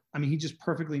nails it. I mean, he just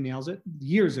perfectly nails it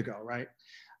years ago, right?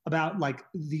 About like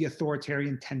the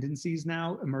authoritarian tendencies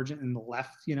now emergent in the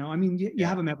left, I mean, you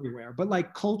have them everywhere, but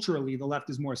like culturally, the left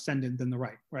is more ascendant than the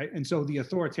right, right? And so the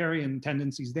authoritarian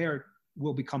tendencies there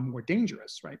will become more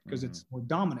dangerous, right? Because it's more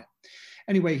dominant.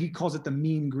 Anyway, he calls it the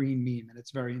mean green meme, and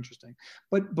it's very interesting.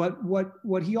 But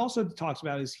what he also talks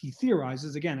about is, he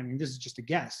theorizes, again, I mean, this is just a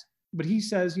guess, but he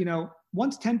says,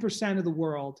 once 10% of the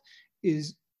world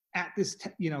is at this,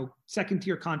 second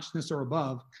tier consciousness or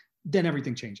above, then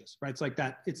everything changes, right? It's like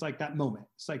that moment.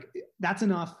 It's like, that's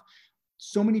enough.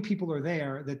 So many people are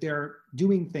there that they're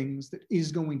doing things that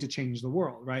is going to change the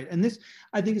world, right? And this,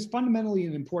 I think, is fundamentally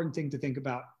an important thing to think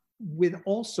about with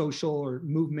all social or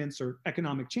movements or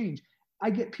economic change.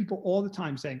 I get people all the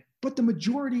time saying, but the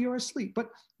majority are asleep, but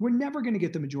we're never going to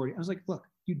get the majority. I was like, look,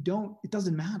 it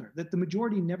doesn't matter. That the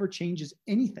majority never changes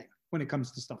anything when it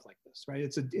comes to stuff like this, right?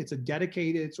 It's a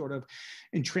dedicated sort of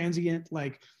intransient,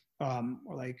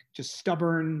 or like just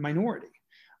stubborn minority.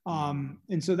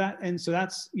 And so that's,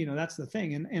 that's the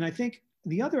thing. And I think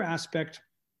the other aspect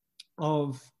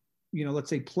of, let's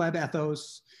say pleb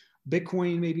ethos,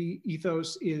 Bitcoin maybe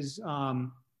ethos is,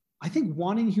 I think,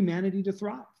 wanting humanity to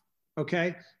thrive.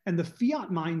 Okay. And the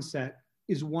fiat mindset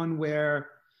is one where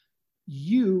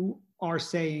you are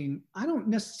saying, I don't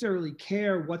necessarily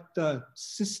care what the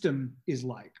system is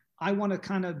like. I want to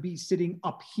kind of be sitting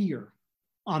up here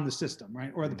on the system,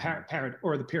 right? Or the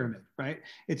or the pyramid, right?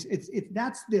 That's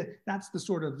the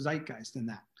sort of zeitgeist in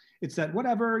that. It's that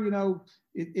whatever,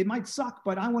 it might suck,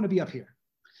 but I want to be up here.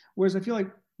 Whereas I feel like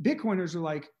Bitcoiners are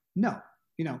like, no,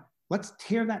 let's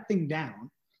tear that thing down.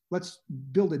 Let's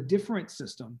build a different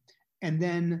system. And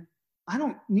then I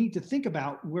don't need to think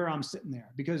about where I'm sitting there,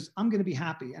 because I'm going to be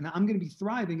happy and I'm going to be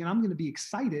thriving and I'm going to be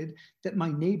excited that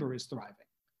my neighbor is thriving.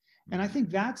 And I think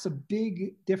that's a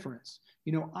big difference.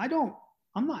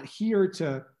 I'm not here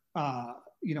to,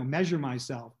 measure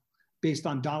myself based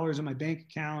on dollars in my bank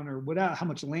account or whatever, how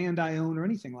much land I own or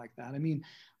anything like that. I mean,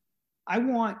 I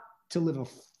want to live a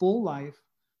full life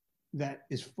that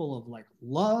is full of like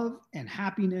love and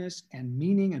happiness and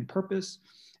meaning and purpose.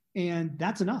 And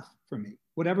that's enough for me,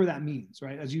 whatever that means,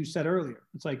 right? As you said earlier,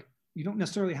 it's like, you don't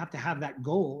necessarily have to have that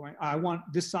goal, right? I want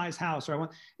this size house, or I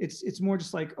want, it's more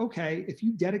just like, okay, if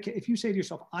you say to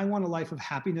yourself, I want a life of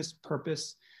happiness,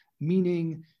 purpose,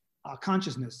 meaning,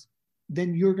 consciousness,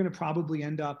 then you're going to probably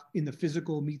end up in the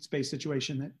physical meat space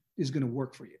situation that is going to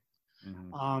work for you.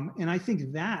 And I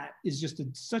think that is just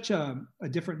such a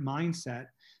different mindset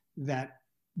that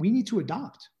we need to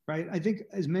adopt, right? I think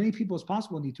as many people as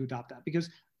possible need to adopt that, because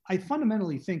I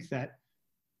fundamentally think that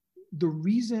the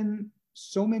reason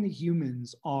so many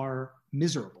humans are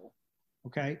miserable,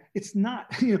 okay, it's not,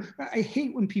 I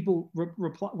hate when people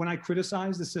reply, when I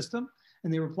criticize the system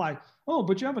and they reply, oh,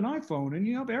 but you have an iPhone and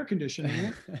you have air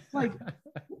conditioning. Like, I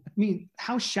mean,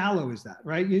 how shallow is that,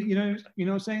 right? You know what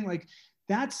I'm saying? Like,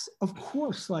 that's, of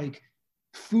course, like,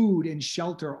 food and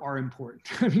shelter are important.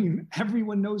 I mean,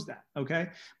 everyone knows that, okay?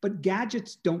 But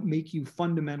gadgets don't make you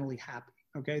fundamentally happy,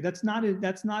 okay? That's not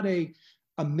a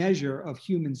measure of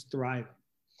humans thriving.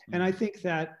 And I think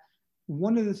that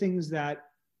one of the things that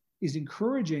is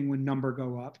encouraging when numbers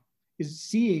go up is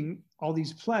seeing all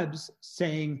these plebs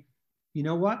saying, you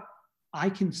know what? I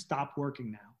can stop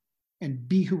working now and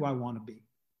be who I want to be.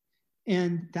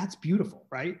 And that's beautiful,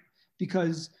 right?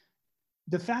 Because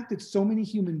the fact that so many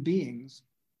human beings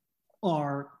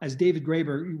are, as David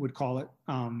Graeber would call it,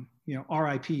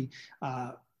 RIP,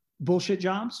 bullshit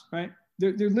jobs, right?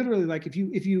 They're literally like, if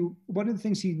you, one of the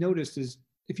things he noticed is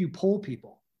if you poll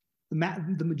people,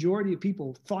 the majority of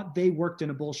people thought they worked in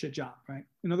a bullshit job, right?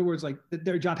 In other words, like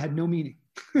their job had no meaning.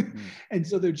 And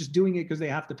so they're just doing it because they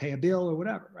have to pay a bill or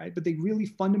whatever, right? But they really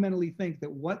fundamentally think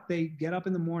that what they get up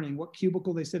in the morning, what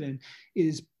cubicle they sit in,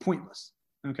 is pointless,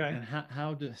 okay? And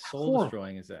how soul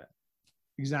destroying is that?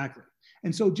 Exactly.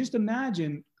 And so just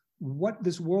imagine what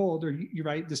this world, or you're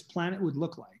right, this planet would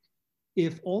look like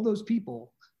if all those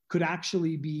people could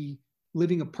actually be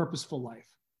living a purposeful life,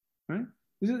 right?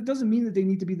 It doesn't mean that they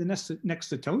need to be the next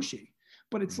Satoshi,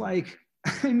 but it's like,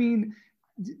 I mean,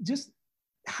 just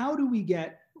how do we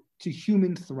get to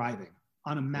human thriving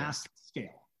on a mass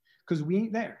scale? Because we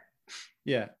ain't there.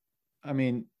 Yeah. I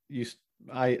mean,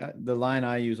 the line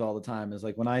I use all the time is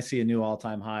like, when I see a new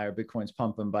all-time high or Bitcoin's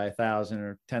pumping by 1,000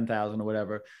 or 10,000 or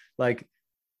whatever, like,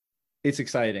 it's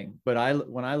exciting. But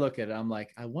when I look at it, I'm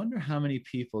like, I wonder how many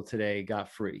people today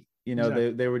got free. Exactly.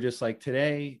 They were just like,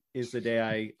 today is the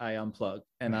day I unplug,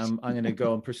 and I'm going to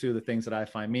go and pursue the things that I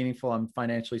find meaningful. I'm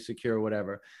financially secure,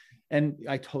 whatever. And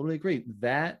I totally agree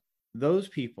that those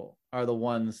people are the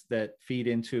ones that feed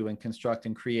into and construct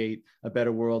and create a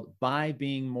better world by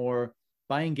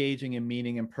engaging in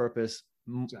meaning and purpose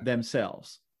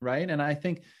themselves. Right. And I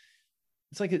think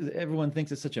it's like everyone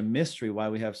thinks it's such a mystery why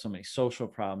we have so many social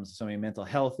problems, so many mental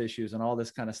health issues and all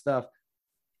this kind of stuff.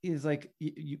 Is like,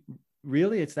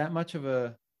 really, it's that much of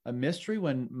a mystery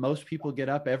when most people get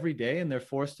up every day and they're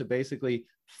forced to basically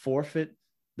forfeit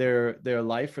their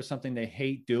life for something they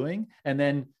hate doing. And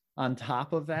then on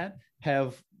top of that,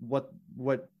 have what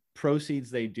proceeds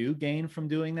they do gain from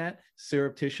doing that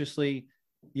surreptitiously,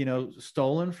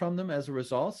 stolen from them as a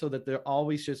result, so that they're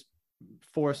always just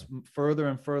forced further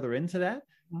and further into that.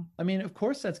 I mean, of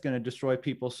course, that's going to destroy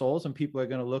people's souls, and people are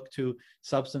going to look to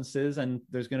substances, and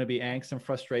there's going to be angst and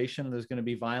frustration, and there's going to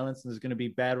be violence, and there's going to be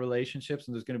bad relationships,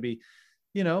 and there's going to be,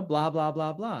 blah, blah,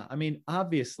 blah, blah. I mean,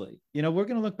 obviously, we're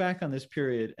going to look back on this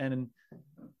period, and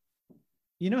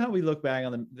how we look back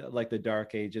on the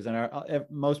Dark Ages, and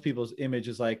most people's image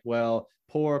is like, well,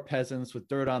 poor peasants with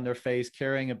dirt on their face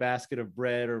carrying a basket of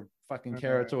bread or fucking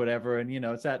carrots or whatever. And,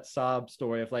 it's that sob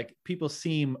story of like, people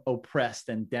seem oppressed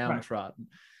and downtrodden.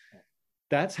 Right.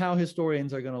 That's how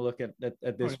historians are going to look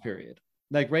at this period.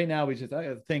 Like right now, we just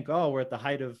think, oh, we're at the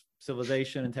height of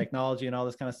civilization and technology and all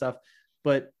this kind of stuff.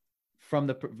 But from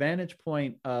the vantage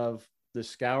point of the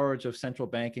scourge of central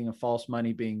banking and false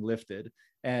money being lifted,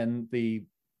 and the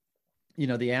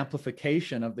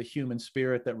amplification of the human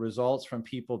spirit that results from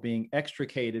people being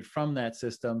extricated from that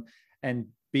system and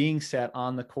being set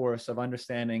on the course of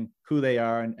understanding who they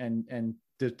are and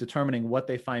determining what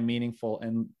they find meaningful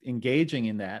and engaging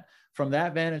in that. From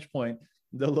that vantage point,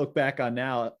 they'll look back on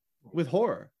now with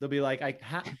horror. They'll be like,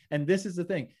 and this is the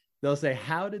thing. They'll say,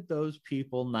 how did those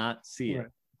people not see it?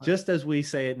 Just as we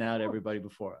say it now to everybody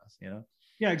before us,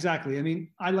 Yeah, exactly. I mean,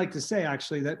 I like to say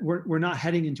actually that we're not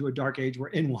heading into a dark age, we're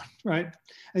in one, right?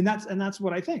 And that's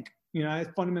what I think.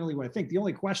 Fundamentally what I think. The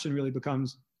only question really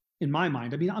becomes, in my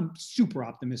mind, I mean, I'm super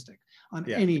optimistic on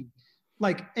any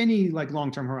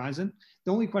long-term horizon.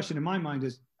 The only question in my mind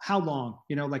is how long,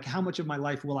 like how much of my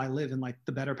life will I live in like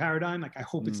the better paradigm? Like I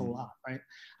hope it's a lot, right?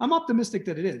 I'm optimistic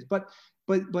that it is, but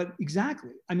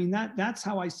exactly. I mean, that's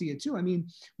how I see it too. I mean,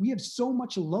 we have so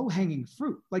much low-hanging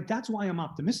fruit. Like that's why I'm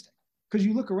optimistic. because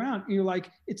you look around and you're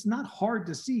like, it's not hard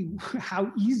to see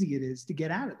how easy it is to get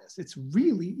out of this. It's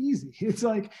really easy. It's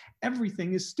like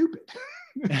everything is stupid.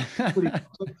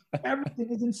 Everything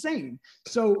is insane.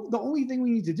 So the only thing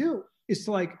we need to do is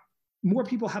to like more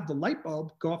people have the light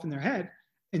bulb go off in their head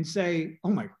and say, oh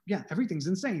my, yeah, everything's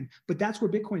insane. But that's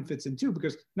where Bitcoin fits in too,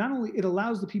 because not only it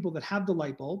allows the people that have the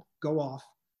light bulb go off,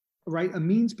 right, a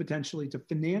means potentially to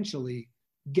financially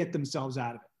get themselves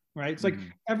out of it. Right. It's like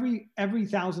every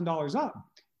 $1,000 up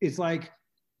is like,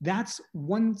 that's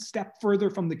one step further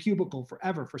from the cubicle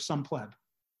forever for some pleb.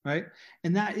 Right.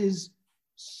 And that is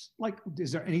like,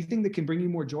 is there anything that can bring you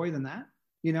more joy than that?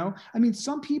 You know, I mean,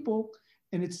 some people,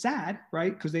 and it's sad,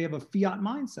 right, because they have a fiat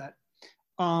mindset,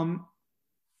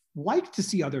 like to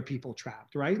see other people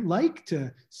trapped, right? Like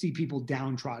to see people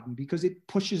downtrodden because it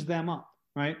pushes them up,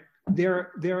 right?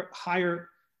 They're higher.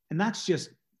 And that's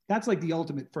like the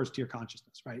ultimate first tier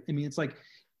consciousness, right? I mean, it's like,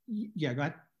 yeah, go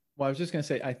ahead. Well, I was just going to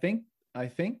say, I think,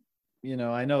 you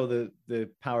know, I know the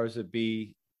powers that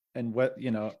be and what,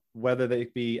 you know, whether they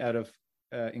be out of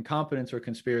incompetence or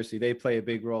conspiracy, they play a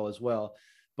big role as well.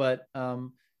 But,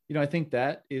 you know, I think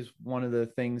that is one of the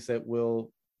things that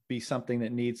will be something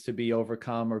that needs to be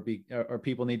overcome or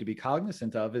people need to be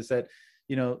cognizant of, is that,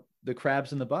 you know, the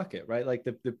crabs in the bucket, right? Like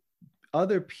the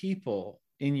other people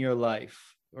in your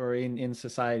life or in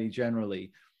society generally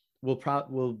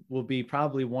will be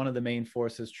probably one of the main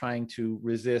forces trying to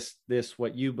resist this,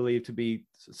 what you believe to be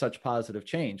such positive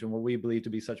change and what we believe to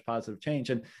be such positive change.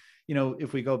 And, you know,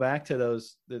 if we go back to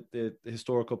those, the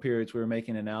historical periods we were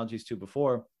making analogies to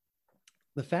before,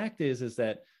 the fact is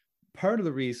that part of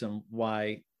the reason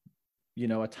why, you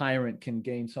know, a tyrant can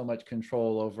gain so much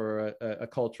control over a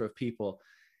culture of people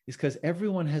is because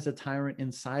everyone has a tyrant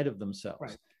inside of themselves.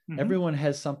 Right. Mm-hmm. Everyone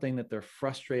has something that they're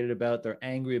frustrated about, they're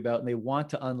angry about, and they want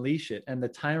to unleash it. And the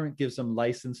tyrant gives them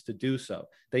license to do so.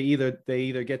 They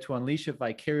either get to unleash it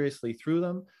vicariously through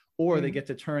them, or they get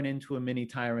to turn into a mini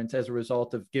tyrant as a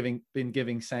result of been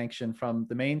giving sanction from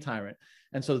the main tyrant.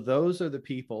 And so those are the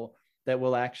people that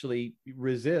will actually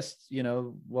resist, you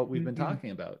know, what we've been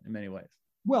talking about in many ways.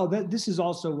 Well, this is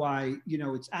also why, you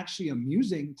know, it's actually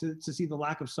amusing to see the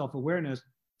lack of self-awareness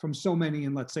from so many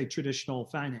in, let's say, traditional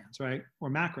finance, right?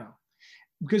 Or macro,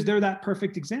 because they're that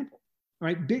perfect example,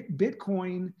 right?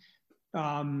 Bitcoin,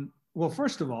 well,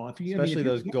 first of all, especially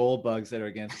those gold bugs that are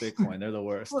against Bitcoin, they're the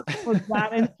worst. For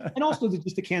that, and also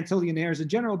just the cantillionaires in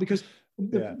general, because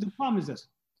the problem is this: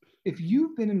 if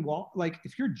you've been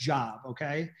if your job,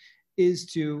 okay, is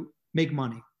to make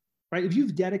money, right? If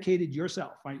you've dedicated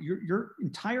yourself, right, your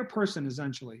entire person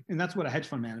essentially, and that's what a hedge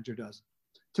fund manager does,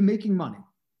 to making money.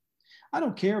 I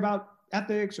don't care about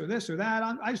ethics or this or that.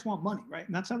 I just want money, right?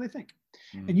 And that's how they think.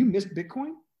 And you missed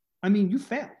Bitcoin. I mean, you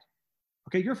failed.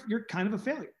 Okay, you're kind of a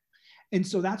failure. And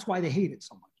so that's why they hate it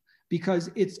so much, because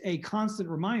it's a constant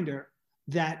reminder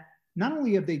that not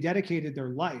only have they dedicated their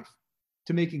life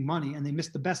to making money and they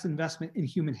missed the best investment in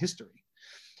human history,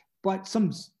 but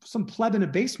some pleb in a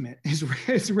basement is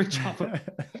rich off of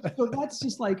it. So that's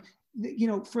just like, you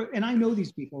know, and I know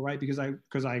these people, right? Because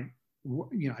I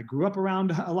grew up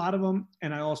around a lot of them,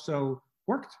 and I also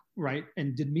worked, right,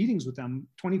 and did meetings with them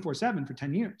 24/7 for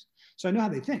 10 years. So I know how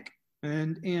they think,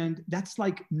 and that's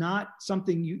like not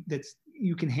something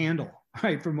you can handle,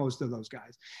 right, for most of those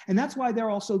guys. And that's why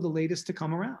they're also the latest to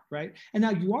come around, right? And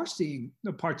now you are seeing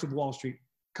the parts of Wall Street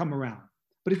come around,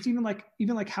 but it's even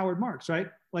like Howard Marks, right?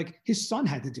 Like his son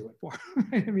had to do it for him.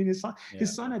 Right? I mean, his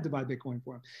son had to buy Bitcoin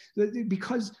for him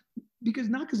because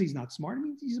not because he's not smart. I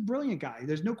mean, he's a brilliant guy.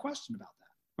 There's no question about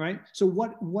that, right? So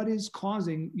what is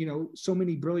causing, you know, so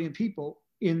many brilliant people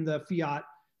in the fiat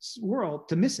world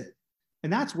to miss it?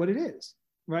 And that's what it is,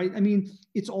 right? I mean,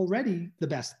 it's already the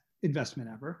best investment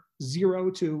ever.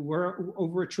 0 to we're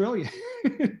over $1 trillion,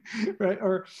 right?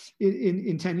 Or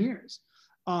in 10 years.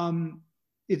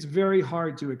 It's very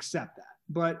hard to accept that.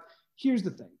 But here's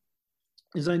the thing,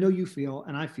 is I know you feel,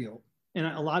 and I feel, and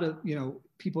a lot of, you know,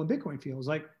 people in Bitcoin feel, is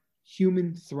like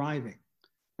human thriving,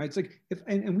 right? It's like,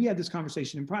 and we had this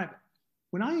conversation in private.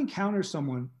 When I encounter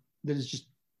someone that is just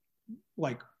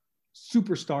like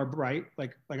superstar bright,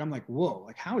 like I'm like, whoa,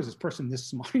 like how is this person this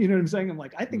smart? You know what I'm saying? I'm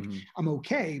like, I think I'm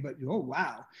okay, but oh,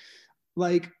 wow.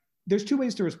 Like there's 2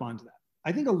 ways to respond to that.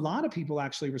 I think a lot of people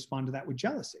actually respond to that with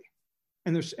jealousy.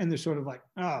 And they're sort of like,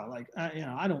 oh, like, you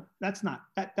know,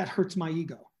 that hurts my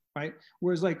ego, right?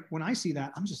 Whereas like when I see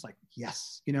that, I'm just like,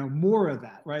 yes, you know, more of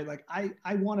that, right? Like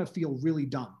I want to feel really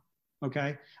dumb,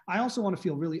 okay? I also want to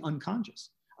feel really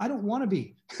unconscious. I don't want to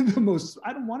be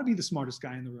I don't want to be the smartest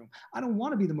guy in the room. I don't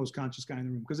want to be the most conscious guy in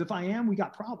the room, because if I am, we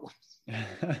got problems,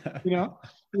 you know?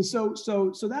 And so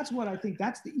that's what I think,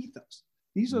 that's the ethos.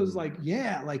 These are like,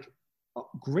 yeah, like oh,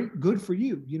 great, good for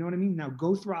you. You know what I mean? Now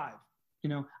go thrive. You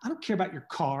know, I don't care about your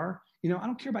car. You know, I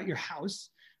don't care about your house,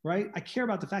 right? I care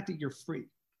about the fact that you're free,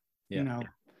 you know?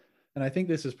 And I think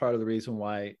this is part of the reason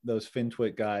why those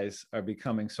FinTwit guys are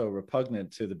becoming so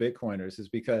repugnant to the Bitcoiners, is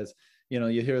because, you know,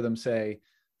 you hear them say,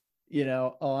 you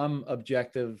know, oh, I'm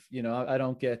objective. You know, I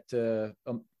don't get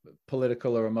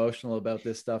political or emotional about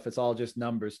this stuff. It's all just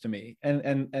numbers to me.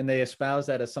 And they espouse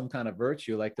that as some kind of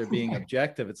virtue, like they're being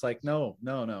objective. It's like, no,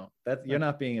 you're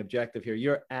not being objective here.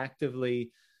 You're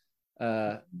actively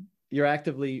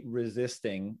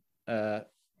resisting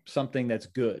something that's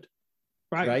good,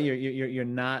 right? You're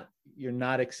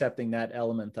not accepting that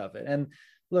element of it. And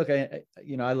look, I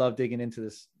love digging into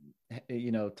this,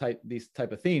 these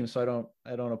type of themes, so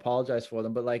I don't apologize for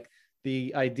them. But like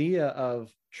the idea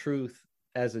of truth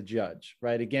as a judge,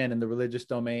 right? Again, in the religious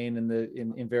domain and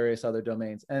in various other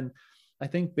domains. And I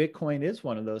think Bitcoin is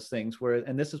one of those things where,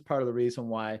 and this is part of the reason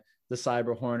why the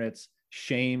cyber hornets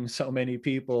shame so many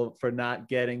people for not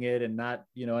getting it and not,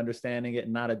 understanding it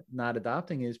and not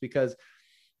adopting it, is because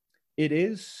it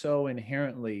is so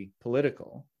inherently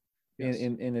political. Yes.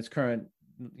 in its current,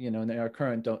 in our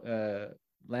current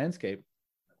landscape,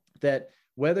 that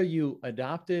whether you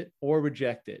adopt it or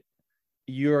reject it,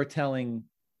 you're telling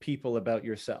people about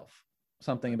yourself,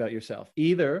 something about yourself.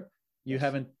 Either you Yes.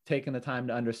 haven't taken the time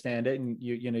to understand it and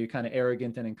you're kind of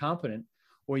arrogant and incompetent,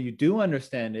 or you do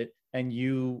understand it and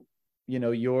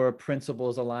your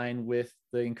principles align with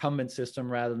the incumbent system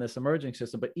rather than this emerging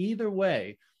system. But either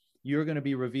way, you're going to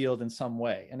be revealed in some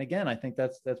way. And again, I think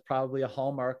that's probably a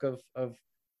hallmark of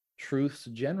truths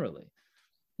generally.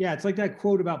 Yeah, it's like that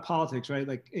quote about politics, right?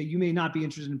 Like, you may not be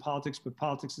interested in politics, but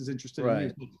politics is interested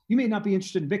in you. You may not be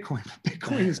interested in Bitcoin, but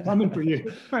Bitcoin is coming for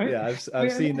you, right? Yeah,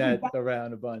 I've seen that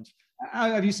around a bunch.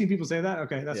 Have you seen people say that?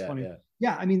 Okay, that's funny.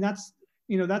 Yeah, I mean, that's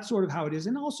sort of how it is.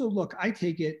 And also, look, I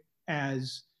take it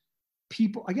as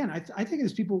people, again, I think it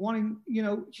as people wanting,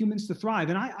 humans to thrive.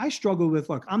 And I struggle with,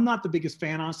 look, I'm not the biggest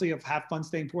fan, honestly, of have fun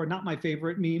staying poor, not my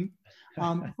favorite meme.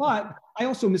 But I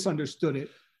also misunderstood it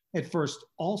at first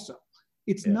also.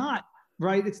 It's not,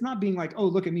 right? It's not being like, oh,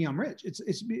 look at me, I'm rich.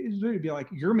 It's really be like,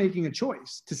 you're making a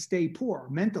choice to stay poor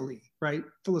mentally, right?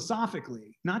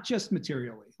 Philosophically, not just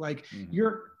materially. Like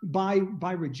you're by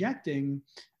rejecting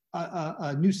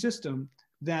a new system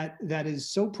that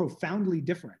is so profoundly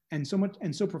different and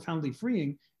so profoundly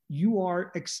freeing, you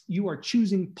are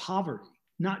choosing poverty,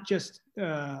 not just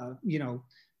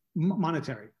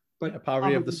monetary. But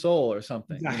poverty of the soul or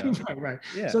something. Exactly. Right.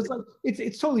 Yeah. So it's like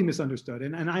it's totally misunderstood,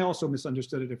 and I also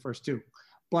misunderstood it at first too.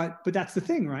 But that's the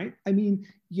thing, right? I mean,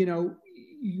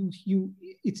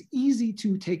 it's easy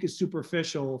to take a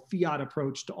superficial fiat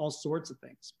approach to all sorts of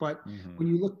things, but when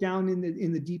you look down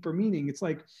in the deeper meaning, it's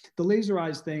like the laser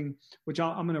eyes thing, which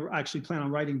I'm going to actually plan on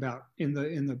writing about in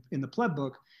the pleb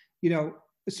book.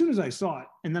 As soon as I saw it,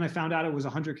 and then I found out it was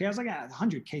 100K, I was like, the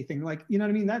 100K thing, like, you know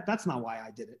what I mean? That's not why I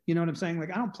did it. You know what I'm saying?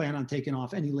 Like, I don't plan on taking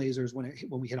off any lasers when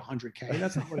we hit 100K.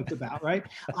 That's not what it's about, right?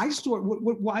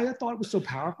 Why I thought it was so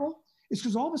powerful is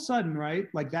because all of a sudden, right,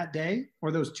 like that day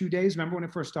or those 2 days, remember when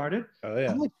it first started? Oh yeah.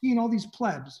 I'm like seeing all these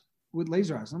plebs with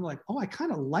laser eyes. And I'm like, oh, I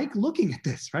kind of like looking at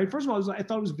this, right? First of all, I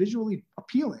thought it was visually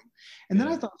appealing. And then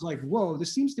I thought, it was like, whoa,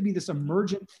 this seems to be this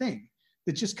emergent thing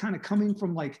that's just kind of coming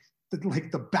from like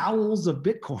the bowels of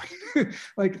Bitcoin,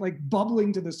 like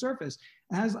bubbling to the surface.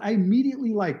 As I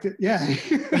immediately liked it. Yeah.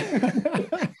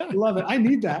 Love it. I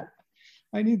need that.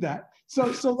 So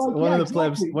like, one of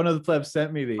the plebs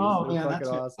sent me these. Oh man, that's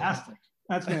fantastic. Awesome.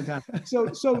 That's fantastic.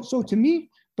 So to me,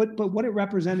 but what it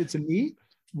represented to me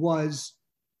was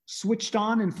switched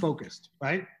on and focused,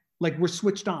 right? Like we're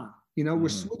switched on, we're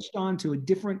switched on to a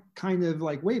different kind of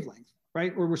like wavelength,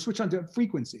 right? Or we're switched on to a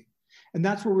frequency. And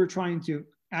that's what we're trying to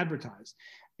advertise.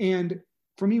 And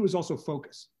for me, it was also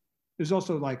focus. There's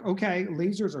also like, okay,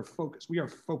 lasers are focused. We are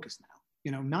focused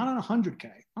now, not on 100K.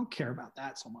 I don't care about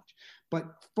that so much,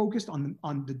 but focused on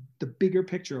the bigger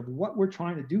picture of what we're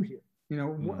trying to do here,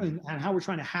 and how we're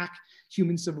trying to hack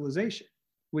human civilization,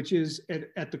 which is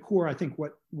at the core, I think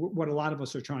what a lot of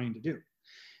us are trying to do.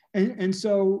 And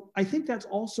so I think that's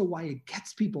also why it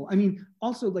gets people. I mean,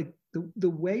 also like the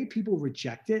way people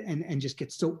reject it and just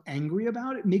get so angry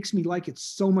about it makes me like it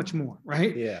so much more,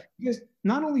 right? Yeah. Because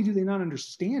not only do they not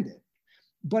understand it,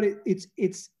 but it's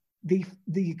the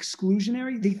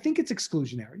exclusionary. They think it's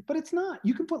exclusionary, but it's not.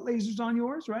 You can put lasers on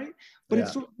yours, right? But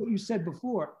it's sort of what you said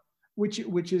before, which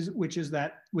is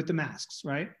that with the masks,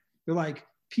 right? They're like,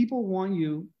 people want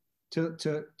you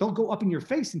they'll go up in your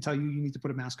face and tell you need to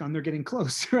put a mask on. They're getting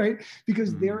close, right?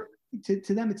 Because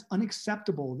to them, it's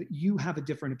unacceptable that you have a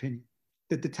different opinion,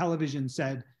 that the television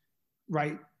said,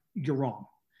 right, you're wrong.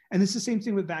 And it's the same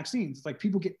thing with vaccines. It's like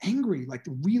people get angry, like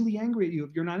really angry at you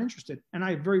if you're not interested. And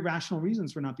I have very rational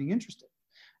reasons for not being interested.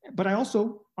 But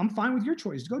I'm fine with your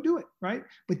choice. Go do it, right?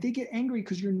 But they get angry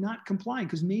because you're not complying.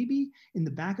 Because maybe in the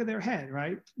back of their head,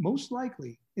 right, most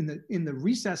likely in the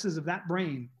recesses of that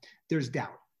brain, there's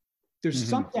doubt. There's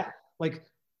some doubt, like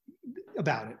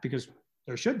about it, because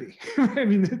there should be. I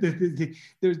mean,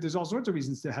 there's all sorts of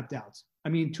reasons to have doubts. I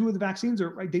mean, 2 of the vaccines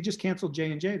are right. They just canceled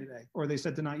J&J today, or they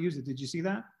said to not use it. Did you see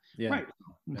that? Yeah. Right.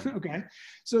 Yeah. Okay.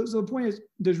 So the point is,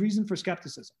 there's reason for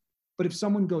skepticism. But if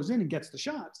someone goes in and gets the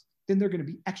shots, then they're going to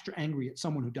be extra angry at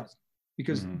someone who doesn't,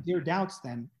 because their doubts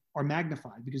then are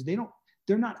magnified because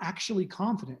they're not actually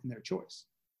confident in their choice.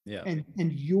 Yeah. And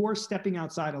you're stepping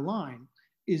outside a line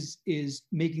is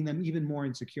making them even more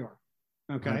insecure.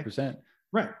 Okay. 100%.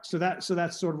 Right. So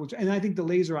that's sort of what, and I think the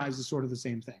laser eyes is sort of the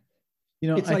same thing. You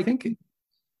know, I think,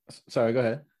 sorry, go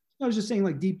ahead. I was just saying,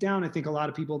 like, deep down, I think a lot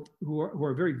of people who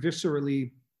are very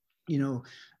viscerally,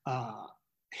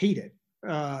 hate it.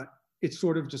 It's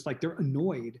sort of just like they're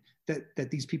annoyed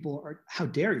that these people are, how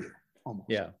dare you, almost.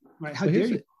 Yeah. Right. How dare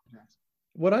you?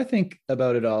 What I think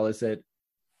about it all is that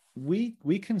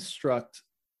we construct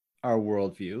our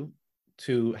worldview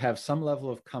to have some level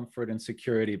of comfort and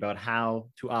security about how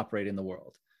to operate in the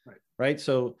world. Right.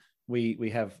 So we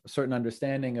have a certain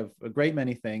understanding of a great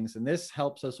many things, and this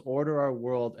helps us order our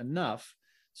world enough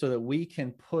so that we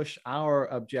can push our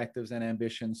objectives and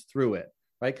ambitions through it,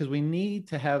 right? Because we need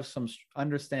to have some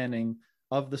understanding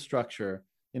of the structure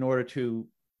in order to,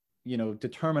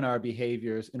 determine our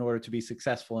behaviors in order to be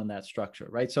successful in that structure,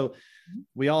 right? So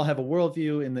we all have a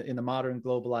worldview in the modern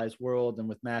globalized world, and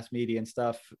with mass media and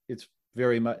stuff, it's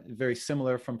very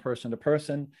similar from person to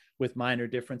person, with minor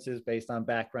differences based on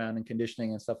background and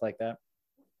conditioning and stuff like that.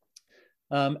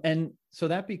 And so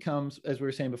that becomes, as we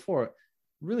were saying before,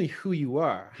 really who you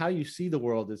are. How you see the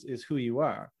world is who you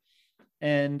are.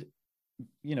 And,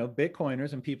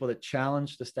 Bitcoiners and people that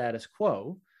challenge the status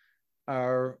quo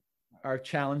are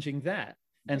challenging that.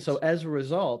 And so as a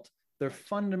result, we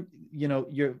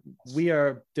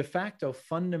are de facto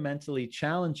fundamentally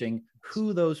challenging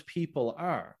who those people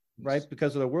are, right?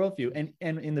 Because of the worldview.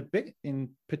 And in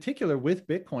particular with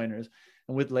Bitcoiners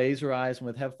and with laser eyes and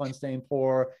with have fun staying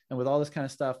poor and with all this kind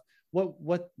of stuff,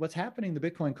 what's happening in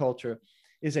the Bitcoin culture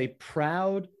is a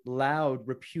proud, loud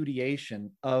repudiation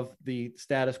of the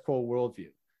status quo worldview.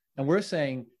 And we're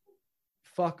saying,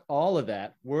 fuck all of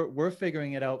that. We're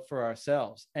figuring it out for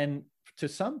ourselves. And to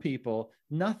some people,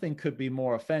 nothing could be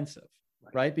more offensive,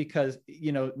 right? Because,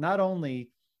 not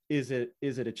only is it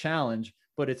a challenge,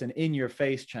 but it's an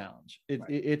in-your-face challenge.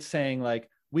 It's saying, like,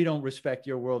 we don't respect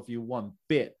your worldview one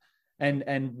bit.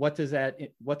 And what does that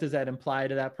imply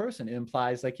to that person? It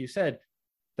implies, like you said,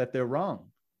 that they're wrong,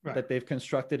 that they've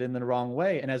constructed in the wrong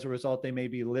way. And as a result, they may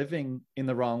be living in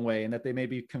the wrong way, and that they may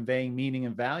be conveying meaning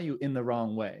and value in the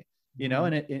wrong way,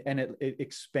 and it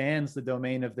expands the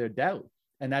domain of their doubt.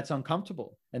 And that's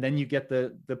uncomfortable. And then you get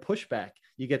the pushback,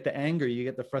 you get the anger, you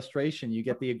get the frustration, you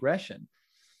get the aggression,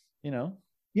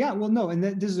 Yeah, well, no. And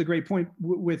this is a great point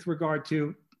with regard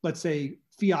to, let's say,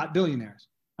 fiat billionaires.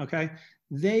 Okay.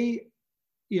 They,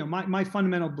 my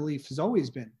fundamental belief has always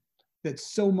been that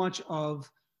so much of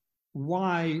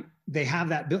why they have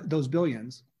those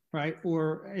billions, right,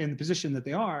 or in the position that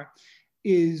they are,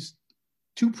 is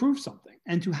to prove something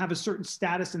and to have a certain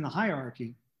status in the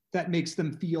hierarchy that makes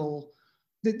them feel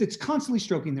that's constantly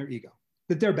stroking their ego,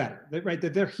 that they're better,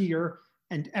 that they're here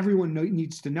and everyone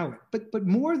needs to know it. But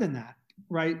more than that,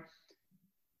 right,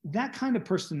 that kind of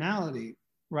personality,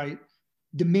 right,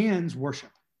 demands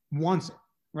worship, wants it,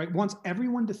 right, wants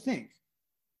everyone to think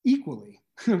equally,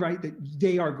 right, that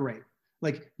they are great.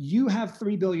 Like, you have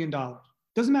 $3 billion.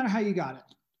 Doesn't matter how you got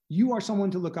it. You are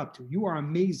someone to look up to. You are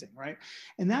amazing, right?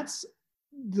 And that's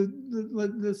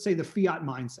let's say the fiat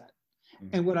mindset.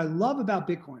 And what I love about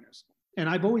Bitcoiners, and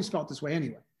I've always felt this way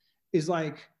anyway, is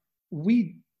like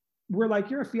we're like,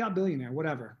 you're a fiat billionaire,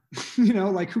 whatever,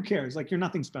 like, who cares? Like, you're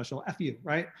nothing special, F you,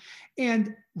 right?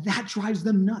 And that drives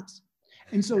them nuts.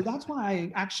 And so that's why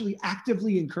I actually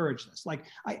actively encourage this. Like,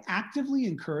 I actively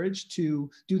encourage to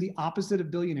do the opposite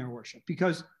of billionaire worship,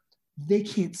 because they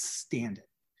can't stand it.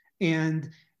 And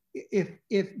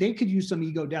if they could use some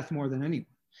ego death more than anyone.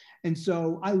 And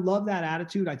so I love that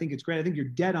attitude. I think it's great. I think you're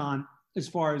dead on as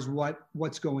far as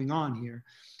what's going on here.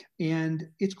 And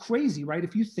it's crazy, right?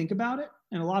 If you think about it,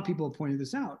 and a lot of people have pointed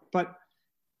this out, but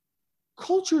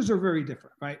cultures are very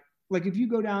different, right? Like, if you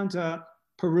go down to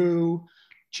Peru,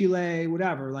 Chile,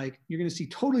 whatever, like, you're going to see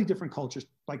totally different cultures,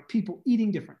 like people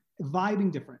eating different,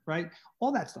 vibing different, right?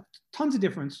 All that stuff, tons of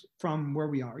difference from where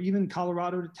we are, even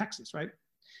Colorado to Texas, right?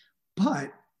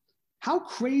 But how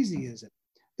crazy is it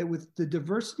that with the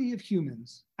diversity of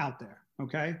humans out there,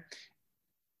 okay,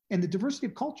 and the diversity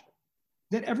of culture,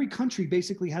 that every country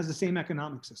basically has the same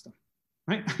economic system,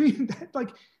 right? I mean,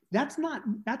 that's not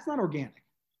organic.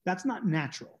 That's not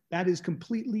natural. That is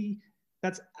completely,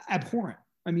 that's abhorrent.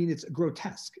 I mean, it's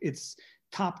grotesque. It's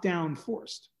top down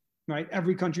forced, right?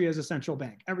 Every country has a central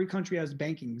bank. Every country has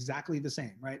banking exactly the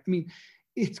same, right? I mean,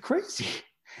 it's crazy.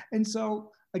 And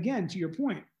so again, to your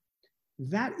point,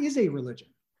 that is a religion,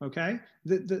 okay?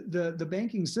 The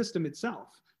banking system itself,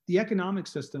 the economic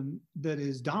system that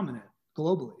is dominant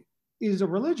globally is a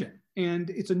religion, and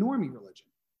it's a normie religion.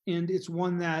 And it's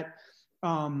one that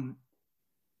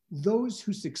those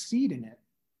who succeed in it,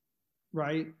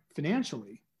 right,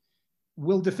 financially,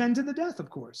 will defend to the death, of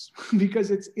course, because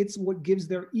it's what gives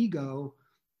their ego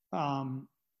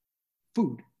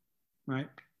food, right?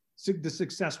 So the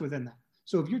success within that.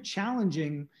 So if you're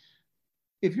challenging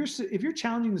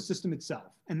the system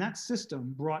itself, and that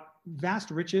system brought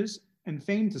vast riches and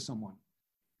fame to someone,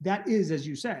 that is, as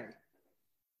you say,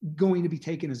 going to be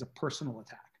taken as a personal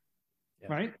attack,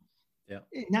 right? Yeah.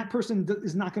 And that person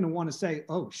is not going to want to say,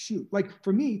 oh, shoot. Like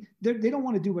for me, they don't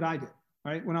want to do what I did,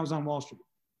 right? When I was on Wall Street.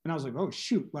 And I was like, oh,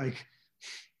 shoot. Like,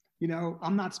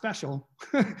 I'm not special.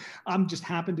 I'm just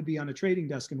happened to be on a trading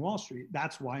desk in Wall Street.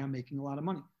 That's why I'm making a lot of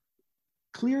money.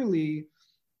 Clearly,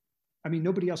 I mean,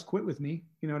 nobody else quit with me.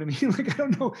 You know what I mean? Like,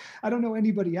 I don't know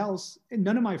anybody else. And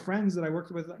none of my friends that I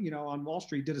worked with, on Wall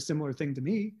Street did a similar thing to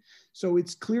me. So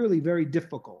it's clearly very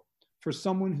difficult for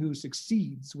someone who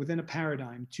succeeds within a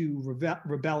paradigm to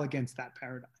rebel against that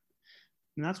paradigm.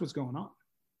 And that's what's going on.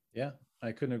 Yeah,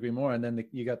 I couldn't agree more. And then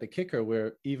you got the kicker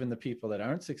where even the people that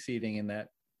aren't succeeding in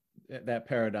that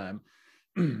paradigm,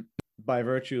 by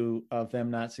virtue of them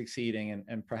not succeeding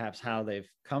and perhaps how they've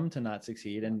come to not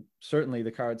succeed. And certainly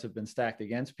the cards have been stacked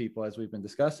against people, as we've been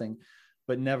discussing,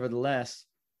 but nevertheless,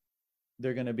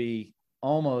 they're going to be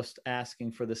almost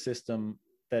asking for the system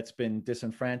that's been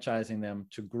disenfranchising them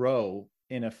to grow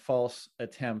in a false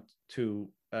attempt to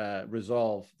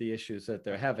resolve the issues that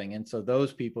they're having. And so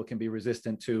those people can be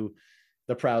resistant to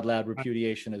the proud, loud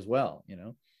repudiation as well,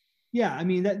 Yeah, I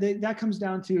mean, that comes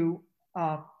down to,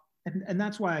 and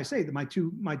that's why I say that my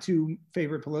two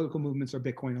favorite political movements are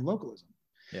Bitcoin and localism.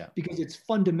 Yeah. Because it's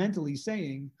fundamentally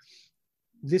saying,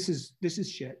 this is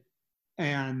shit,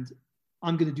 and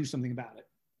I'm going to do something about it.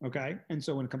 Okay. And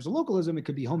so when it comes to localism, it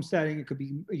could be homesteading. It could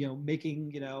be,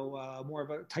 making, more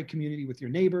of a tight community with your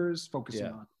neighbors, focusing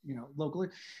on, locally.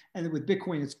 And then with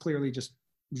Bitcoin, it's clearly just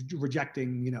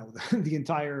rejecting, the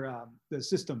entire, the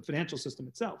system, financial system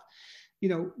itself,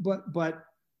 but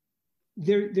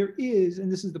there is,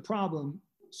 and this is the problem,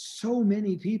 so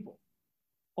many people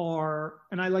are,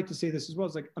 and I like to say this as well,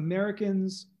 it's like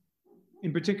Americans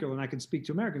in particular, and I can speak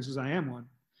to Americans because I am one,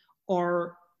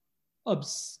 are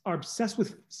obsessed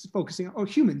with focusing on, or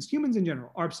humans in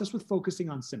general are obsessed with focusing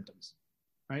on symptoms,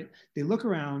 right? They look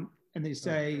around and they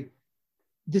say,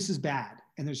 this is bad.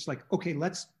 And they're just like, okay,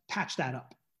 let's patch that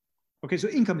up. Okay, so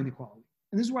income inequality.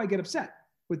 And this is where I get upset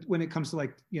when it comes to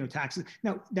like, taxes.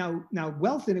 Now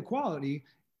wealth inequality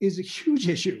is a huge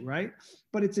issue, right?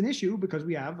 But it's an issue because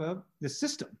we have the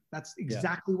system. That's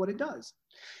exactly what it does.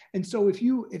 And so if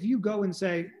you go and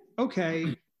say,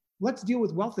 okay, let's deal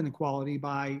with wealth inequality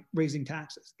by raising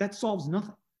taxes, that solves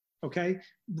nothing, okay?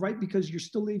 Right? Because you're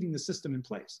still leaving the system in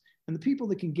place. And the people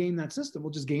that can game that system will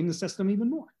just game the system even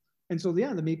more. And so,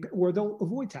 or they'll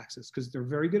avoid taxes because they're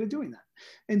very good at doing that.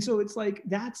 And so it's like,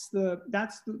 that's the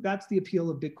appeal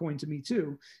of Bitcoin to me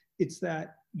too. It's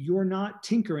that you're not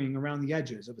tinkering around the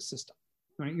edges of a system,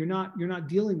 right? You're not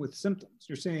dealing with symptoms.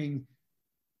 You're saying,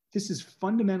 this is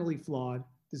fundamentally flawed.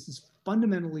 This is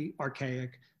fundamentally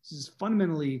archaic. This is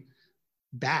fundamentally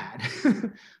bad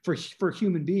for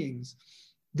human beings.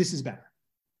 This is better,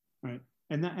 right?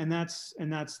 And that's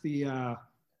the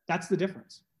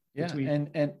difference. Yeah,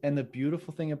 and the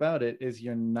beautiful thing about it is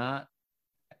you're not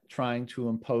trying to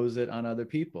impose it on other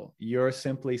people. You're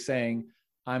simply saying,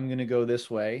 I'm going to go this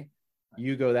way,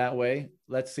 you go that way.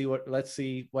 Let's see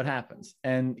what happens.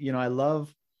 And I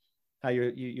love how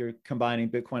you're combining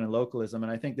Bitcoin and localism,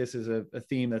 and I think this is a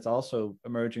theme that's also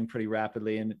emerging pretty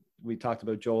rapidly. And we talked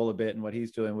about Joel a bit and what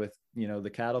he's doing with the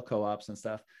cattle co-ops and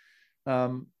stuff.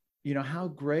 How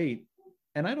great.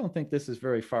 And I don't think this is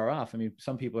very far off. I mean,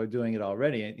 some people are doing it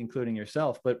already, including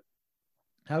yourself, but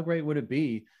how great would it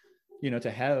be, to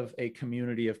have a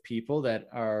community of people that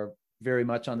are very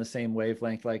much on the same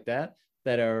wavelength like that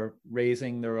are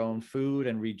raising their own food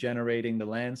and regenerating the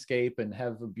landscape and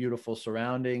have a beautiful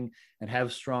surrounding and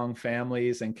have strong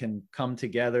families and can come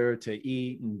together to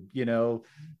eat and,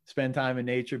 spend time in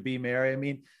nature, be merry. I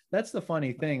mean, that's the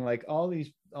funny thing. Like all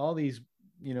these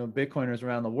Bitcoiners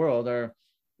around the world are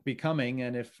becoming,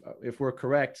 and if we're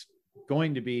correct,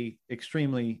 going to be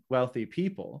extremely wealthy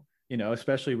people,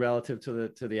 especially relative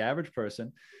to the average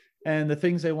person. And the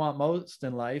things they want most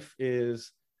in life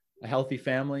is a healthy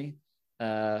family,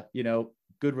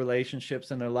 good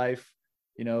relationships in their life,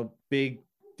 big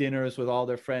dinners with all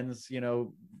their friends,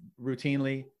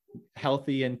 routinely,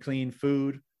 healthy and clean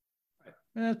food.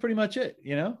 And that's pretty much it,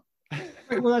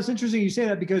 Well, that's interesting you say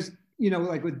that because,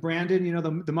 like with Brandon,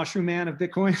 the mushroom man of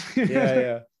Bitcoin.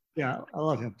 Yeah. Yeah, I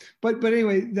love him. But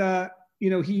anyway,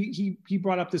 he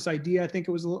brought up this idea. I think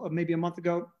it was maybe a month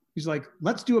ago. He's like,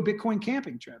 let's do a Bitcoin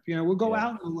camping trip. We'll go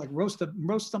out and we'll like roast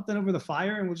something over the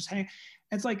fire and we'll just hang.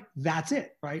 And it's like, that's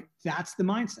it, right? That's the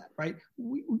mindset, right?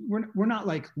 We're not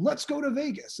like, let's go to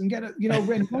Vegas and get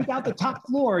rent out the top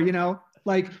floor,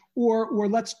 or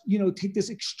let's, take this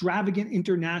extravagant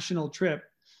international trip,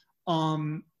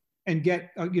 and get,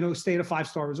 stay at a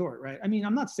 5-star resort, right? I mean,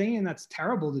 I'm not saying that's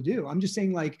terrible to do. I'm just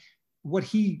saying like what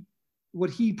he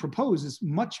proposed is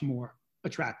much more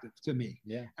attractive to me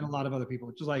and a lot of other people,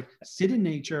 which is like sit in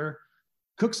nature,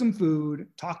 cook some food,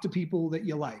 talk to people that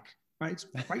you like, right? It's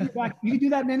right back. You can do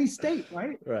that in any state,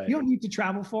 right? You don't need to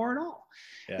travel far at all.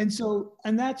 Yeah.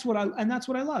 And that's what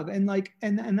I love. And like,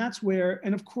 and that's where,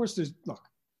 and of course look,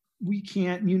 we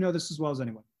can't, this as well as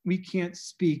anyone, we can't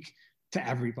speak to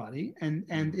everybody. And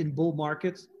in bull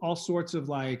markets, all sorts of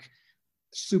like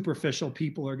superficial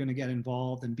people are going to get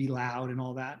involved and be loud and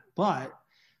all that. But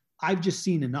I've just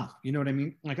seen enough, you know what I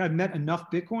mean? Like I've met enough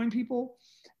Bitcoin people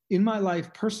in my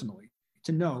life personally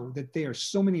to know that there are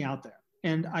so many out there.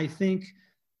 And I think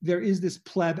there is this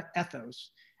pleb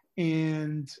ethos,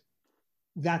 and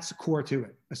that's core to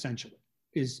it, essentially,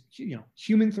 is,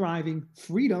 human thriving,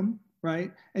 freedom,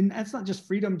 right? And that's not just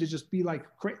freedom to just be like,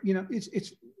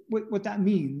 it's what that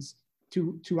means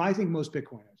to I think most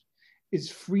Bitcoiners is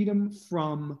freedom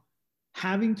from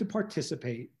having to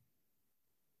participate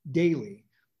daily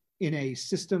in a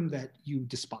system that you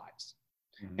despise.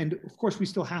 Mm-hmm. And of course we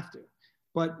still have to,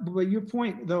 but your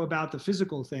point though about the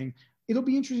physical thing, it'll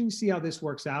be interesting to see how this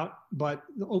works out. But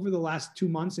over the last 2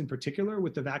 months in particular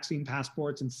with the vaccine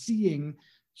passports and seeing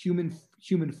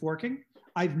human forking,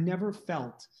 I've never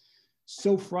felt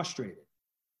so frustrated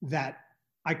that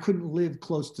I couldn't live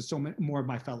close to so many more of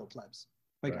my fellow plebs.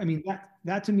 Like, right. I mean,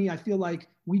 that to me, I feel like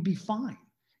we'd be fine,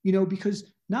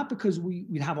 because not because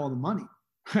we'd have all the money,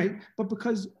 right? But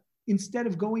because instead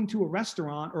of going to a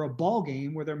restaurant or a ball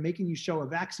game where they're making you show a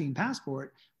vaccine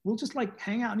passport, we'll just like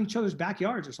hang out in each other's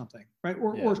backyards or something, right?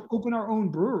 Or open our own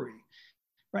brewery,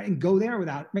 right? And go there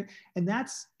without, right? And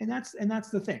that's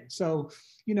the thing. So,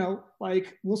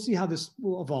 like we'll see how this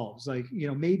evolves. Like,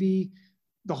 maybe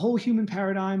the whole human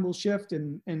paradigm will shift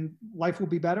and life will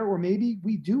be better, or maybe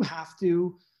we do have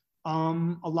to,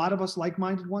 a lot of us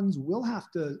like-minded ones will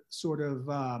have to sort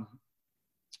of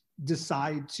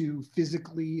decide to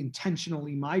physically,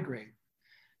 intentionally migrate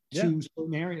to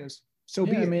certain areas. So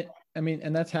I mean,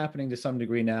 and that's happening to some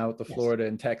degree now with the Florida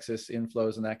and Texas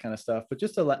inflows and that kind of stuff. But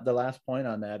just the last point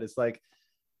on that is like,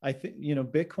 I think,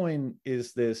 Bitcoin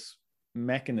is this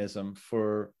mechanism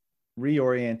for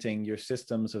reorienting your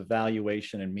systems of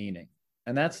valuation and meaning.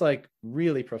 And that's like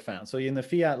really profound. So in the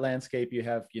fiat landscape, you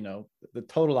have, the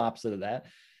total opposite of that.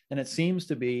 And it seems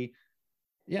to be,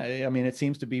 it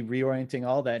seems to be reorienting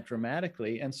all that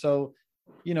dramatically. And so,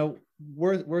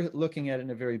 we're looking at it in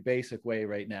a very basic way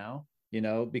right now,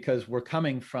 because we're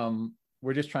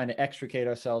just trying to extricate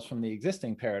ourselves from the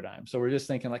existing paradigm. So we're just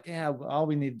thinking like, all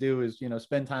we need to do is,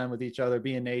 spend time with each other,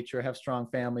 be in nature, have strong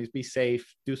families, be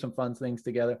safe, do some fun things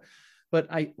together. But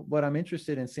what I'm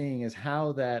interested in seeing is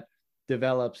how that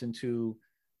develops into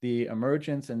the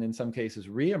emergence and in some cases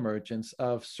reemergence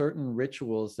of certain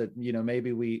rituals that,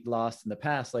 maybe we lost in the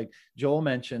past. Like Joel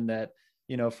mentioned that,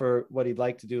 for what he'd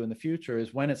like to do in the future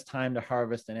is when it's time to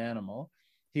harvest an animal,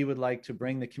 he would like to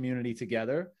bring the community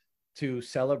together to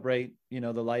celebrate,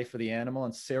 the life of the animal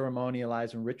and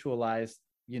ceremonialize and ritualize,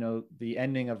 the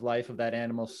ending of life of that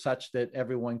animal such that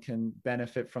everyone can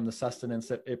benefit from the sustenance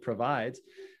that it provides.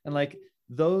 And like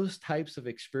those types of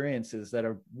experiences that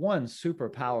are one, super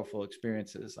powerful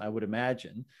experiences, I would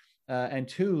imagine. And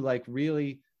two, like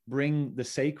really bring the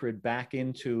sacred back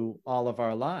into all of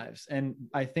our lives. And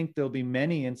I think there'll be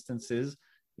many instances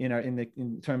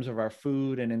in terms of our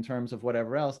food and in terms of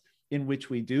whatever else, in which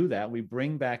we do that. We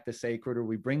bring back the sacred, or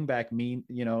we bring back the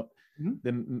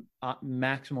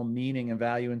maximal meaning and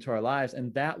value into our lives.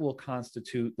 And that will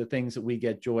constitute the things that we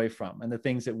get joy from and the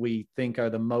things that we think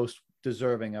are the most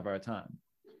deserving of our time.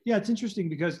 Yeah, it's interesting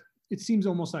because it seems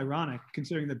almost ironic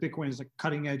considering that Bitcoin is like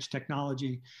cutting edge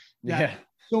technology, that Yeah.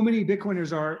 so many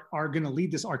Bitcoiners are going to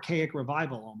lead this archaic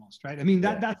revival almost, right? I mean,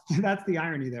 that's the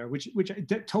irony there, which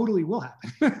totally will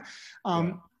happen.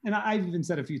 And I've even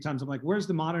said a few times, I'm like, where's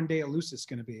the modern day Eleusis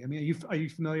going to be? I mean, are you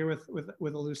familiar with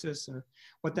Eleusis or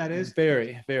what that is?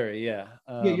 Very, very, yeah.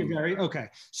 Yeah, you're very okay.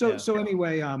 So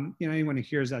anyway, anyone who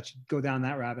hears that should go down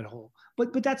that rabbit hole.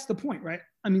 But that's the point, right?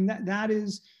 I mean, that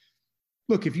is,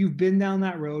 look, if you've been down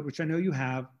that road, which I know you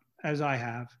have, as I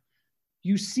have,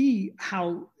 you see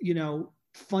how,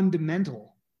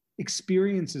 fundamental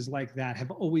experiences like that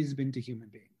have always been to human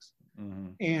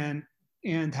beings,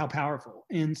 and how powerful.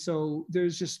 And so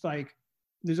there's just like,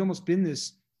 there's almost been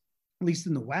this, at least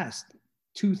in the West,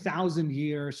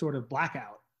 2,000-year sort of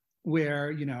blackout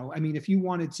where, if you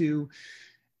wanted to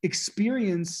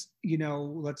experience,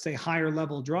 let's say higher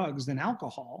level drugs than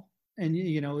alcohol, and,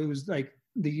 it was like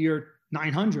the year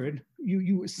 900,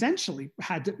 you essentially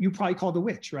you probably called a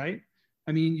witch, right?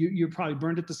 I mean, you probably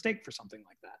burned at the stake for something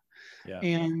like that. Yeah.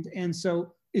 And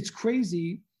so it's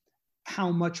crazy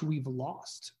how much we've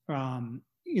lost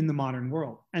in the modern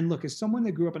world. And look, as someone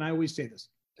that grew up, and I always say this,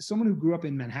 as someone who grew up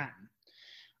in Manhattan,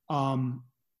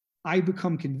 I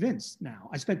become convinced now,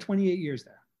 I spent 28 years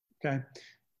there, okay?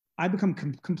 I become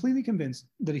completely convinced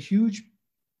that a huge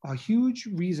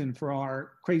reason for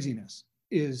our craziness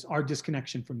is our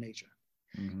disconnection from nature.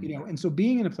 And so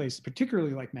being in a place,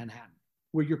 particularly like Manhattan,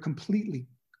 where you're completely,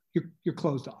 you're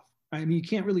closed off. Right? I mean, you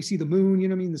can't really see the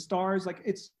moon, the stars, like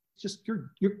it's just,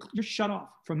 you're shut off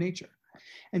from nature.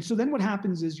 And so then what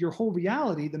happens is your whole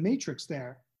reality, the matrix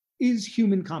there, is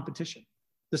human competition,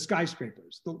 the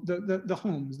skyscrapers, the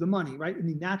homes, the money, right? I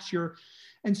mean,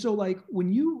 and so like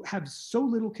when you have so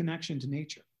little connection to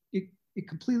nature, it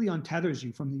completely untethers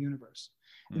you from the universe.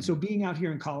 And so being out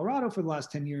here in Colorado for the last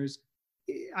 10 years,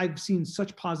 I've seen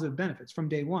such positive benefits from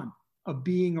day one of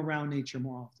being around nature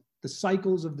more often. The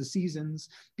cycles of the seasons,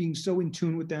 being so in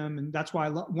tune with them. And that's why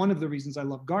one of the reasons I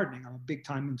love gardening, I'm a big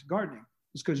time into gardening,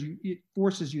 is because it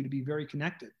forces you to be very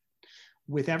connected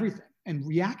with everything and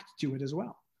react to it as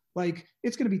well. Like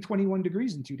it's going to be 21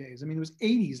 degrees in 2 days. I mean, it was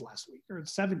 80s last week or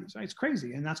 70s, right? It's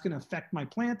crazy. And that's going to affect my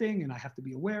planting and I have to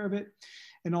be aware of it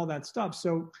and all that stuff.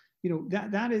 So,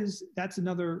 that's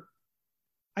another,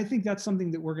 I think that's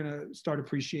something that we're going to start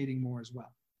appreciating more as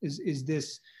well, is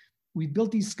this, we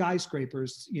built these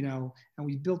skyscrapers, and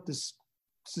we built this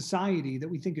society that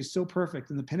we think is so perfect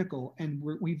in the pinnacle, and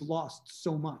we've lost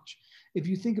so much. If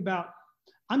you think about,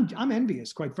 I'm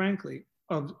envious, quite frankly,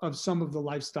 of some of the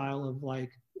lifestyle of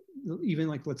like, even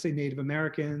like, let's say Native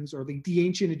Americans or the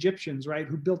ancient Egyptians, right?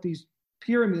 Who built these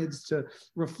pyramids to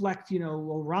reflect,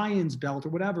 Orion's belt or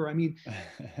whatever. I mean,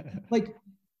 like,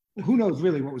 who knows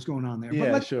really what was going on there?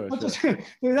 Yeah, but sure.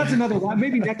 That's another one.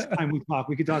 Maybe next time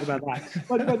we could talk about that.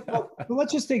 But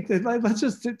let's just take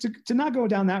to not go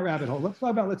down that rabbit hole. Let's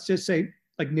talk about, let's just say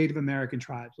like Native American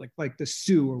tribes, like the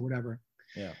Sioux or whatever.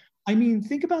 Yeah. I mean,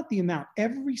 think about the amount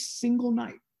every single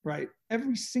night, right?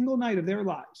 Every single night of their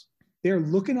lives, they're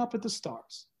looking up at the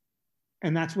stars.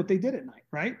 And that's what they did at night,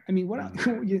 right? I mean, what else?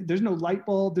 There's no light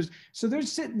bulb. So they're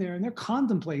sitting there and they're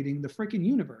contemplating the freaking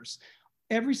universe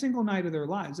every single night of their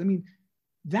lives. I mean,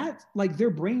 that, like, their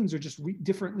brains are just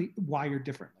differently wired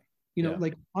differently.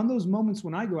 Like on those moments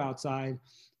when I go outside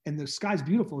and the sky's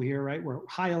beautiful here, right? Where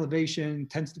high elevation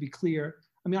tends to be clear.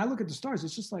 I mean, I look at the stars.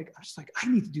 It's just like, I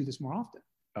need to do this more often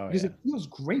because it feels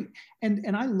great.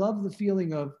 And I love the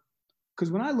feeling of,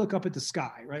 because when I look up at the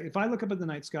sky, right? If I look up at the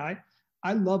night sky,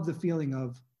 I love the feeling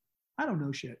of, I don't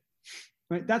know shit,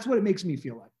 right? That's what it makes me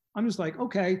feel like. I'm just like,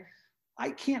 okay, I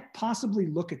can't possibly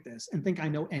look at this and think I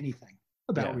know anything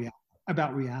about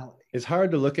reality. It's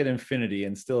hard to look at infinity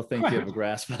and still think you have a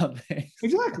grasp on things.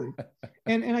 Exactly.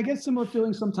 And I get similar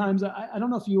feelings sometimes. I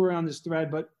don't know if you were on this thread,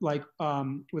 but like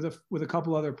with a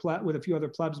couple other with a few other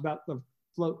plebs about the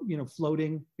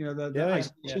floating, the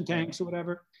isolation tanks or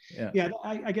whatever. Yeah.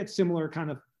 I get similar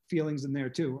kind of feelings in there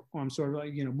too. Or I'm sort of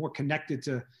like, more connected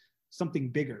to something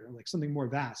bigger, like something more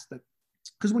vast, that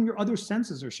because when your other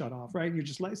senses are shut off, right? You're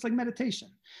just like, it's like meditation,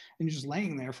 and you're just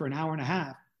laying there for an hour and a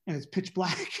half and it's pitch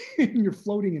black and you're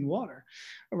floating in water.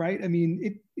 Right. I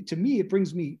mean, to me, it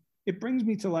brings me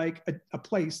to like a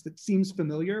place that seems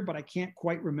familiar, but I can't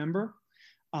quite remember.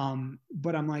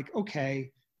 But I'm like,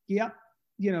 okay, yep.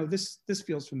 This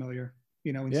feels familiar,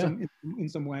 in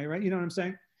some way, right? You know what I'm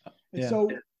saying? And so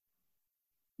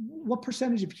what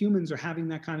percentage of humans are having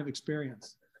that kind of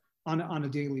experience on a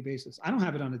daily basis? I don't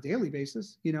have it on a daily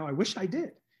basis. I wish I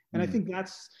did. And I think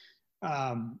that's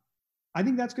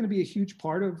going to be a huge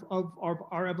part of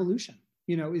our evolution,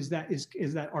 is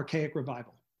that archaic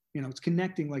revival. It's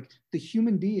connecting, like the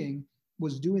human being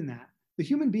was doing that. The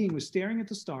human being was staring at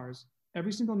the stars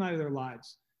every single night of their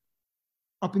lives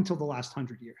up until the last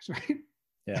 100 years, right?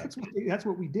 Yeah. That's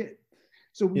what we did.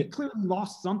 So we clearly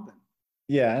lost something.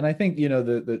 Yeah, and I think, you know,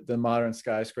 the modern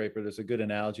skyscraper, there's a good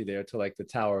analogy there to like the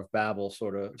Tower of Babel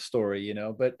sort of story, you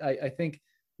know. But I think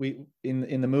we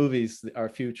in the movies, our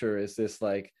future is this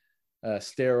like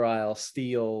sterile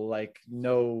steel, like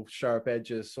no sharp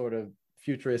edges sort of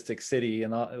futuristic city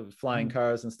and flying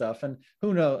cars and stuff. And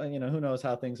who knows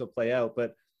how things will play out.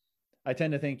 But I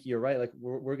tend to think you're right. Like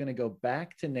we're going to go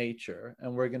back to nature,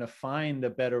 and we're going to find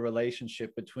a better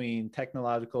relationship between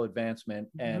technological advancement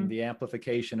and the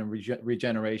amplification and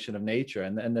regeneration of nature,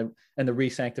 and the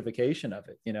re-sanctification of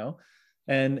it. You know,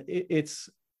 and it's,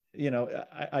 you know,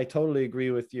 I totally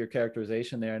agree with your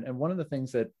characterization there. And one of the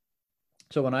things that,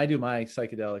 so when I do my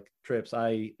psychedelic trips,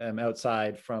 I am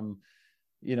outside from,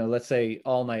 you know, let's say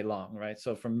all night long, right?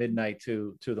 So from midnight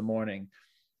to the morning.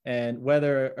 And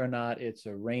whether or not it's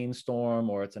a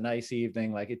rainstorm or it's a nice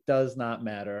evening, like it does not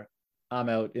matter. I'm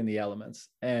out in the elements.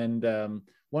 And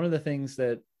one of the things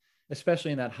that, especially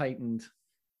in that heightened,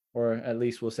 or at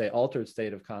least we'll say altered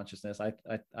state of consciousness,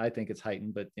 I think it's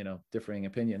heightened, but, you know, differing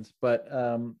opinions. But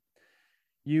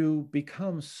you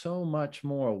become so much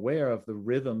more aware of the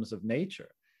rhythms of nature.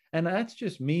 And that's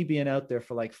just me being out there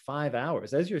for like 5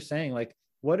 hours. As you're saying, like,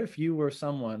 what if you were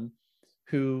someone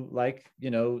who, like, you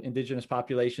know, indigenous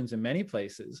populations in many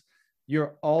places,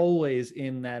 you're always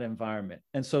in that environment.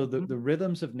 And so the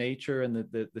rhythms of nature and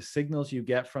the signals you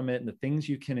get from it and the things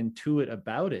you can intuit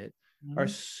about it are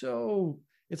so,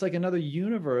 it's like another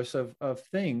universe of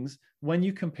things when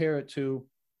you compare it to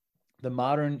the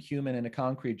modern human in a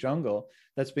concrete jungle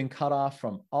that's been cut off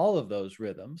from all of those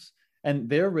rhythms. And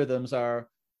their rhythms are,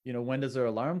 you know, when does their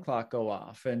alarm clock go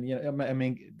off? And, you know, I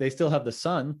mean, they still have the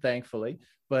sun, thankfully,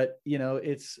 but, you know,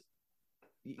 it's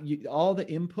all the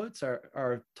inputs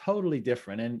are totally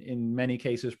different, and in many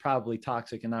cases probably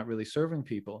toxic and not really serving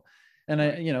people. And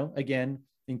I, you know, again,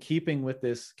 in keeping with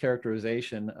this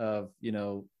characterization of, you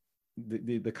know,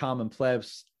 the common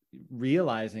plebs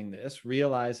realizing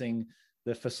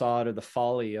the facade or the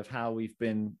folly of how we've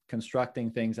been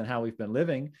constructing things and how we've been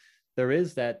living, there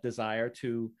is that desire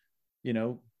to, you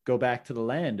know, go back to the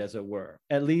land, as it were,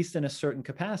 at least in a certain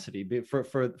capacity,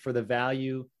 for the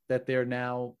value that they're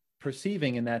now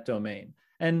perceiving in that domain.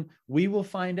 And we will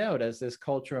find out as this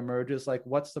culture emerges, like,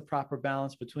 what's the proper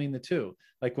balance between the two?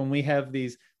 Like when we have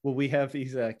these,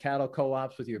 cattle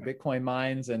co-ops with your Bitcoin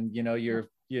mines and, you know,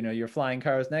 your flying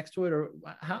cars next to it, or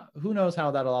who knows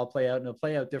how that'll all play out, and it'll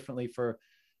play out differently for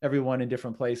everyone in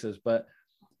different places. But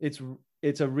it's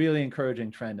a really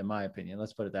encouraging trend, in my opinion.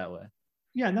 Let's put it that way.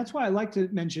 Yeah, and that's why I like to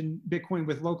mention Bitcoin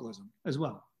with localism as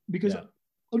well, because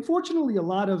unfortunately, a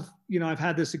lot of, you know, I've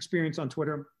had this experience on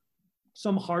Twitter.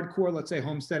 Some hardcore, let's say,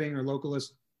 homesteading or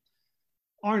localists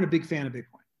aren't a big fan of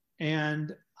Bitcoin,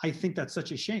 and I think that's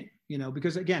such a shame, you know,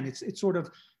 because again, it's sort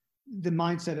of the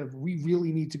mindset of we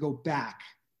really need to go back,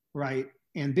 right?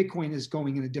 And Bitcoin is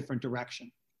going in a different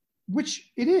direction,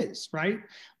 which it is, right?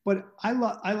 But I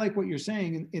like what you're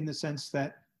saying in the sense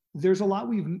that there's a lot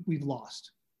we've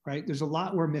lost. Right? There's a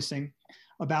lot we're missing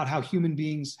about how human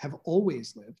beings have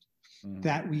always lived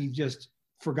that we've just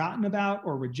forgotten about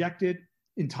or rejected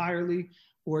entirely,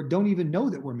 or don't even know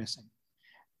that we're missing.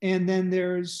 And then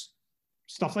there's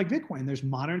stuff like Bitcoin, there's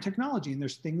modern technology, and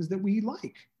there's things that we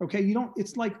like. Okay.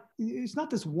 It's not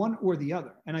this one or the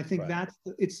other. And I think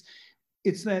it's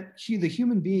that the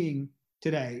human being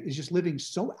today is just living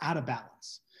so out of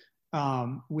balance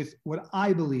with what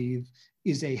I believe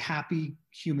is a happy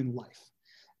human life,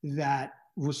 that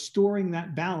restoring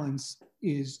that balance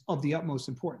is of the utmost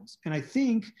importance. And I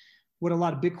think what a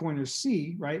lot of Bitcoiners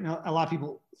see, right? Now, a lot of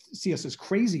people see us as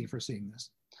crazy for seeing this,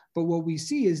 but what we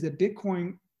see is that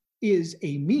Bitcoin is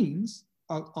a means,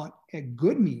 a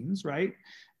good means, right?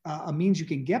 A means you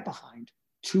can get behind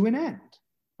to an end,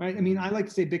 right? I mean, I like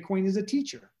to say Bitcoin is a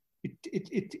teacher.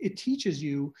 It teaches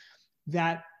you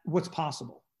that what's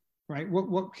possible, right?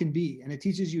 What can be, and it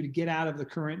teaches you to get out of the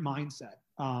current mindset.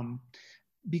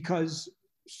 Because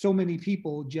so many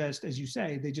people just, as you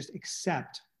say, they just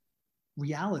accept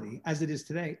reality as it is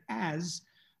today as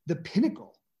the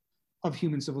pinnacle of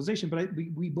human civilization. But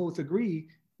we both agree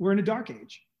we're in a dark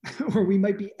age, or we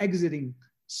might be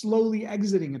slowly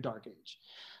exiting a dark age.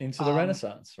 Into the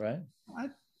Renaissance, right?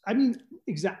 I mean,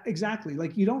 exactly.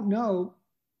 Like, you don't know.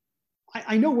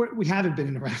 I know we haven't been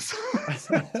in a Renaissance.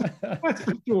 That's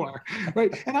for sure,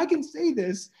 right? And I can say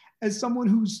this as someone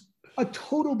who's a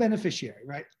total beneficiary,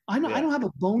 right? I don't have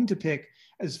a bone to pick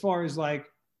as far as like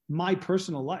my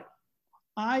personal life.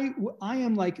 I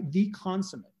am like the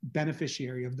consummate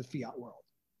beneficiary of the fiat world.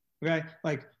 Okay,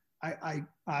 like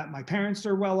My parents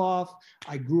are well off.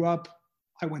 I grew up,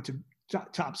 I went to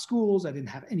top schools. I didn't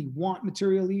have any want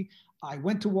materially. I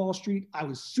went to Wall Street. I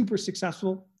was super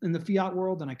successful in the fiat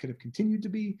world, and I could have continued to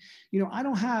be.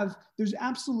 There's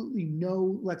absolutely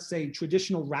no, let's say,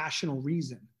 traditional rational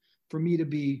reason for me to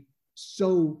be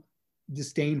so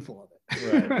disdainful of it.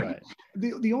 Right.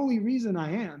 The only reason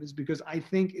I am is because I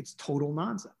think it's total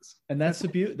nonsense. And that's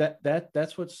the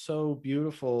that's what's so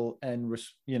beautiful, and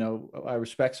I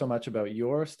respect so much about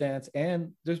your stance.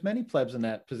 And there's many plebs in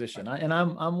that position,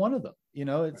 I'm one of them.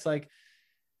 It's like,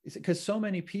 it's because so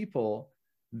many people,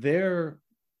 they're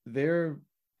the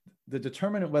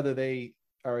determinant whether they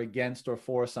are against or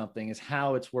for something is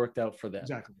how it's worked out for them.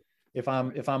 Exactly. If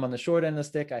I'm on the short end of the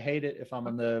stick, I hate it. If I'm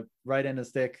on the right end of the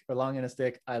stick or long end of the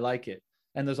stick, I like it.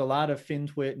 And there's a lot of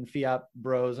FinTwit and fiat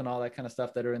bros and all that kind of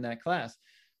stuff that are in that class.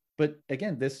 But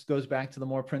again, this goes back to the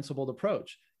more principled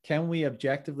approach. Can we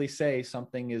objectively say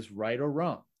something is right or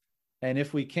wrong? And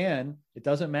if we can, it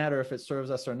doesn't matter if it serves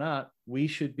us or not. We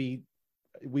should be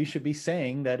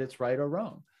saying that it's right or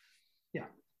wrong. Yeah,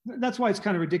 that's why it's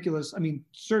kind of ridiculous. I mean,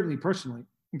 certainly personally,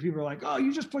 when people are like, "Oh,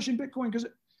 you're just pushing Bitcoin because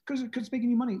it's making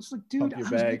you money." It's like, dude, I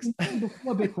was making money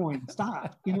before Bitcoin.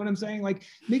 Stop. You know what I'm saying? Like,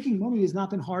 making money has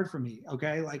not been hard for me.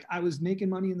 Okay, like I was making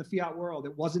money in the fiat world.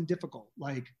 It wasn't difficult.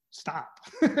 Like, stop.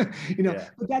 Yeah.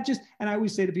 But that just, and I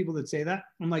always say to people that say that,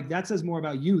 I'm like, that says more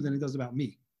about you than it does about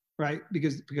me, right?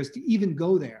 Because to even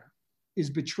go there is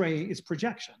betraying. It's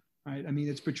projection, right? I mean,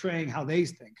 it's betraying how they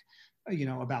think,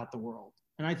 about the world.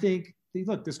 And I think,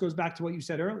 look, this goes back to what you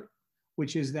said earlier,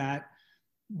 which is that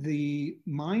the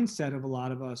mindset of a lot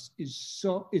of us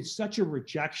it's such a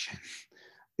rejection.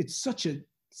 It's such a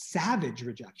savage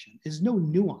rejection. There's no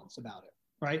nuance about it,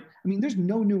 right? I mean, there's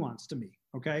no nuance to me,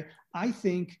 okay? I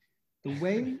think the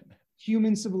way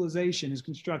human civilization is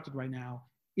constructed right now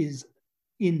is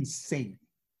insane.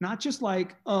 Not just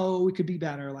like, oh, it could be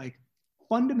better, like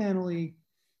fundamentally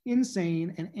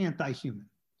insane and anti-human.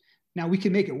 Now we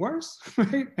can make it worse,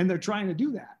 right? And they're trying to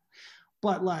do that.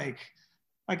 But like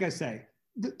I say,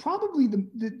 probably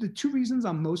the two reasons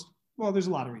I'm there's a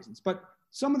lot of reasons, but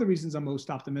some of the reasons I'm most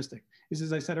optimistic is,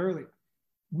 as I said earlier,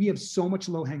 we have so much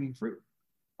low hanging fruit.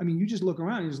 I mean, you just look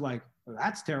around and you're just like, well,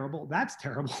 that's terrible. That's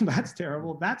terrible. That's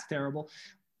terrible. That's terrible.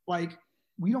 Like,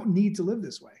 we don't need to live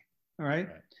this way. All right.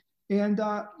 And,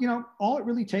 all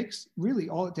it takes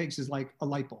is like a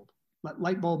light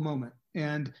bulb moment.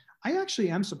 And I actually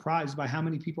am surprised by how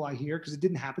many people I hear, because it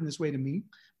didn't happen this way to me,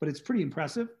 but it's pretty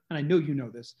impressive. And I know you know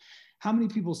this. How many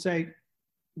people say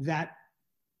that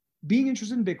being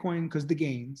interested in Bitcoin because the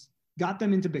gains got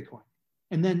them into Bitcoin.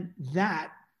 And then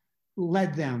that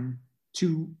led them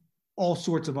to all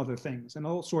sorts of other things and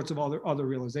all sorts of other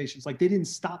realizations. Like, they didn't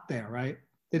stop there, right?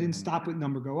 They didn't stop with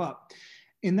number go up.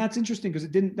 And that's interesting because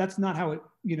that's not how it,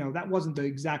 that wasn't the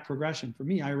exact progression for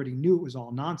me. I already knew it was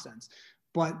all nonsense,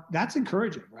 but that's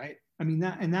encouraging, right? I mean,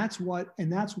 that's why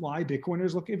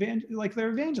Bitcoiners look like they're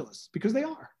evangelists, because they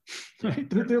are, right?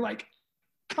 They're like,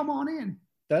 come on in.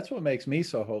 That's what makes me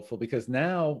so hopeful, because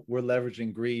now we're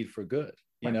leveraging greed for good.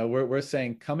 We're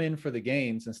saying, come in for the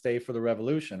gains and stay for the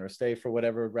revolution, or stay for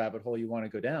whatever rabbit hole you want to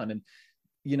go down. And,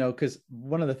 because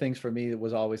one of the things for me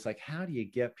was always like, how do you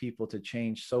get people to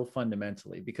change so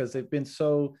fundamentally? Because they've been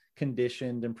so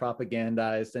conditioned and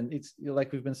propagandized, and it's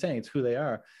like we've been saying, it's who they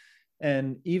are.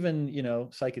 And even,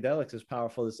 psychedelics, as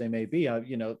powerful as they may be, what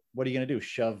are you going to do?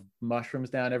 Shove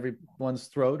mushrooms down everyone's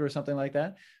throat or something like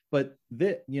that? But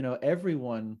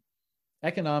everyone,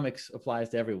 economics applies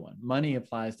to everyone. Money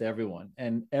applies to everyone.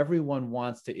 And everyone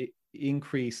wants to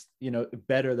increase,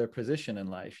 better their position in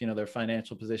life, their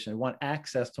financial position. They want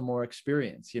access to more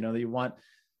experience. You want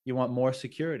more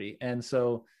security. And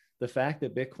so the fact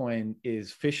that Bitcoin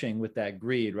is fishing with that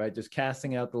greed, right? Just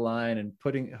casting out the line and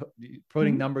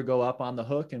putting number go up on the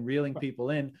hook and reeling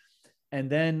people in. And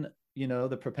then,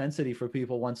 the propensity for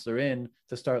people, once they're in,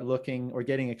 to start looking or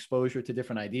getting exposure to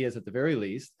different ideas at the very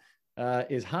least,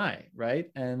 is high, right?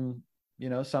 And,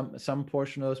 some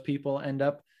portion of those people end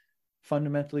up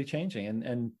fundamentally changing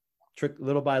and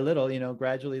little by little,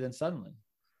 gradually, then suddenly.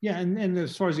 Yeah. And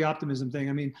as far as the optimism thing,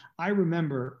 I mean, I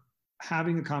remember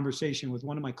having a conversation with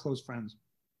one of my close friends,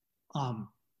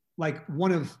 like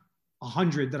one of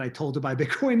 100 that I told to buy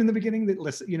Bitcoin in the beginning that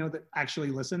that actually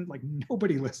listened. Like,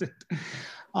 nobody listened,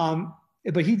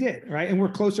 but he did, right? And we're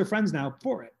closer friends now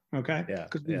for it, okay? Yeah.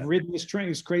 Because we've ridden this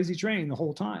crazy train the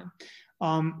whole time.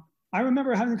 I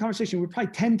remember having a conversation. We're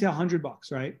probably 10 to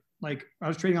 $100, right? Like, I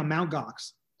was trading on Mt.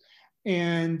 Gox,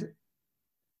 and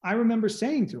I remember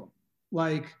saying to him,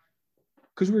 like,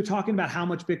 because we were talking about how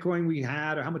much Bitcoin we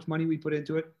had or how much money we put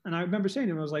into it. And I remember saying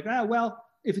to him, I was like, well,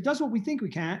 if it does what we think we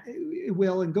can, it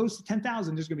will, and goes to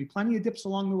 10,000, there's going to be plenty of dips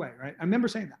along the way, right? I remember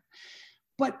saying that.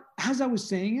 But as I was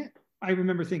saying it, I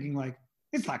remember thinking like,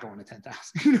 it's not going to 10,000.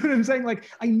 You know what I'm saying? Like,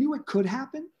 I knew it could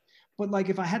happen, but like,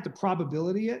 if I had to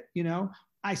probability it, you know,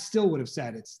 I still would have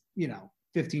said it's, you know,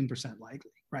 15%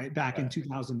 likely, right? Back in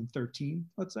 2013,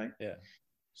 let's say. Yeah.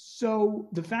 So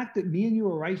the fact that me and you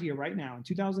are right here, right now in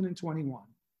 2021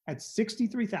 at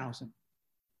 63,000,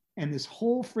 and this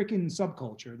whole freaking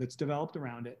subculture that's developed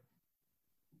around it,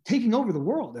 taking over the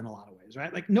world in a lot of ways,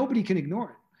 right? Like, nobody can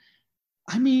ignore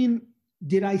it. I mean,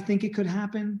 did I think it could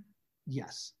happen?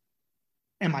 Yes.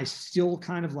 Am I still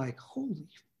kind of like, holy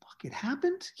fuck, it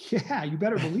happened? Yeah, you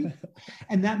better believe it.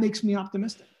 And that makes me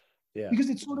optimistic. Yeah. Because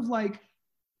it's sort of like,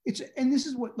 and this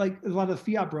is what, like, a lot of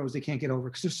the fiat bros, they can't get over,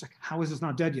 because they're just like, how is this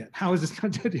not dead yet? How is this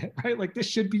not dead yet? Right? Like, this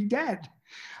should be dead.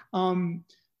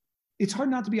 It's hard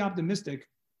not to be optimistic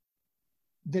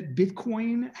that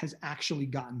Bitcoin has actually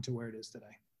gotten to where it is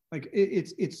today. Like,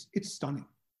 it's stunning.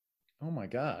 Oh my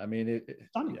God. I mean,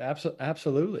 Stunning.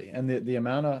 Absolutely. And the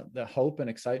amount of the hope and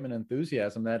excitement and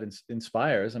enthusiasm that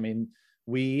inspires, I mean,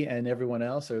 we and everyone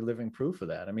else are living proof of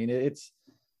that. I mean, it's,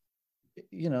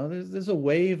 you know, there's a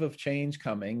wave of change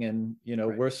coming, and, you know,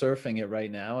 we're surfing it right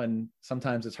now. And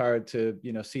sometimes it's hard to,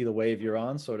 you know, see the wave you're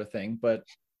on, sort of thing. But,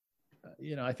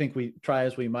 you know, I think we try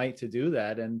as we might to do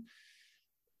that. And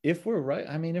if we're right,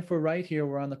 I mean, if we're right here,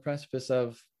 we're on the precipice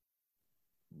of,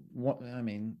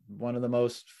 one of the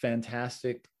most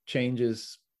fantastic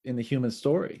changes in the human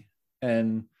story.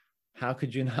 And how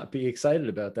could you not be excited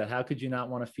about that? How could you not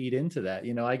want to feed into that?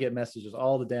 You know, I get messages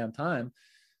all the damn time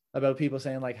about people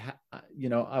saying like, you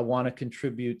know, I want to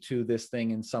contribute to this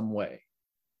thing in some way,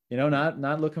 you know,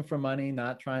 not looking for money,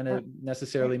 not trying to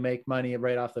necessarily make money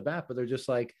right off the bat, but they're just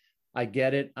like, I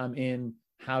get it. I'm in.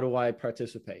 How do I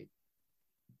participate?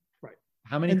 Right.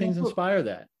 How many things inspire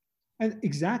that? And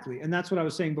exactly. And that's what I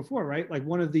was saying before, right? Like,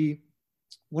 one of the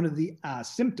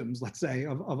symptoms, let's say,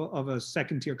 of a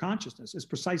second tier consciousness is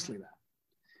precisely that.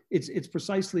 It's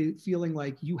precisely feeling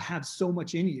like you have so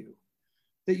much in you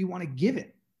that you want to give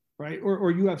it, right?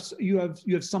 Or you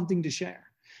have something to share,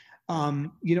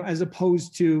 you know, as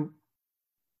opposed to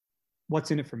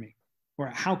what's in it for me, or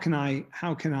how can I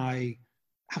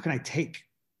take,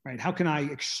 right? How can I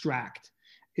extract?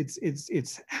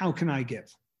 It's how can I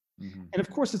give? Mm-hmm. And of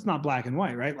course, it's not black and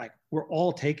white, right? Like, we're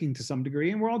all taking to some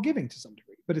degree and we're all giving to some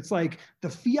degree. But it's like the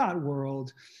fiat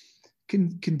world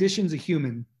conditions a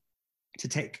human to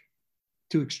take,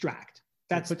 to extract.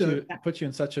 That's puts you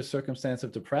in such a circumstance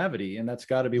of depravity, and that's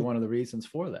got to be one of the reasons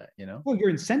for that. You know, well,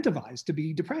 you're incentivized to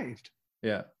be depraved.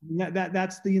 Yeah,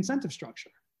 that's the incentive structure.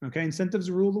 Okay,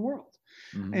 incentives rule the world,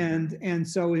 mm-hmm. and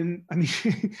so in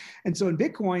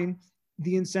Bitcoin,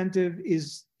 the incentive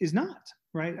is not.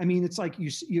 Right. I mean, it's like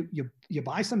you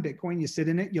buy some Bitcoin, you sit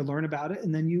in it, you learn about it,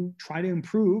 and then you try to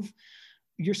improve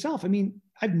yourself. I mean,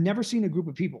 I've never seen a group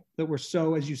of people that were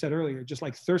so, as you said earlier, just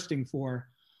like thirsting for,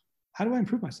 how do I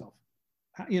improve myself?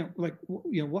 How, you know, like,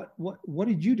 you know, what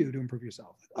did you do to improve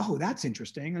yourself? Oh, that's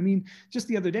interesting. I mean, just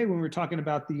the other day when we were talking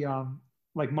about the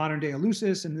like modern day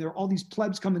Eleusis, and there are all these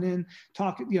plebs coming in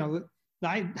talking, you know,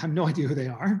 I have no idea who they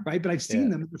are, right? But I've seen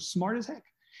them. They're smart as heck.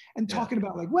 And talking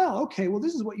about like, well, okay, well,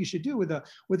 this is what you should do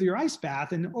with your ice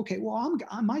bath. And okay, well,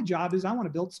 my job is I want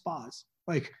to build spas.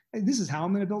 Like, this is how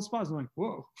I'm going to build spas. I'm like,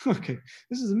 whoa, okay,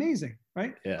 this is amazing,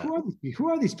 right? Yeah. Who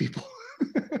are these people?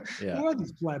 Yeah. Who are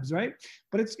these plebs, right?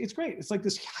 But it's great. It's like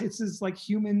this like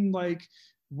human like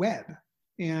web.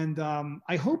 And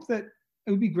I hope that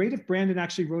it would be great if Brandon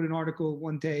actually wrote an article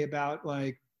one day about,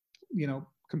 like, you know,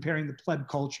 comparing the pleb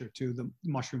culture to the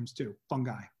mushrooms too,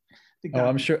 fungi.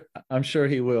 Oh, I'm sure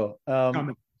he will.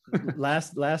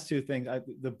 last two things.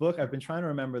 The book, I've been trying to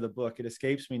remember the book. It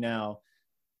escapes me now.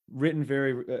 Written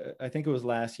I think it was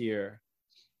last year.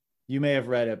 You may have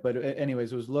read it, but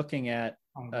anyways, it was looking at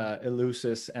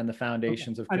Eleusis and the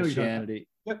foundations of Christianity.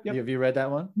 Yep. Have you read that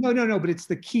one? No, but it's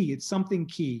the key. It's something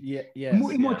key. Yeah, yes.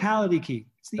 Immortality key.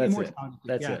 It's the immortality key.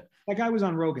 That's it. That guy was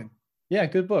on Rogan. Yeah,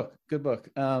 good book.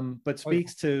 But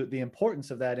speaks to the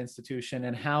importance of that institution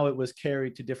and how it was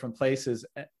carried to different places,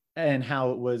 and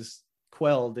how it was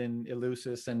quelled in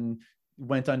Eleusis and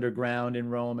went underground in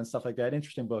Rome and stuff like that.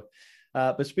 Interesting book.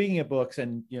 But speaking of books,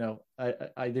 and, you know,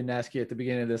 I didn't ask you at the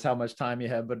beginning of this how much time you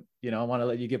have, but, you know, I want to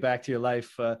let you get back to your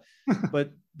life.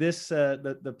 But this,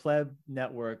 the Pleb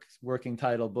Network working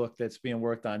title book that's being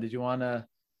worked on, did you want to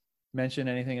mention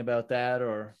anything about that?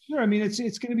 Or sure. I mean, it's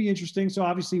going to be interesting. So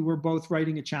obviously we're both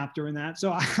writing a chapter in that.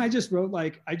 So I just wrote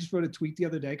a tweet the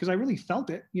other day because I really felt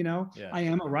it, you know. Yeah. I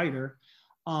am a writer.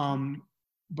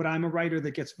 but I'm a writer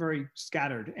that gets very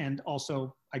scattered. And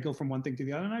also I go from one thing to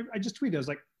the other. And I just tweeted, I was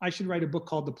like, I should write a book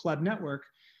called The Pleb Network,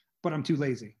 but I'm too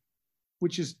lazy,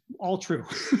 which is all true.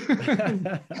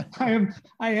 I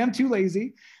am too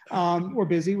lazy or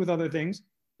busy with other things.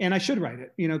 And I should write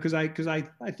it, because I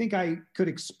think I could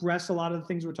express a lot of the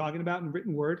things we're talking about in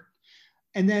written word.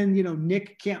 And then,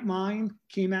 Nick Can't Mind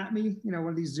came at me, one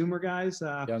of these Zoomer guys.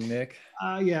 Young Nick.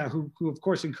 Yeah, who of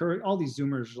course encourage all these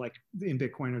Zoomers like in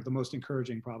Bitcoin are the most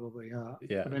encouraging probably.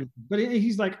 Yeah. But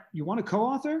he's like, you want to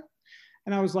co-author?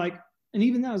 And I was like, and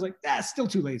even then I was like, that's still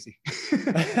too lazy.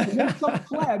 And then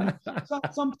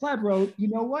some pleb wrote, you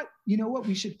know what?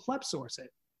 We should pleb source it.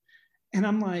 And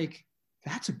I'm like,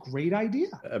 that's a great idea.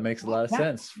 That makes a lot of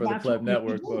sense for the Pleb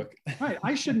Network book. Right.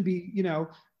 I shouldn't be,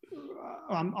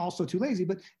 I'm also too lazy.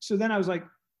 But so then I was like,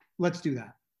 let's do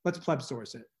that. Let's pleb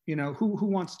source it. Who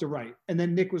wants to write? And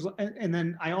then Nick was, and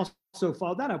then I also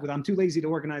followed that up with, I'm too lazy to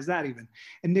organize that even.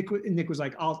 And Nick was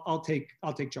like, I'll take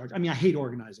charge. I mean, I hate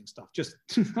organizing stuff. Just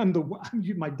I'm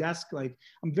my desk, like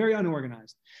I'm very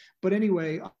unorganized. But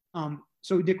anyway,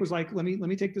 so Nick was like, let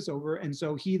me take this over. And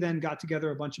so he then got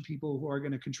together a bunch of people who are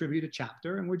going to contribute a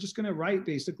chapter. And we're just going to write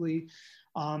basically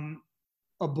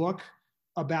a book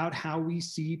about how we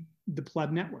see the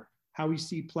pleb network, how we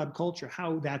see pleb culture,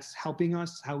 how that's helping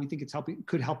us, how we think it's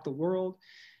could help the world,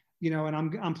 and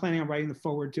I'm planning on writing the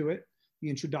forward to it, the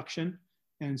introduction.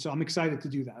 And so I'm excited to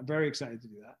do that. I'm very excited to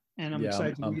do that. And I'm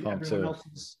excited to read everyone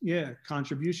else's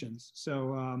contributions.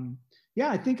 So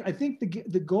I think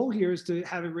the goal here is to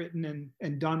have it written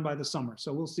and done by the summer.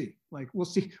 So we'll see. We'll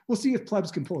see if plebs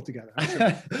can pull it together.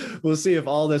 Sure. We'll see if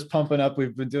all this pumping up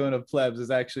we've been doing of plebs is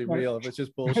actually real, if it's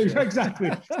just bullshit. Exactly.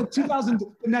 So 2000,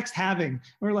 the next halving,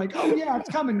 we're like, oh yeah,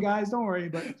 it's coming, guys. Don't worry.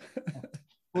 But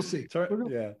we'll see.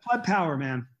 Pleb power,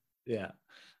 man. Yeah.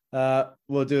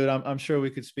 Well, dude, I'm sure we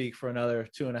could speak for another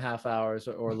 2.5 hours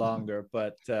or longer,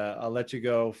 but I'll let you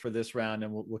go for this round,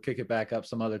 and we'll kick it back up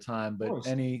some other time. But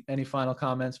any final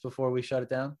comments before we shut it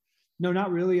down? No,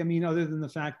 not really. I mean, other than the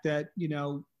fact that,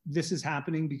 this is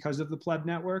happening because of the Pleb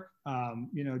Network,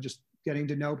 just getting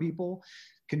to know people,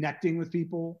 connecting with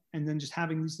people, and then just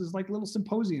having these like little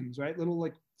symposiums, right? Little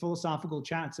like philosophical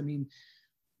chats. I mean,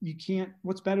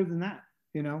 what's better than that?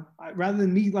 Rather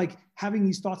than me like having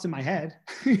these thoughts in my head,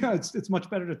 it's much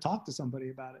better to talk to somebody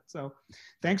about it. So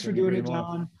thanks for doing it,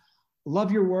 John.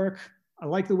 Love your work. I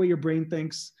like the way your brain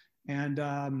thinks. And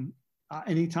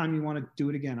anytime you want to do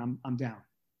it again, I'm down.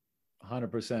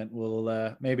 100%.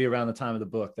 We'll maybe around the time of the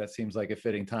book, that seems like a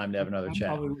fitting time to have another chat.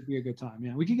 Probably would be a good time.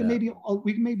 Yeah. We can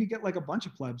maybe get like a bunch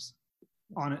of plebs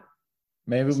on it.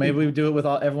 Maybe we do it with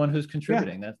everyone who's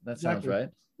contributing. Yeah, that sounds right.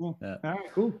 Cool. Yeah. All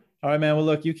right, cool. All right, man. Well,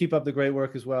 look, you keep up the great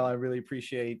work as well. I really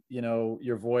appreciate,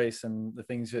 your voice and the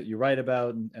things that you write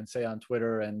about and say on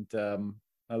Twitter. And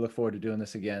I look forward to doing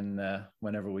this again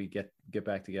whenever we get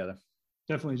back together.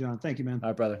 Definitely, John. Thank you, man. All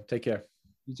right, brother. Take care.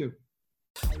 You too.